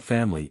Yuan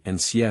family and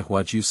Xie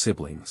Huajiu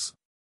siblings.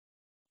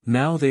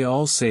 Now they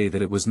all say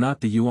that it was not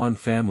the Yuan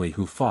family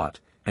who fought,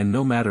 and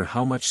no matter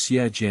how much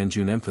Xie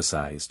Jianjun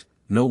emphasized,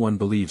 no one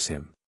believes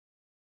him.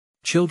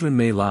 Children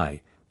may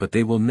lie, but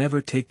they will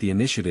never take the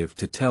initiative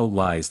to tell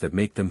lies that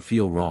make them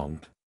feel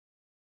wronged.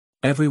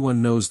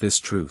 Everyone knows this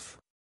truth.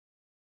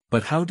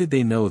 But how did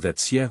they know that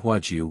Xie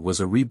Huaju was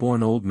a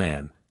reborn old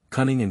man,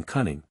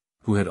 cunning,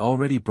 who had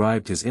already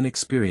bribed his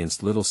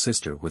inexperienced little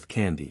sister with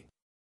candy?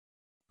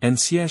 And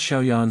Xie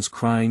Xiaoyan's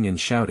crying and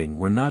shouting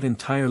were not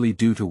entirely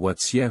due to what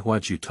Xie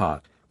Huaju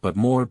taught, but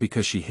more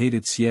because she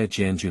hated Xie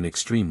Jianjun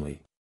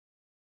extremely.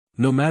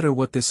 No matter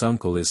what this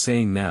uncle is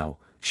saying now,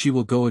 she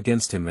will go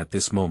against him at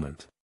this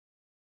moment.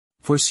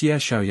 For Xie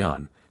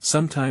Xiaoyan,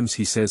 sometimes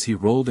he says he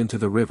rolled into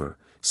the river,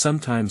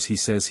 sometimes he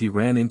says he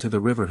ran into the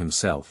river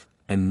himself,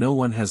 and no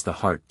one has the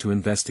heart to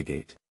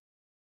investigate.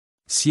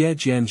 Xie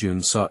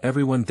Jianjun saw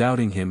everyone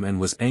doubting him and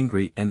was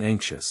angry and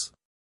anxious.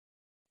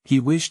 He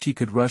wished he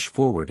could rush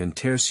forward and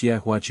tear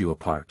Xie Huaju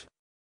apart.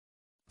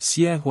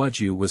 Xie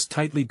Huaju was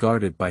tightly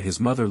guarded by his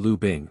mother Lu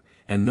Bing,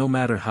 and no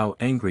matter how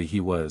angry he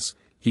was,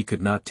 he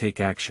could not take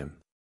action.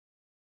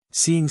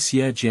 Seeing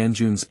Xie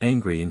Jianjun's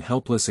angry and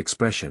helpless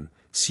expression,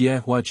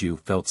 Xie Huaju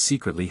felt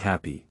secretly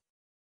happy.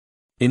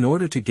 In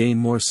order to gain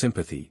more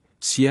sympathy,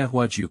 Xie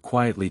Huaju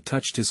quietly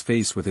touched his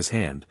face with his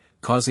hand,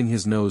 causing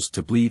his nose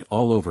to bleed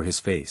all over his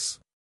face.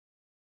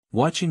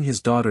 Watching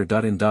his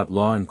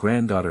daughter-in-law and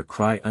granddaughter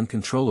cry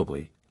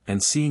uncontrollably,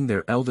 and seeing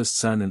their eldest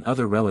son and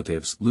other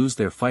relatives lose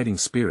their fighting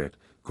spirit,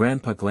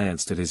 Grandpa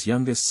glanced at his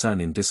youngest son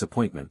in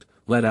disappointment,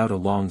 let out a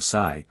long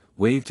sigh,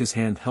 waved his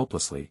hand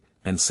helplessly,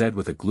 and said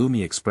with a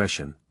gloomy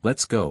expression,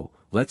 let's go,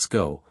 let's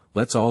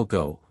all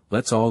go,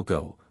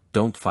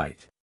 don't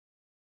fight."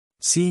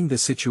 Seeing the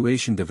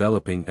situation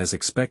developing as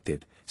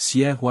expected,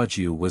 Xie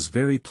Huaju was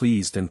very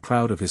pleased and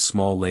proud of his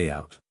small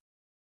layout.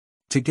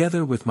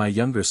 "Together with my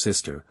younger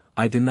sister,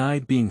 I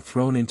denied being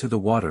thrown into the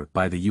water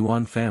by the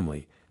Yuan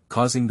family,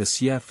 causing the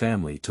Xie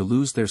family to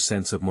lose their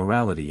sense of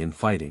morality in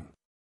fighting.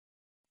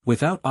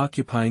 Without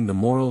occupying the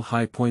moral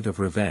high point of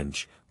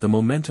revenge, the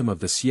momentum of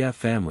the Xie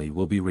family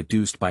will be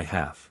reduced by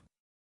half.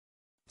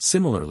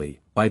 Similarly,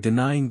 by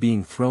denying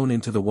being thrown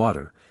into the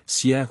water,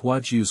 Xie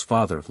Huaju's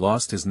father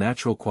lost his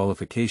natural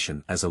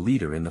qualification as a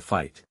leader in the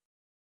fight.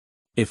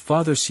 If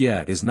Father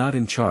Xie is not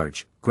in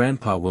charge,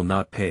 Grandpa will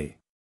not pay.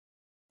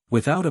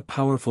 Without a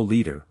powerful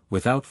leader,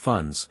 without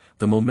funds,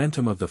 the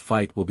momentum of the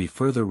fight will be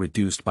further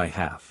reduced by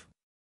half.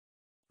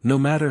 No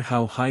matter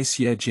how high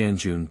Xie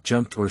Jianjun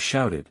jumped or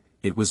shouted,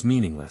 it was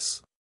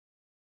meaningless.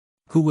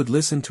 Who would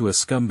listen to a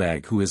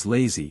scumbag who is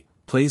lazy,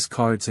 plays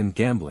cards and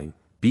gambling,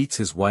 beats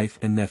his wife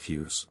and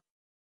nephews?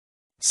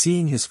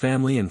 Seeing his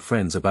family and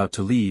friends about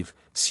to leave,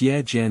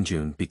 Xie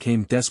Jianjun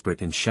became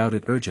desperate and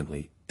shouted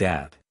urgently,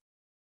 "Dad!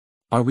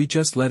 Are we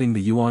just letting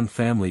the Yuan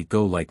family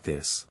go like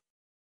this?"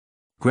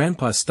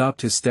 Grandpa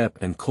stopped his step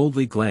and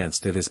coldly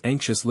glanced at his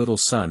anxious little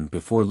son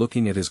before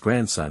looking at his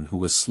grandson who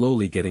was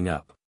slowly getting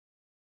up.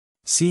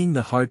 Seeing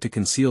the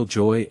hard-to-conceal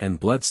joy and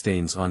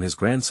bloodstains on his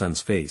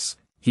grandson's face,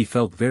 he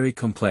felt very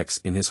complex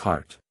in his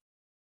heart.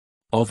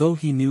 Although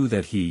he knew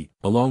that he,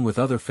 along with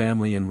other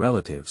family and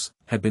relatives,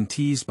 had been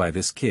teased by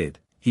this kid,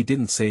 he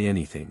didn't say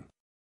anything.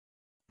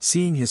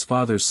 Seeing his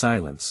father's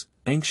silence,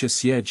 anxious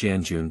Xie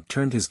Jianjun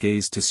turned his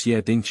gaze to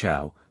Xie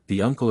Dingchao,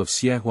 the uncle of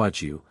Xie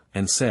Huaju,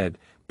 and said,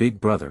 "Big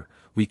brother,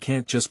 we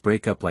can't just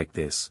break up like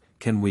this,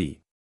 can we?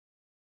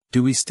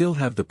 Do we still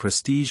have the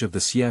prestige of the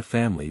Xie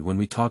family when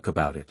we talk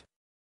about it?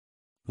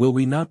 Will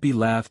we not be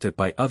laughed at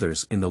by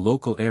others in the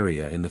local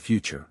area in the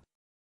future?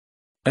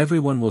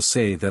 Everyone will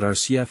say that our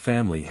Xie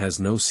family has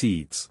no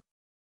seeds."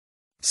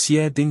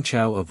 Xie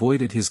Dingchao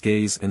avoided his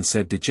gaze and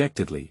said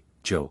dejectedly,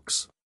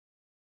 "Jokes.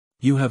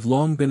 You have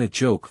long been a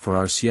joke for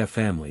our Xie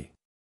family.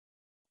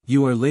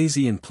 You are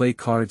lazy and play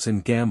cards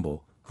and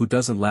gamble, who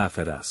doesn't laugh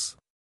at us?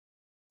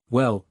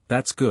 Well,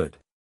 that's good.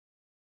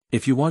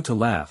 If you want to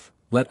laugh,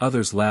 let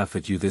others laugh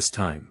at you this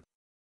time.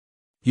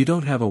 You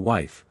don't have a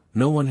wife,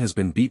 no one has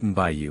been beaten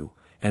by you,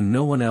 and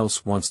no one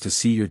else wants to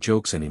see your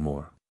jokes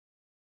anymore."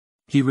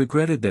 He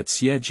regretted that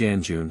Xie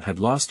Jianjun had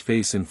lost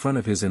face in front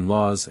of his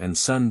in-laws and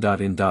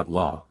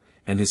son-in-law,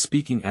 and his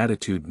speaking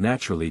attitude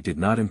naturally did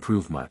not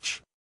improve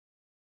much.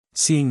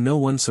 Seeing no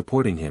one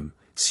supporting him,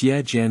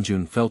 Xie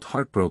Jianjun felt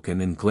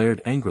heartbroken and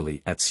glared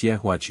angrily at Xie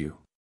Huaju.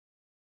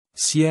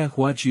 Xie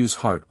Huaju's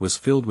heart was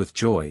filled with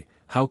joy,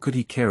 how could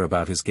he care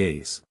about his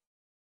gaze?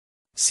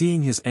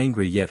 Seeing his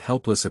angry yet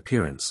helpless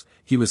appearance,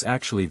 he was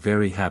actually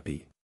very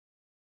happy.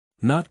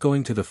 Not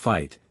going to the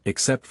fight,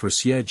 except for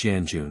Xie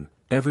Jianjun,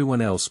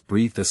 everyone else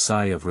breathed a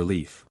sigh of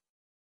relief.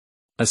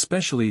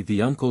 Especially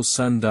the uncle's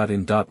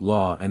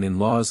son-in-law and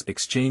in-laws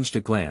exchanged a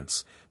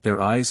glance,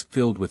 their eyes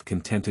filled with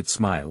contented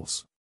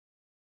smiles.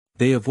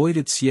 They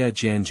avoided Xie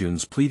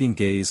Jianjun's pleading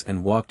gaze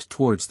and walked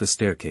towards the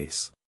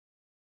staircase.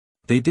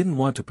 They didn't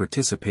want to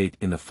participate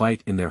in the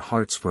fight in their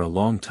hearts for a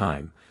long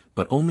time,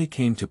 but only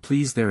came to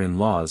please their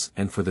in-laws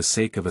and for the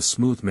sake of a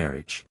smooth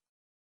marriage.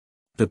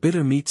 The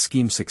bitter meat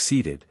scheme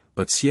succeeded,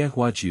 but Xie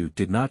Huaju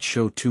did not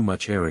show too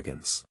much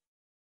arrogance.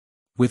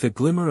 With a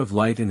glimmer of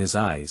light in his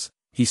eyes,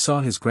 he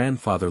saw his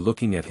grandfather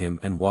looking at him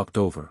and walked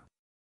over.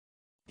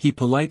 He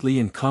politely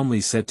and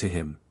calmly said to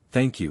him,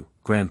 "Thank you,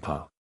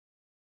 Grandpa.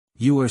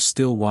 You are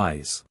still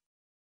wise."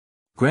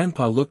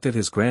 Grandpa looked at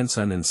his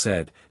grandson and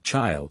said,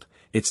 "Child,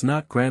 it's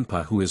not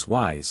Grandpa who is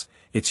wise,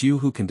 it's you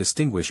who can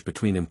distinguish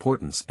between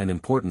importance and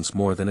importance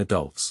more than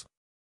adults.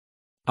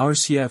 Our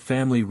Xie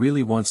family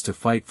really wants to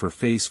fight for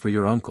face for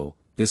your uncle,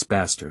 this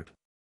bastard.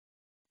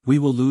 We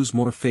will lose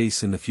more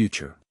face in the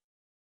future.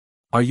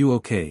 Are you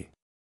okay?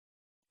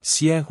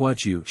 Xie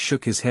Huajiu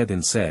shook his head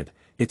and said,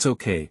 it's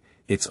okay,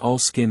 it's all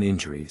skin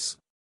injuries.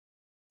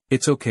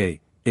 It's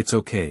okay, it's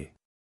okay.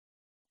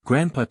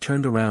 Grandpa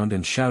turned around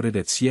and shouted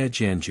at Xie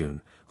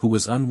Jianjun, who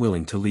was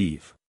unwilling to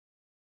leave.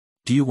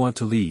 Do you want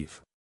to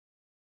leave?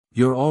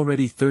 You're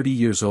already 30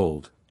 years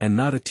old, and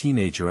not a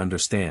teenager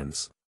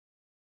understands.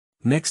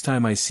 Next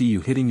time I see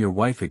you hitting your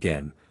wife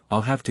again,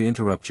 I'll have to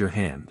interrupt your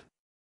hand.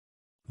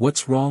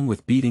 What's wrong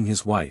with beating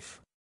his wife?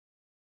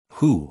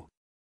 Who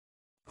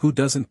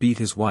doesn't beat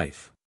his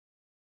wife?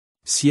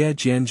 Xie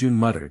Jianjun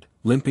muttered,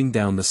 limping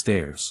down the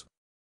stairs.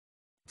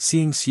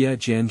 Seeing Xie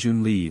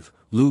Jianjun leave,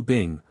 Lu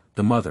Bing,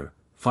 the mother,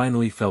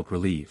 finally felt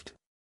relieved.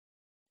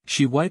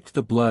 She wiped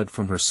the blood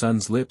from her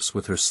son's lips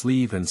with her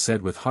sleeve and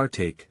said with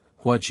heartache,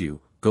 Huajiu,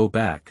 go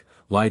back,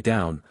 lie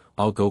down,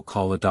 I'll go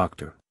call a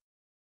doctor.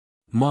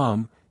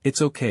 Mom,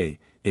 it's okay,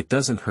 it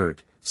doesn't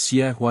hurt,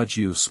 Xie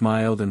Huajiu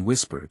smiled and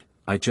whispered,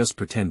 I just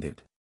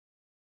pretended.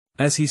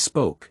 As he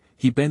spoke,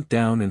 he bent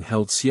down and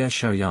held Xie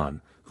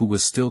Xiaoyan, who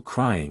was still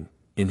crying,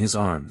 in his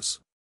arms.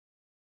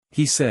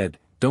 He said,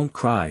 don't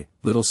cry,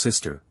 little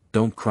sister,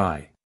 don't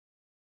cry.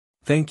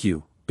 Thank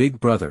you, big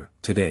brother,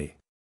 today.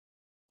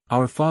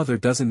 Our father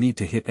doesn't need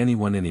to hit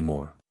anyone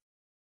anymore.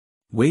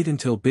 Wait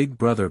until big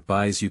brother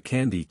buys you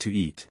candy to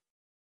eat.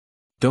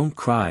 Don't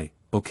cry,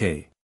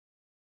 okay?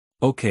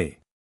 Okay.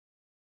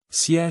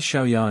 Xie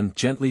Xiaoyan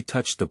gently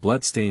touched the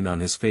bloodstain on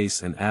his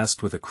face and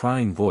asked with a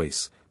crying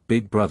voice,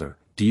 Big brother,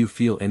 do you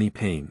feel any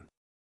pain?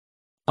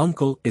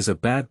 Uncle is a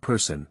bad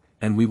person,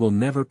 and we will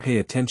never pay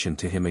attention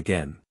to him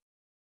again.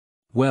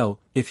 Well,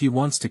 if he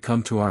wants to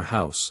come to our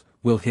house,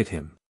 we'll hit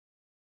him.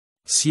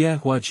 Xie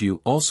Huajiu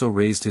also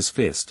raised his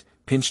fist,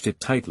 pinched it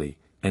tightly,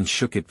 and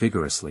shook it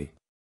vigorously.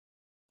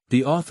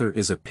 The author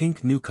is a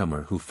pink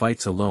newcomer who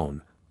fights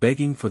alone,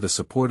 begging for the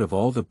support of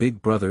all the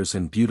big brothers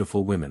and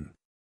beautiful women.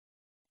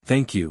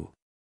 Thank you.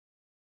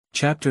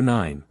 Chapter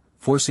 9,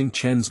 Forcing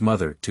Chen's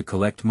Mother to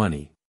Collect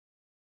Money.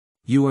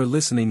 You are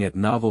listening at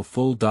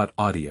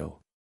novelfull.audio.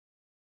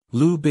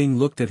 Lu Bing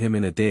looked at him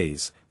in a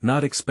daze,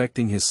 not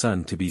expecting his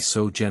son to be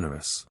so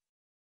generous.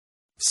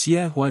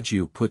 Xie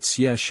Huajiu put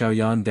Xie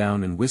Xiaoyan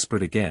down and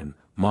whispered again,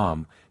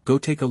 Mom, go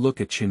take a look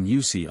at Chen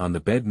Yusi on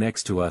the bed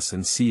next to us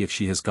and see if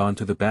she has gone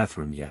to the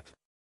bathroom yet.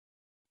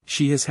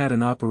 She has had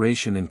an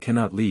operation and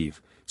cannot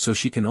leave, so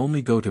she can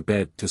only go to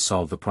bed to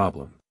solve the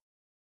problem.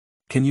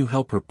 Can you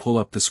help her pull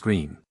up the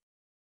screen?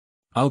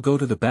 I'll go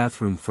to the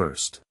bathroom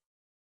first.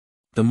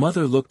 The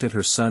mother looked at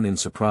her son in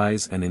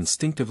surprise and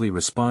instinctively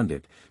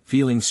responded,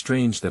 feeling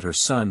strange that her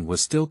son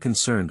was still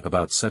concerned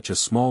about such a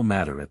small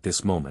matter at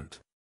this moment.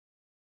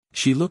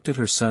 She looked at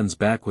her son's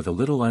back with a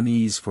little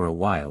unease for a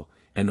while,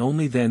 and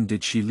only then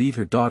did she lead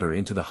her daughter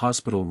into the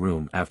hospital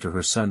room after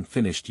her son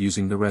finished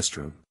using the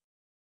restroom.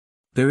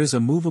 There is a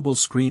movable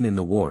screen in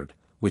the ward,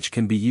 which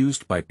can be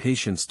used by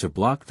patients to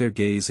block their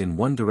gaze in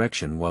one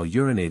direction while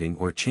urinating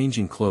or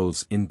changing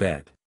clothes in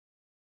bed.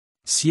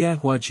 Xie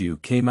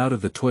Huajiu came out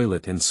of the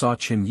toilet and saw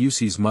Chen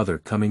Yusi's mother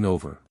coming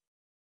over.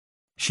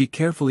 She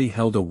carefully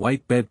held a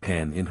white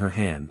bedpan in her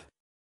hand.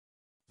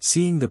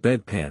 Seeing the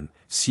bedpan,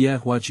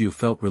 Xie Huajiu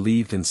felt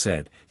relieved and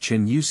said,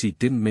 Chen Yusi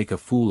didn't make a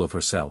fool of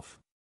herself.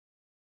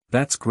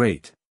 That's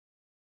great.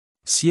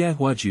 Xie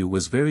Huajiu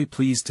was very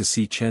pleased to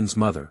see Chen's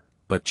mother,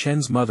 but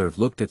Chen's mother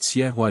looked at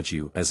Xie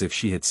Huajiu as if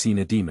she had seen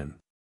a demon.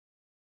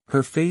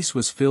 Her face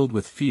was filled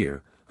with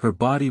fear, her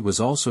body was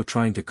also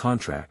trying to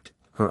contract,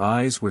 her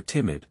eyes were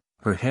timid,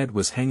 her head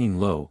was hanging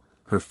low,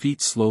 her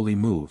feet slowly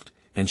moved,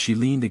 and she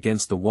leaned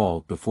against the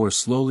wall before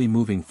slowly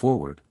moving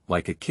forward,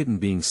 like a kitten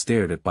being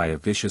stared at by a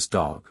vicious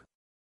dog.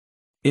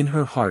 In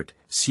her heart,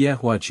 Xie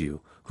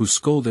Huajiu, who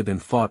scolded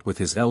and fought with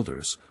his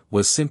elders,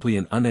 was simply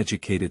an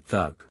uneducated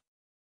thug.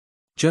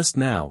 Just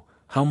now,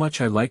 how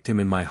much I liked him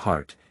in my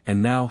heart,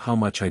 and now how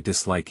much I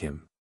dislike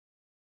him.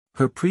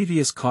 Her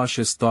previous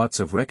cautious thoughts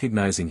of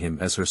recognizing him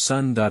as her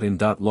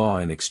son-in-law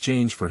in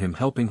exchange for him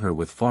helping her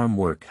with farm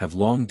work have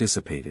long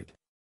dissipated.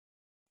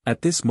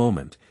 At this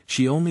moment,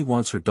 she only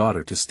wants her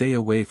daughter to stay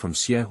away from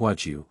Xie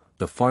Huajiu,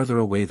 the farther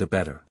away the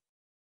better.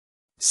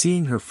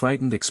 Seeing her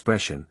frightened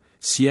expression,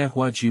 Xie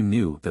Huajiu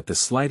knew that the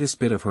slightest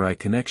bit of her eye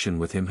connection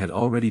with him had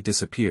already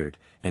disappeared,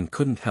 and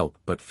couldn't help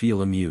but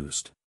feel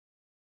amused.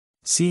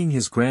 Seeing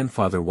his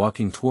grandfather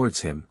walking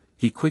towards him,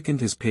 he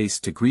quickened his pace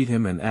to greet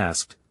him and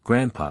asked,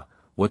 Grandpa,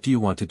 what do you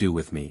want to do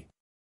with me?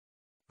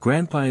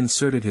 Grandpa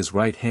inserted his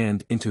right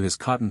hand into his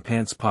cotton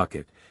pants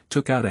pocket,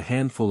 took out a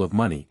handful of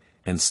money,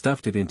 and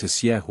stuffed it into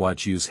Xie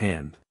Huajiu's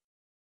hand.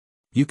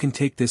 You can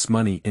take this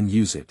money and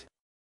use it.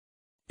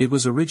 It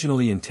was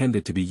originally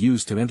intended to be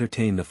used to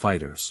entertain the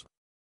fighters.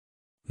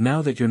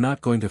 Now that you're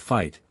not going to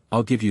fight,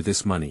 I'll give you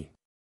this money.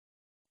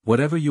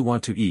 Whatever you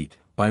want to eat,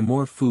 buy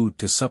more food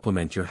to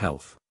supplement your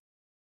health.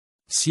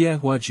 Xie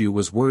Huajiu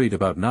was worried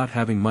about not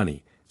having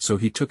money, so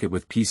he took it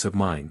with peace of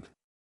mind.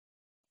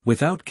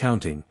 Without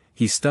counting,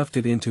 he stuffed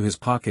it into his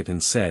pocket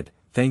and said,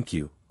 Thank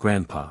you,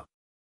 Grandpa.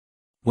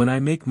 When I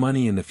make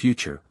money in the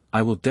future,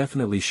 I will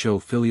definitely show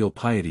filial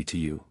piety to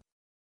you.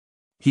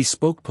 He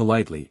spoke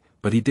politely,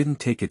 but he didn't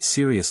take it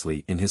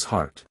seriously in his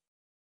heart.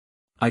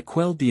 I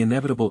quelled the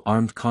inevitable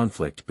armed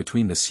conflict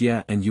between the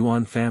Xie and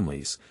Yuan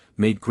families,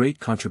 made great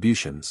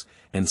contributions,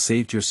 and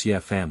saved your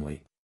Xie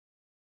family.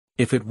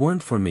 If it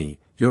weren't for me,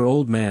 your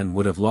old man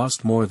would have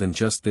lost more than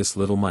just this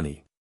little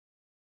money.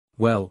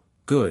 Well,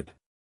 good.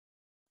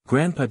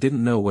 Grandpa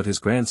didn't know what his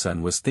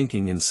grandson was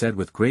thinking and said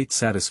with great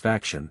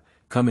satisfaction,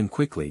 "Come in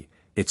quickly,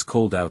 it's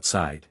cold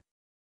outside."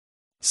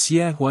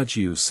 Xie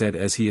Huajiu said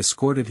as he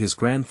escorted his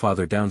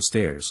grandfather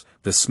downstairs,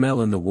 "The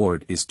smell in the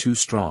ward is too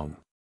strong.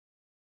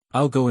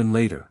 I'll go in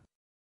later."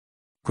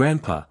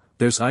 "Grandpa,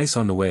 there's ice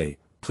on the way,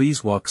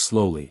 please walk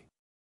slowly."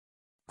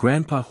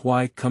 Grandpa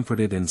Huai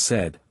comforted and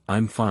said,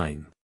 "I'm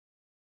fine.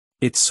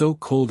 It's so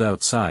cold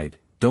outside,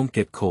 don't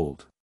get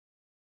cold.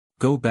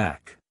 Go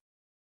back."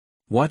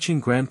 Watching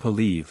Grandpa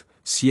leave,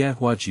 Xie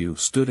Huajiu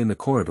stood in the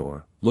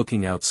corridor,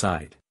 looking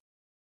outside.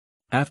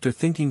 After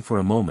thinking for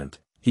a moment,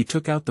 he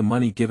took out the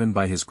money given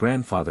by his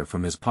grandfather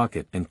from his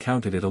pocket and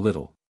counted it a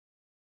little.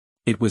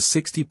 It was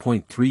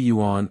 60.3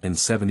 yuan and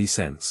 70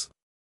 cents.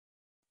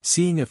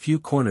 Seeing a few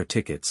corner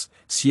tickets,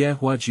 Xie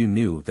Huajiu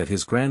knew that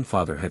his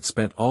grandfather had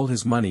spent all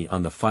his money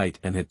on the fight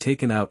and had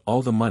taken out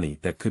all the money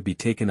that could be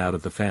taken out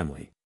of the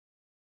family.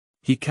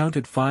 He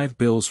counted 5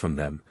 bills from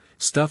them,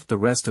 stuffed the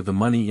rest of the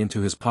money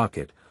into his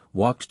pocket,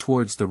 walked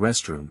towards the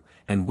restroom,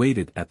 and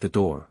waited at the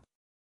door.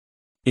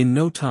 In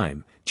no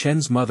time,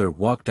 Chen's mother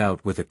walked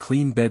out with a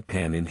clean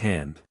bedpan in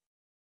hand.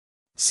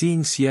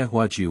 Seeing Xie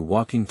Huajiu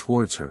walking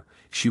towards her,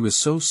 she was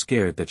so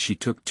scared that she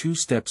took 2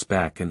 steps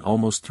back and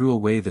almost threw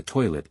away the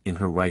toilet in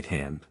her right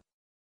hand.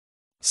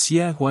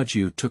 Xie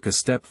Huajiu took a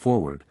step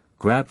forward,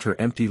 grabbed her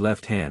empty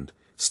left hand,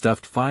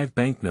 stuffed 5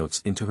 banknotes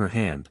into her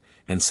hand,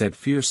 and said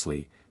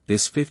fiercely,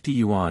 "This 50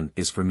 yuan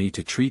is for me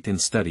to treat and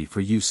study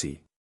for Yusi.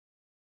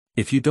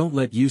 If you don't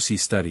let Yusi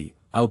study,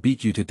 I'll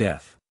beat you to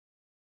death.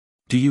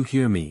 Do you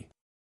hear me?"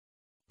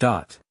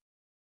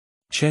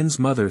 Chen's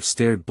mother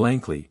stared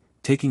blankly,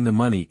 taking the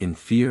money in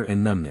fear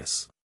and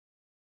numbness.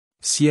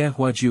 Xie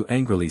Huajiu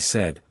angrily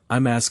said,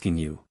 "I'm asking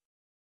you.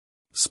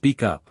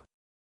 Speak up."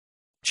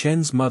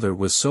 Chen's mother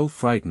was so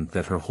frightened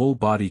that her whole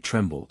body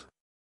trembled.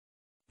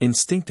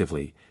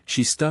 Instinctively,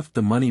 she stuffed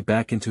the money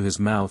back into his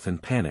mouth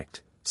and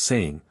panicked,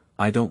 saying,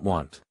 "I don't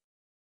want.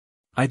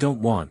 I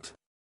don't want."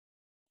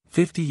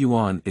 50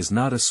 yuan is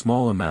not a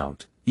small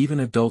amount, even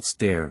adults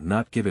dare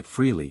not give it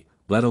freely,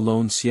 let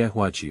alone Xie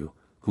Huajiu,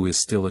 who is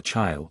still a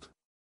child.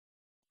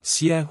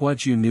 Xie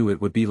Huajiu knew it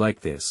would be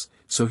like this,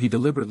 so he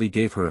deliberately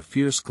gave her a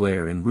fierce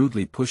glare and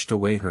rudely pushed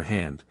away her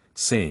hand,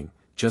 saying,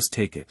 "Just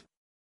take it.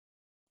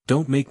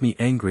 Don't make me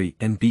angry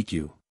and beat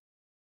you.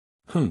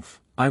 Humph,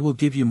 I will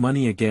give you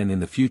money again in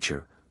the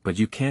future, but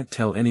you can't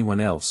tell anyone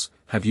else,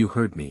 have you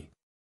heard me?"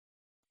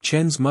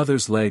 Chen's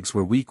mother's legs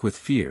were weak with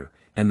fear,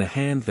 and the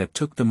hand that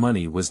took the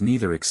money was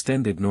neither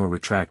extended nor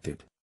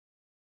retracted.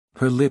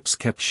 Her lips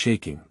kept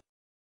shaking.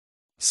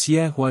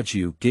 Xie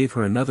Huajiu gave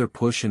her another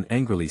push and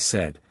angrily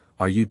said,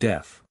 "Are you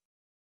deaf?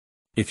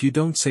 If you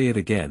don't say it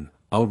again,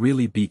 I'll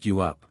really beat you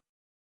up."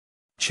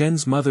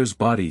 Chen's mother's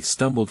body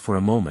stumbled for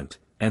a moment,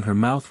 and her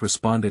mouth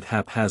responded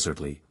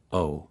haphazardly,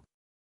 "Oh.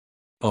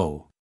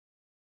 Oh."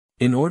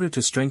 In order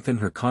to strengthen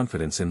her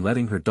confidence in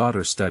letting her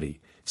daughter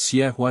study,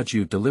 Xie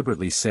Huajiu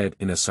deliberately said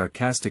in a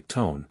sarcastic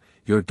tone,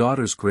 "Your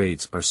daughter's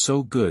grades are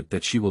so good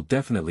that she will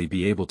definitely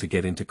be able to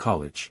get into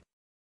college.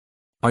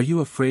 Are you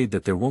afraid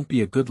that there won't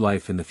be a good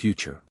life in the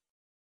future?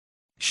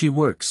 She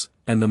works,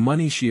 and the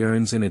money she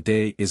earns in a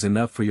day is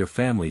enough for your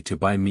family to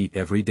buy meat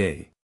every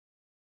day.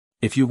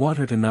 If you want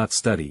her to not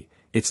study,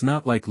 it's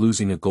not like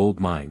losing a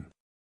gold mine.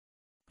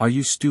 Are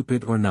you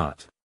stupid or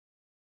not?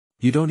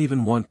 You don't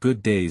even want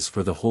good days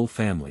for the whole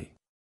family.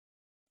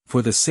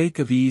 For the sake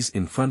of ease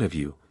in front of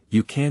you,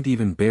 you can't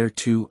even bear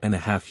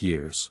 2.5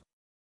 years.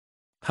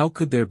 How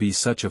could there be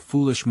such a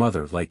foolish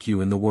mother like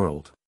you in the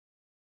world?"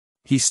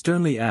 He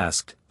sternly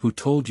asked, "Who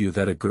told you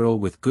that a girl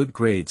with good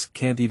grades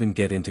can't even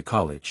get into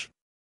college?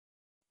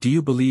 Do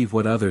you believe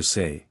what others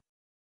say?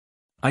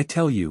 I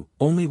tell you,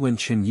 only when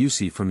Chen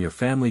Yusi from your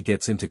family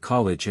gets into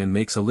college and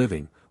makes a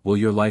living, will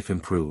your life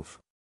improve.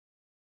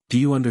 Do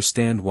you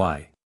understand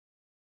why?"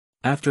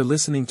 After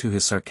listening to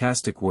his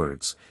sarcastic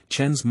words,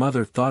 Chen's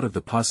mother thought of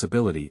the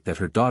possibility that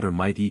her daughter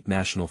might eat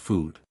national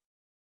food.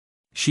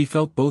 She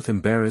felt both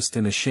embarrassed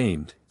and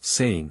ashamed,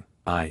 saying,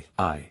 I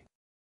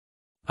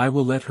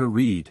will let her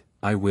read,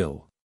 I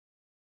will.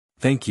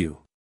 Thank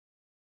you.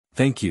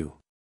 Thank you."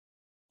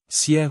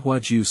 Xie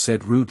Huajiu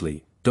said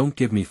rudely, "Don't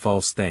give me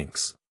false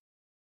thanks.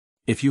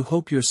 If you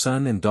hope your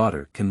son and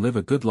daughter can live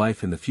a good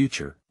life in the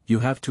future, you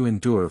have to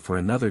endure for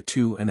another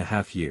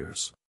 2.5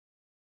 years.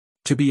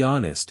 To be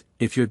honest,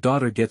 if your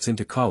daughter gets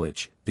into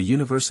college, the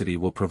university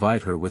will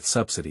provide her with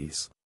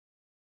subsidies.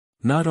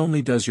 Not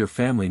only does your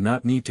family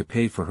not need to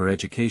pay for her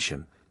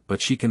education,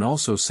 but she can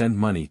also send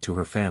money to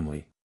her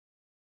family.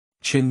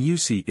 Chen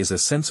Yusi is a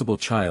sensible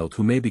child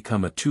who may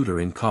become a tutor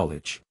in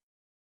college.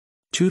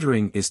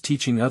 Tutoring is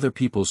teaching other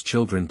people's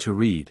children to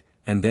read,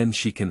 and then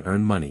she can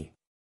earn money.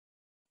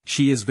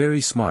 She is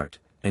very smart,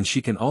 and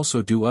she can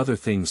also do other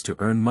things to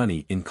earn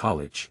money in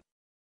college.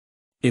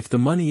 If the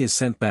money is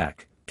sent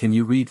back, can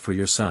you read for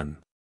your son?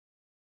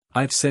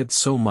 I've said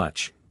so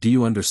much, do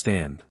you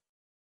understand?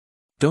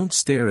 Don't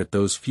stare at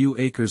those few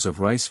acres of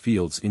rice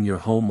fields in your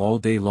home all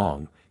day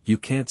long, you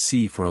can't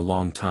see for a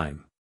long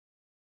time.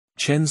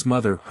 Chen's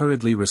mother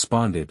hurriedly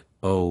responded,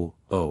 oh.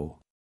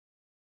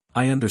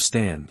 I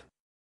understand.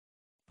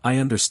 I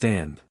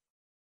understand.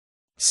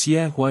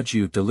 Xie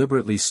Huaju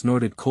deliberately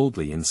snorted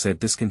coldly and said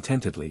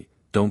discontentedly,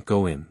 don't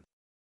go in.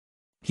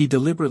 He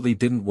deliberately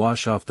didn't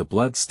wash off the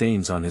blood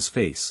stains on his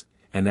face,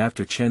 and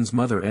after Chen's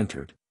mother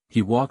entered,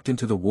 he walked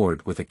into the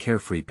ward with a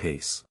carefree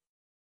pace.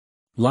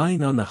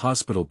 Lying on the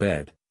hospital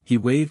bed, he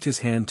waved his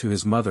hand to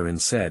his mother and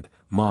said,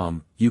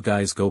 Mom, you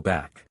guys go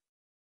back.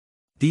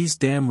 These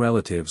damn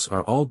relatives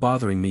are all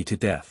bothering me to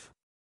death.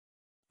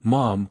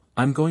 Mom,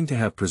 I'm going to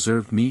have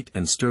preserved meat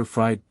and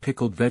stir-fried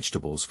pickled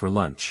vegetables for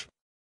lunch.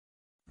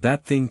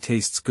 That thing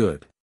tastes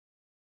good.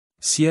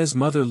 Xie's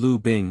mother Lu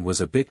Bing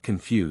was a bit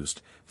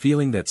confused,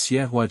 feeling that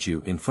Xie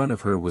Huaju in front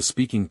of her was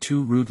speaking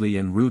too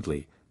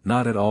rudely,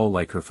 not at all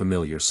like her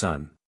familiar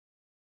son.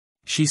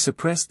 She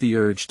suppressed the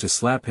urge to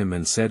slap him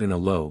and said in a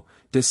low,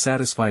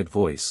 dissatisfied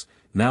voice,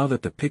 now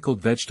that the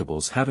pickled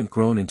vegetables haven't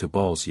grown into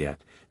balls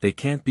yet, they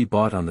can't be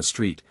bought on the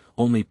street,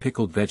 only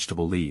pickled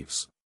vegetable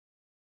leaves.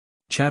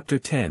 Chapter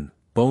 10,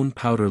 Bone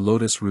Powder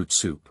Lotus Root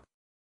Soup.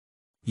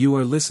 You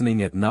are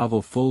listening at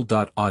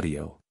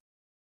novelfull.audio.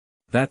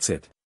 That's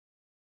it.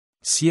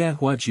 Xie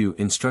Huaju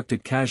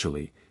instructed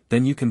casually,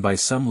 then you can buy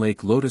some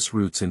lake lotus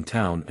roots in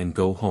town and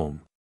go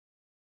home.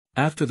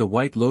 After the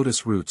white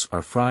lotus roots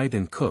are fried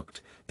and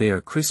cooked, they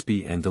are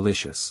crispy and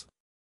delicious.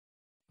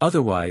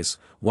 Otherwise,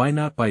 why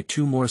not buy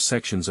 2 more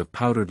sections of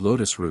powdered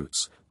lotus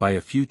roots, buy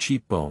a few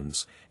cheap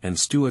bones, and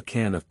stew a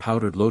can of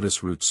powdered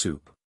lotus root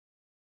soup.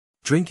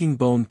 Drinking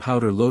bone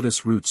powder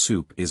lotus root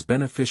soup is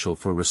beneficial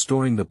for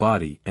restoring the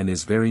body and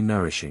is very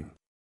nourishing.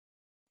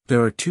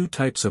 There are 2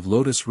 types of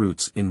lotus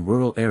roots in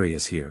rural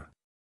areas here.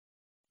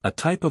 A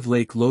type of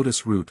lake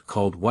lotus root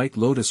called white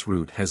lotus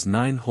root has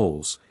 9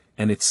 holes,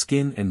 and its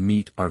skin and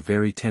meat are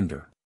very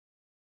tender.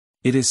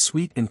 It is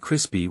sweet and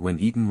crispy when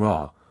eaten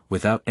raw,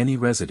 without any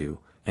residue,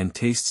 and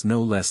tastes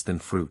no less than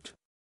fruit.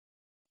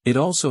 It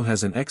also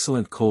has an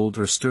excellent cold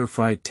or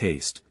stir-fried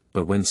taste,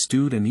 but when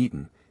stewed and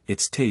eaten,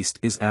 its taste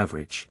is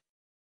average.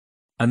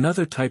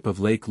 Another type of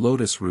lake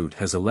lotus root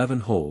has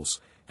 11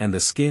 holes, and the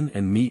skin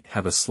and meat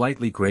have a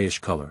slightly grayish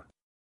color.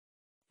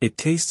 It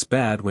tastes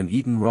bad when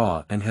eaten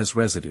raw and has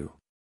residue.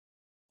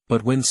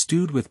 But when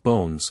stewed with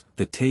bones,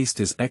 the taste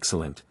is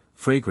excellent,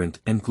 fragrant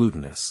and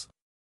glutinous.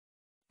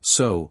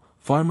 So,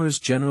 farmers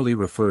generally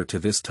refer to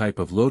this type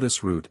of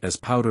lotus root as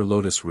powder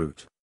lotus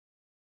root.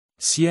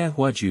 Xie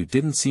Huaju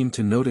didn't seem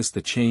to notice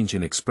the change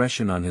in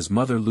expression on his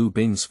mother Lu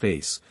Bing's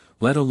face,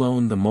 let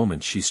alone the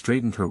moment she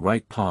straightened her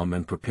right palm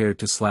and prepared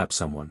to slap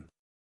someone.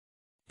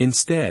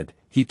 Instead,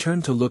 he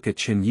turned to look at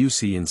Chen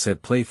Yusi and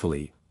said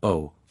playfully,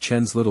 oh,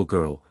 Chen's little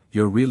girl,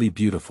 you're really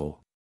beautiful.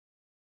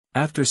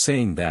 After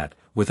saying that,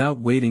 without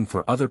waiting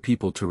for other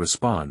people to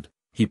respond,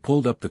 he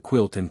pulled up the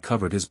quilt and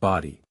covered his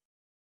body.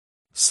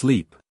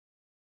 Sleep.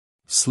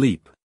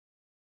 Sleep.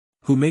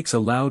 Who makes a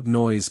loud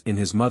noise in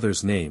his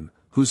mother's name,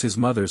 who's his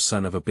mother's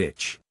son of a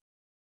bitch?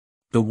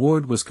 The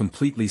ward was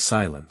completely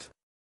silent.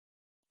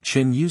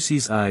 Chen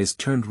Yusi's eyes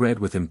turned red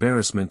with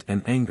embarrassment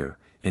and anger,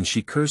 and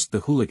she cursed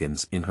the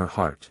hooligans in her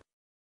heart.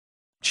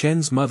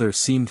 Chen's mother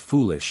seemed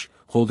foolish,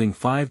 holding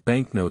 5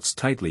 banknotes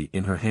tightly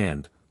in her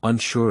hand,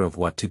 unsure of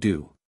what to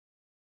do.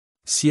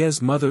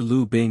 Xie's mother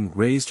Lu Bing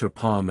raised her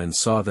palm and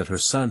saw that her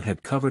son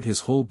had covered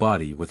his whole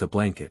body with a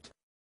blanket.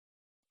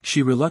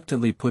 She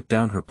reluctantly put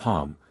down her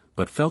palm,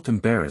 but felt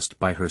embarrassed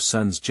by her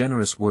son's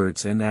generous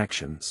words and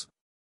actions.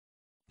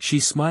 She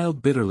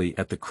smiled bitterly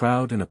at the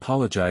crowd and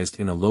apologized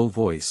in a low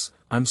voice,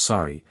 I'm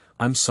sorry,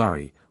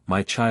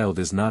 my child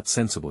is not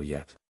sensible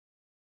yet.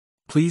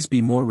 Please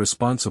be more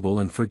responsible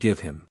and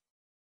forgive him.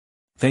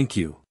 Thank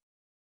you.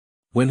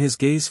 When his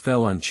gaze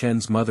fell on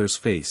Chen's mother's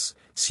face,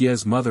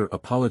 Xie's mother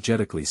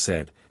apologetically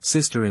said,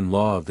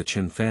 Sister-in-law of the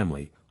Chen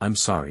family, I'm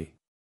sorry.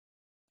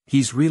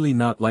 He's really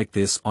not like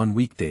this on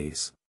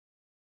weekdays.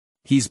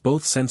 He's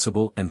both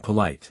sensible and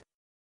polite.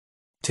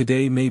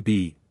 Today may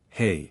be,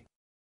 hey.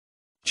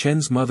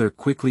 Chen's mother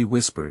quickly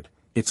whispered,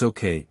 it's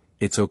okay.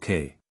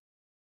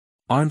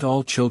 Aren't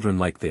all children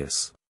like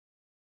this?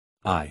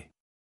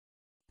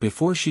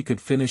 Before she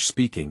could finish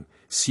speaking,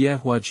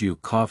 Xie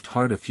Huaju coughed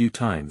hard a few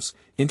times,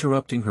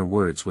 interrupting her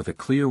words with a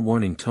clear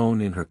warning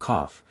tone in her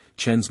cough.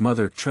 Chen's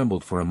mother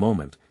trembled for a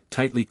moment,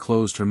 tightly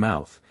closed her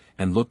mouth,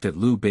 and looked at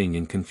Lu Bing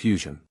in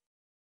confusion.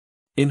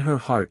 In her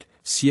heart,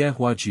 Xie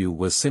Huaju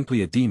was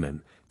simply a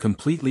demon,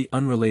 completely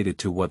unrelated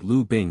to what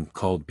Lu Bing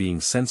called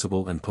being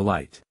sensible and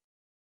polite.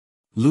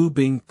 Lu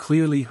Bing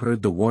clearly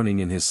heard the warning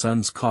in his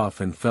son's cough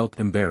and felt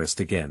embarrassed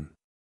again.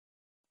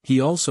 He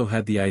also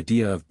had the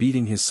idea of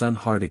beating his son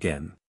hard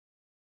again.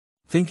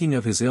 Thinking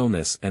of his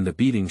illness and the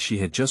beating she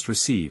had just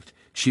received,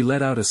 she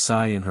let out a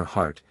sigh in her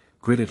heart,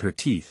 gritted her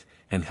teeth,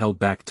 and held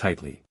back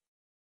tightly.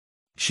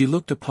 She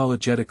looked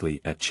apologetically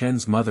at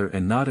Chen's mother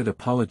and nodded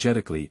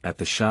apologetically at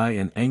the shy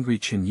and angry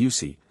Chen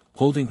Yusi,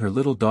 holding her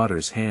little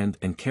daughter's hand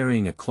and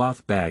carrying a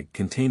cloth bag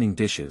containing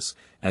dishes,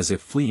 as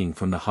if fleeing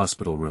from the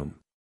hospital room.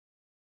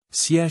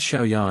 Xie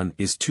Xiaoyan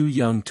is too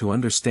young to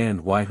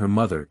understand why her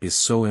mother is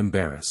so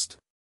embarrassed.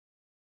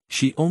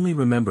 She only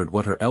remembered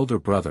what her elder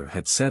brother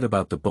had said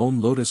about the bone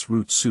lotus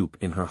root soup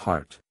in her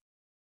heart.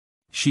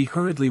 She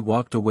hurriedly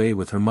walked away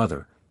with her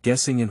mother,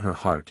 guessing in her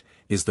heart,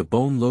 is the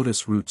bone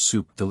lotus root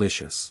soup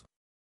delicious?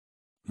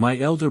 My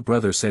elder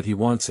brother said he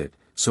wants it,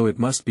 so it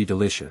must be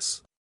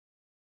delicious.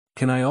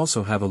 Can I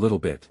also have a little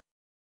bit?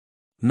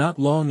 Not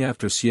long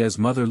after Xie's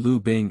mother Lu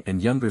Bing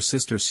and younger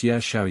sister Xie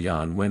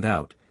Xiaoyan went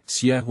out,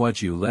 Xie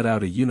Huaju let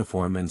out a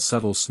uniform and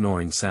subtle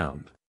snoring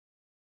sound.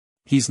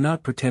 He's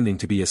not pretending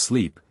to be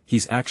asleep,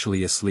 he's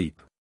actually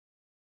asleep.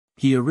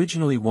 He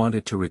originally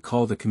wanted to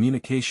recall the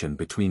communication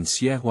between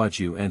Xie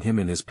Huaju and him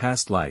in his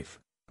past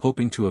life,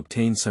 hoping to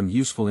obtain some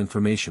useful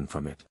information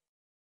from it.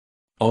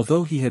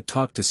 Although he had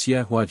talked to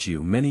Xie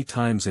Huaju many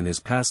times in his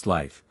past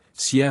life,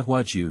 Xie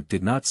Huaju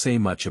did not say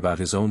much about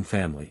his own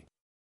family.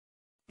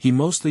 He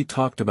mostly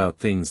talked about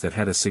things that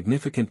had a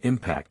significant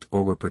impact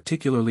or were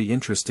particularly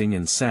interesting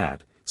and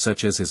sad,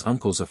 such as his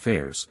uncle's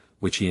affairs,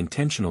 which he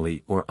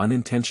intentionally or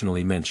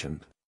unintentionally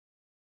mentioned.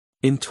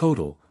 In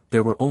total,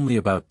 there were only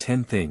about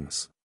 10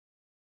 things.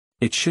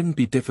 It shouldn't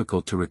be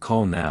difficult to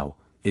recall now,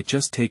 it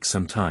just takes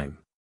some time.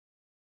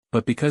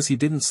 But because he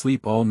didn't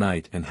sleep all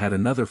night and had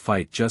another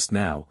fight just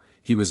now,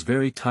 he was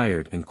very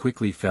tired and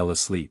quickly fell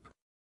asleep.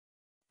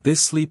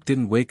 This sleep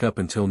didn't wake up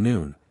until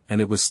noon,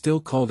 and it was still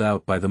called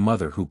out by the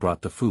mother who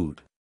brought the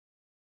food.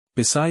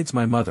 Besides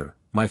my mother,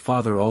 my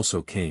father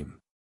also came.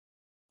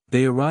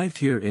 They arrived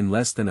here in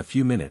less than a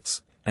few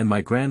minutes, and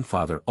my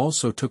grandfather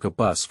also took a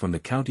bus from the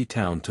county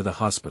town to the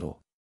hospital.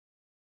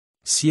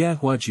 Xie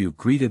Huaju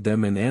greeted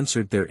them and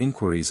answered their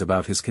inquiries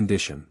about his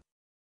condition.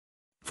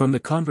 From the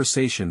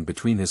conversation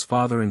between his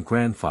father and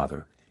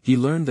grandfather, he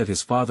learned that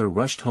his father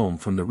rushed home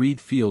from the reed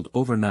field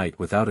overnight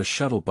without a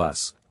shuttle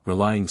bus,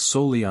 relying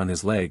solely on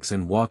his legs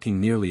and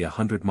walking nearly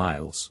 100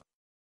 miles.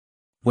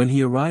 When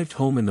he arrived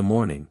home in the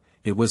morning,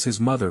 it was his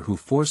mother who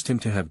forced him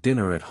to have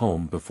dinner at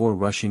home before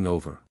rushing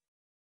over.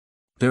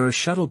 There are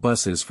shuttle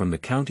buses from the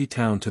county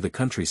town to the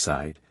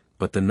countryside,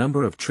 but the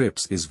number of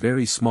trips is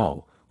very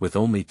small, with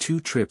only 2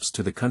 trips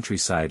to the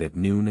countryside at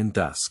noon and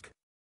dusk.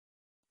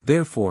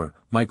 Therefore,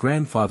 my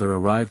grandfather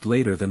arrived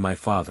later than my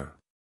father.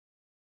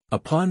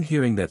 Upon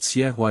hearing that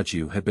Xie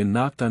Huaju had been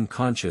knocked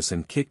unconscious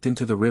and kicked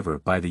into the river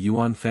by the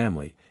Yuan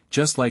family,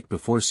 just like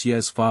before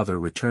Xie's father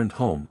returned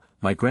home,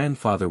 my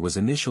grandfather was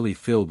initially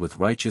filled with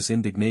righteous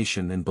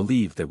indignation and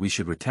believed that we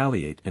should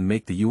retaliate and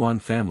make the Yuan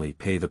family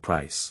pay the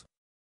price.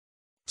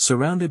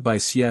 Surrounded by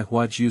Xie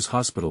Huaju's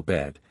hospital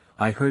bed,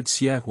 I heard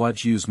Xie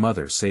Huaju's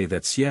mother say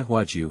that Xie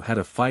Huaju had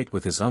a fight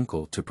with his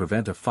uncle to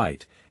prevent a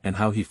fight, and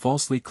how he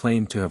falsely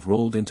claimed to have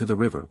rolled into the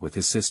river with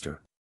his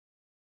sister.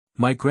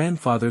 My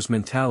grandfather's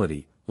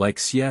mentality, like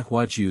Xie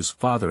Huaju's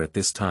father at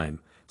this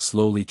time,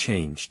 slowly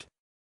changed.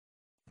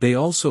 They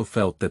also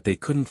felt that they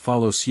couldn't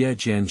follow Xie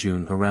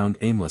Jianjun around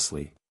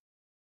aimlessly.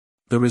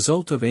 The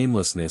result of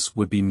aimlessness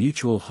would be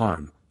mutual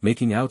harm,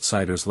 making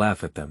outsiders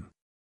laugh at them.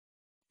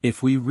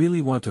 If we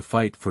really want to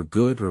fight for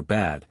good or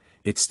bad,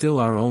 it's still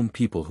our own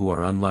people who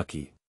are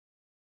unlucky.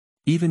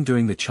 Even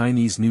during the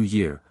Chinese New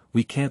Year,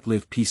 we can't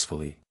live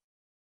peacefully.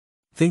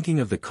 Thinking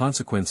of the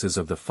consequences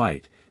of the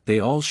fight, they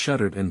all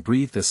shuddered and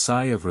breathed a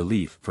sigh of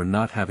relief for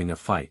not having a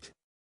fight.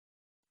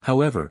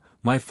 However,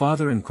 my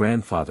father and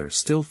grandfather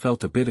still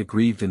felt a bit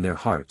aggrieved in their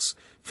hearts,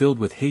 filled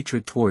with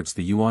hatred towards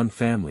the Yuan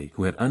family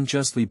who had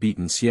unjustly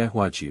beaten Xie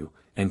Huaju,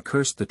 and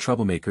cursed the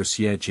troublemaker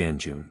Xie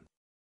Jianjun.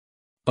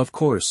 Of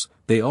course,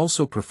 they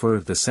also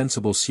preferred the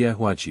sensible Xie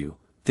Huaju,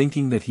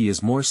 thinking that he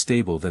is more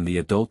stable than the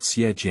adult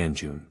Xie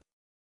Jianjun.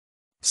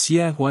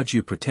 Xie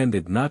Huaju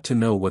pretended not to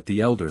know what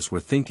the elders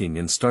were thinking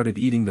and started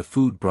eating the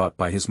food brought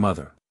by his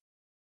mother.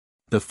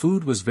 The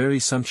food was very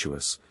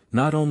sumptuous,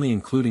 not only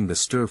including the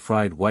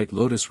stir-fried white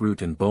lotus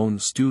root and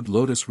bone-stewed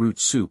lotus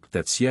root soup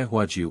that Xie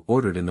Huaju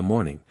ordered in the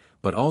morning,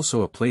 but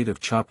also a plate of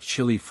chopped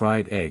chili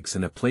fried eggs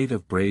and a plate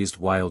of braised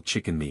wild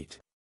chicken meat.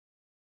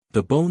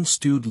 The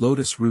bone-stewed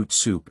lotus root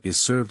soup is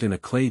served in a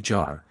clay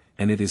jar,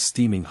 and it is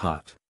steaming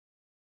hot.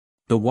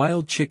 The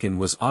wild chicken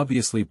was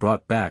obviously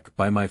brought back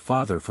by my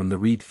father from the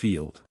reed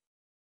field.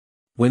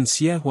 When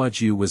Xie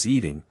Huaju was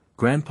eating,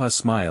 Grandpa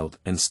smiled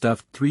and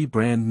stuffed 3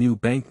 brand new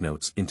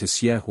banknotes into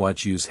Xie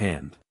Huaju's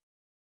hand.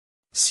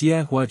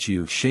 Xie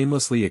Huaju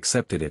shamelessly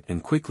accepted it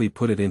and quickly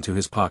put it into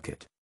his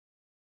pocket.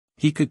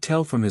 He could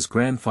tell from his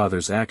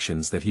grandfather's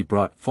actions that he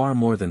brought far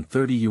more than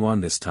 30 yuan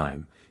this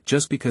time.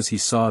 Just because he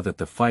saw that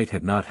the fight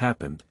had not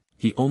happened,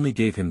 he only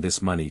gave him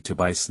this money to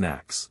buy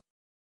snacks.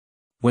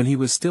 When he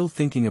was still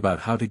thinking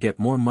about how to get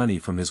more money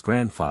from his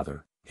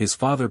grandfather, his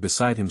father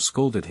beside him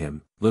scolded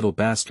him, "Little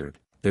bastard,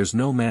 there's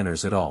no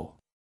manners at all.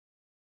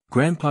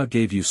 Grandpa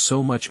gave you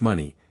so much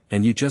money,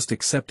 and you just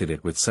accepted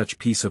it with such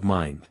peace of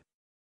mind.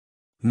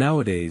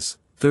 Nowadays,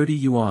 30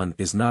 yuan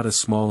is not a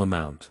small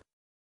amount.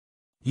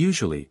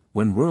 Usually,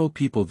 when rural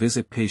people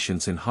visit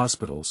patients in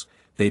hospitals,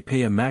 they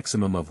pay a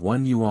maximum of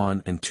 1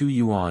 yuan and 2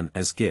 yuan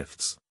as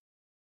gifts.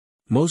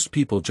 Most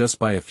people just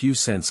buy a few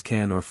cents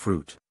can or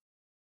fruit.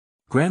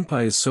 Grandpa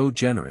is so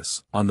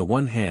generous. On the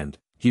one hand,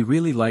 he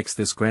really likes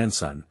this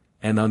grandson,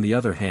 and on the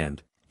other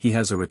hand, he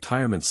has a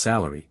retirement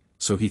salary,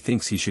 so he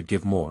thinks he should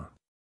give more.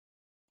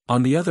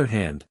 On the other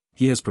hand,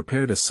 he has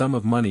prepared a sum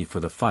of money for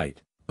the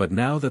fight, but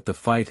now that the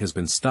fight has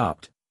been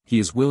stopped, he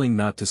is willing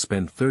not to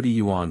spend 30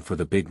 yuan for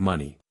the big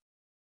money.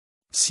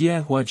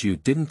 Xie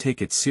Huaju didn't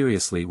take it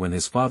seriously when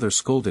his father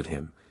scolded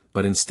him,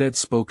 but instead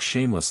spoke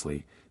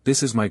shamelessly,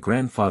 "This is my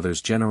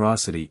grandfather's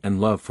generosity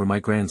and love for my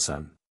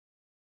grandson.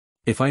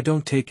 If I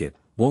don't take it,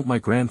 won't my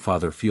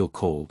grandfather feel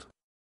cold?"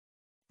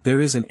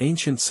 There is an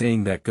ancient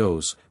saying that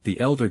goes, "The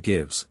elder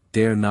gives,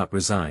 dare not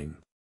resign."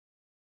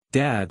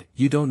 Dad,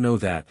 you don't know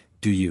that,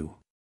 do you?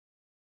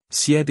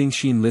 Xie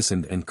Dingxin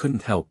listened and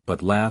couldn't help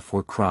but laugh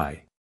or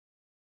cry.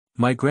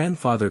 My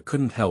grandfather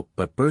couldn't help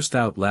but burst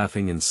out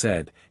laughing and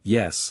said,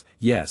 "Yes,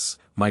 yes,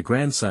 my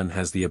grandson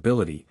has the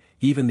ability,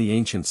 even the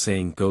ancient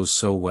saying goes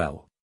so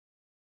well.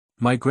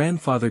 My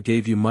grandfather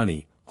gave you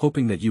money,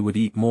 hoping that you would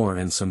eat more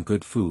and some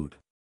good food.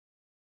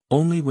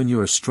 Only when you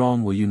are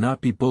strong will you not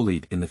be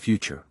bullied in the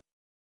future."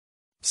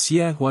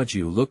 Xie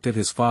Huaju looked at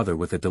his father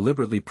with a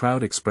deliberately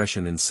proud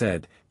expression and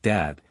said,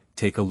 "Dad,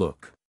 take a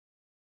look.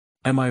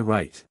 Am I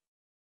right?"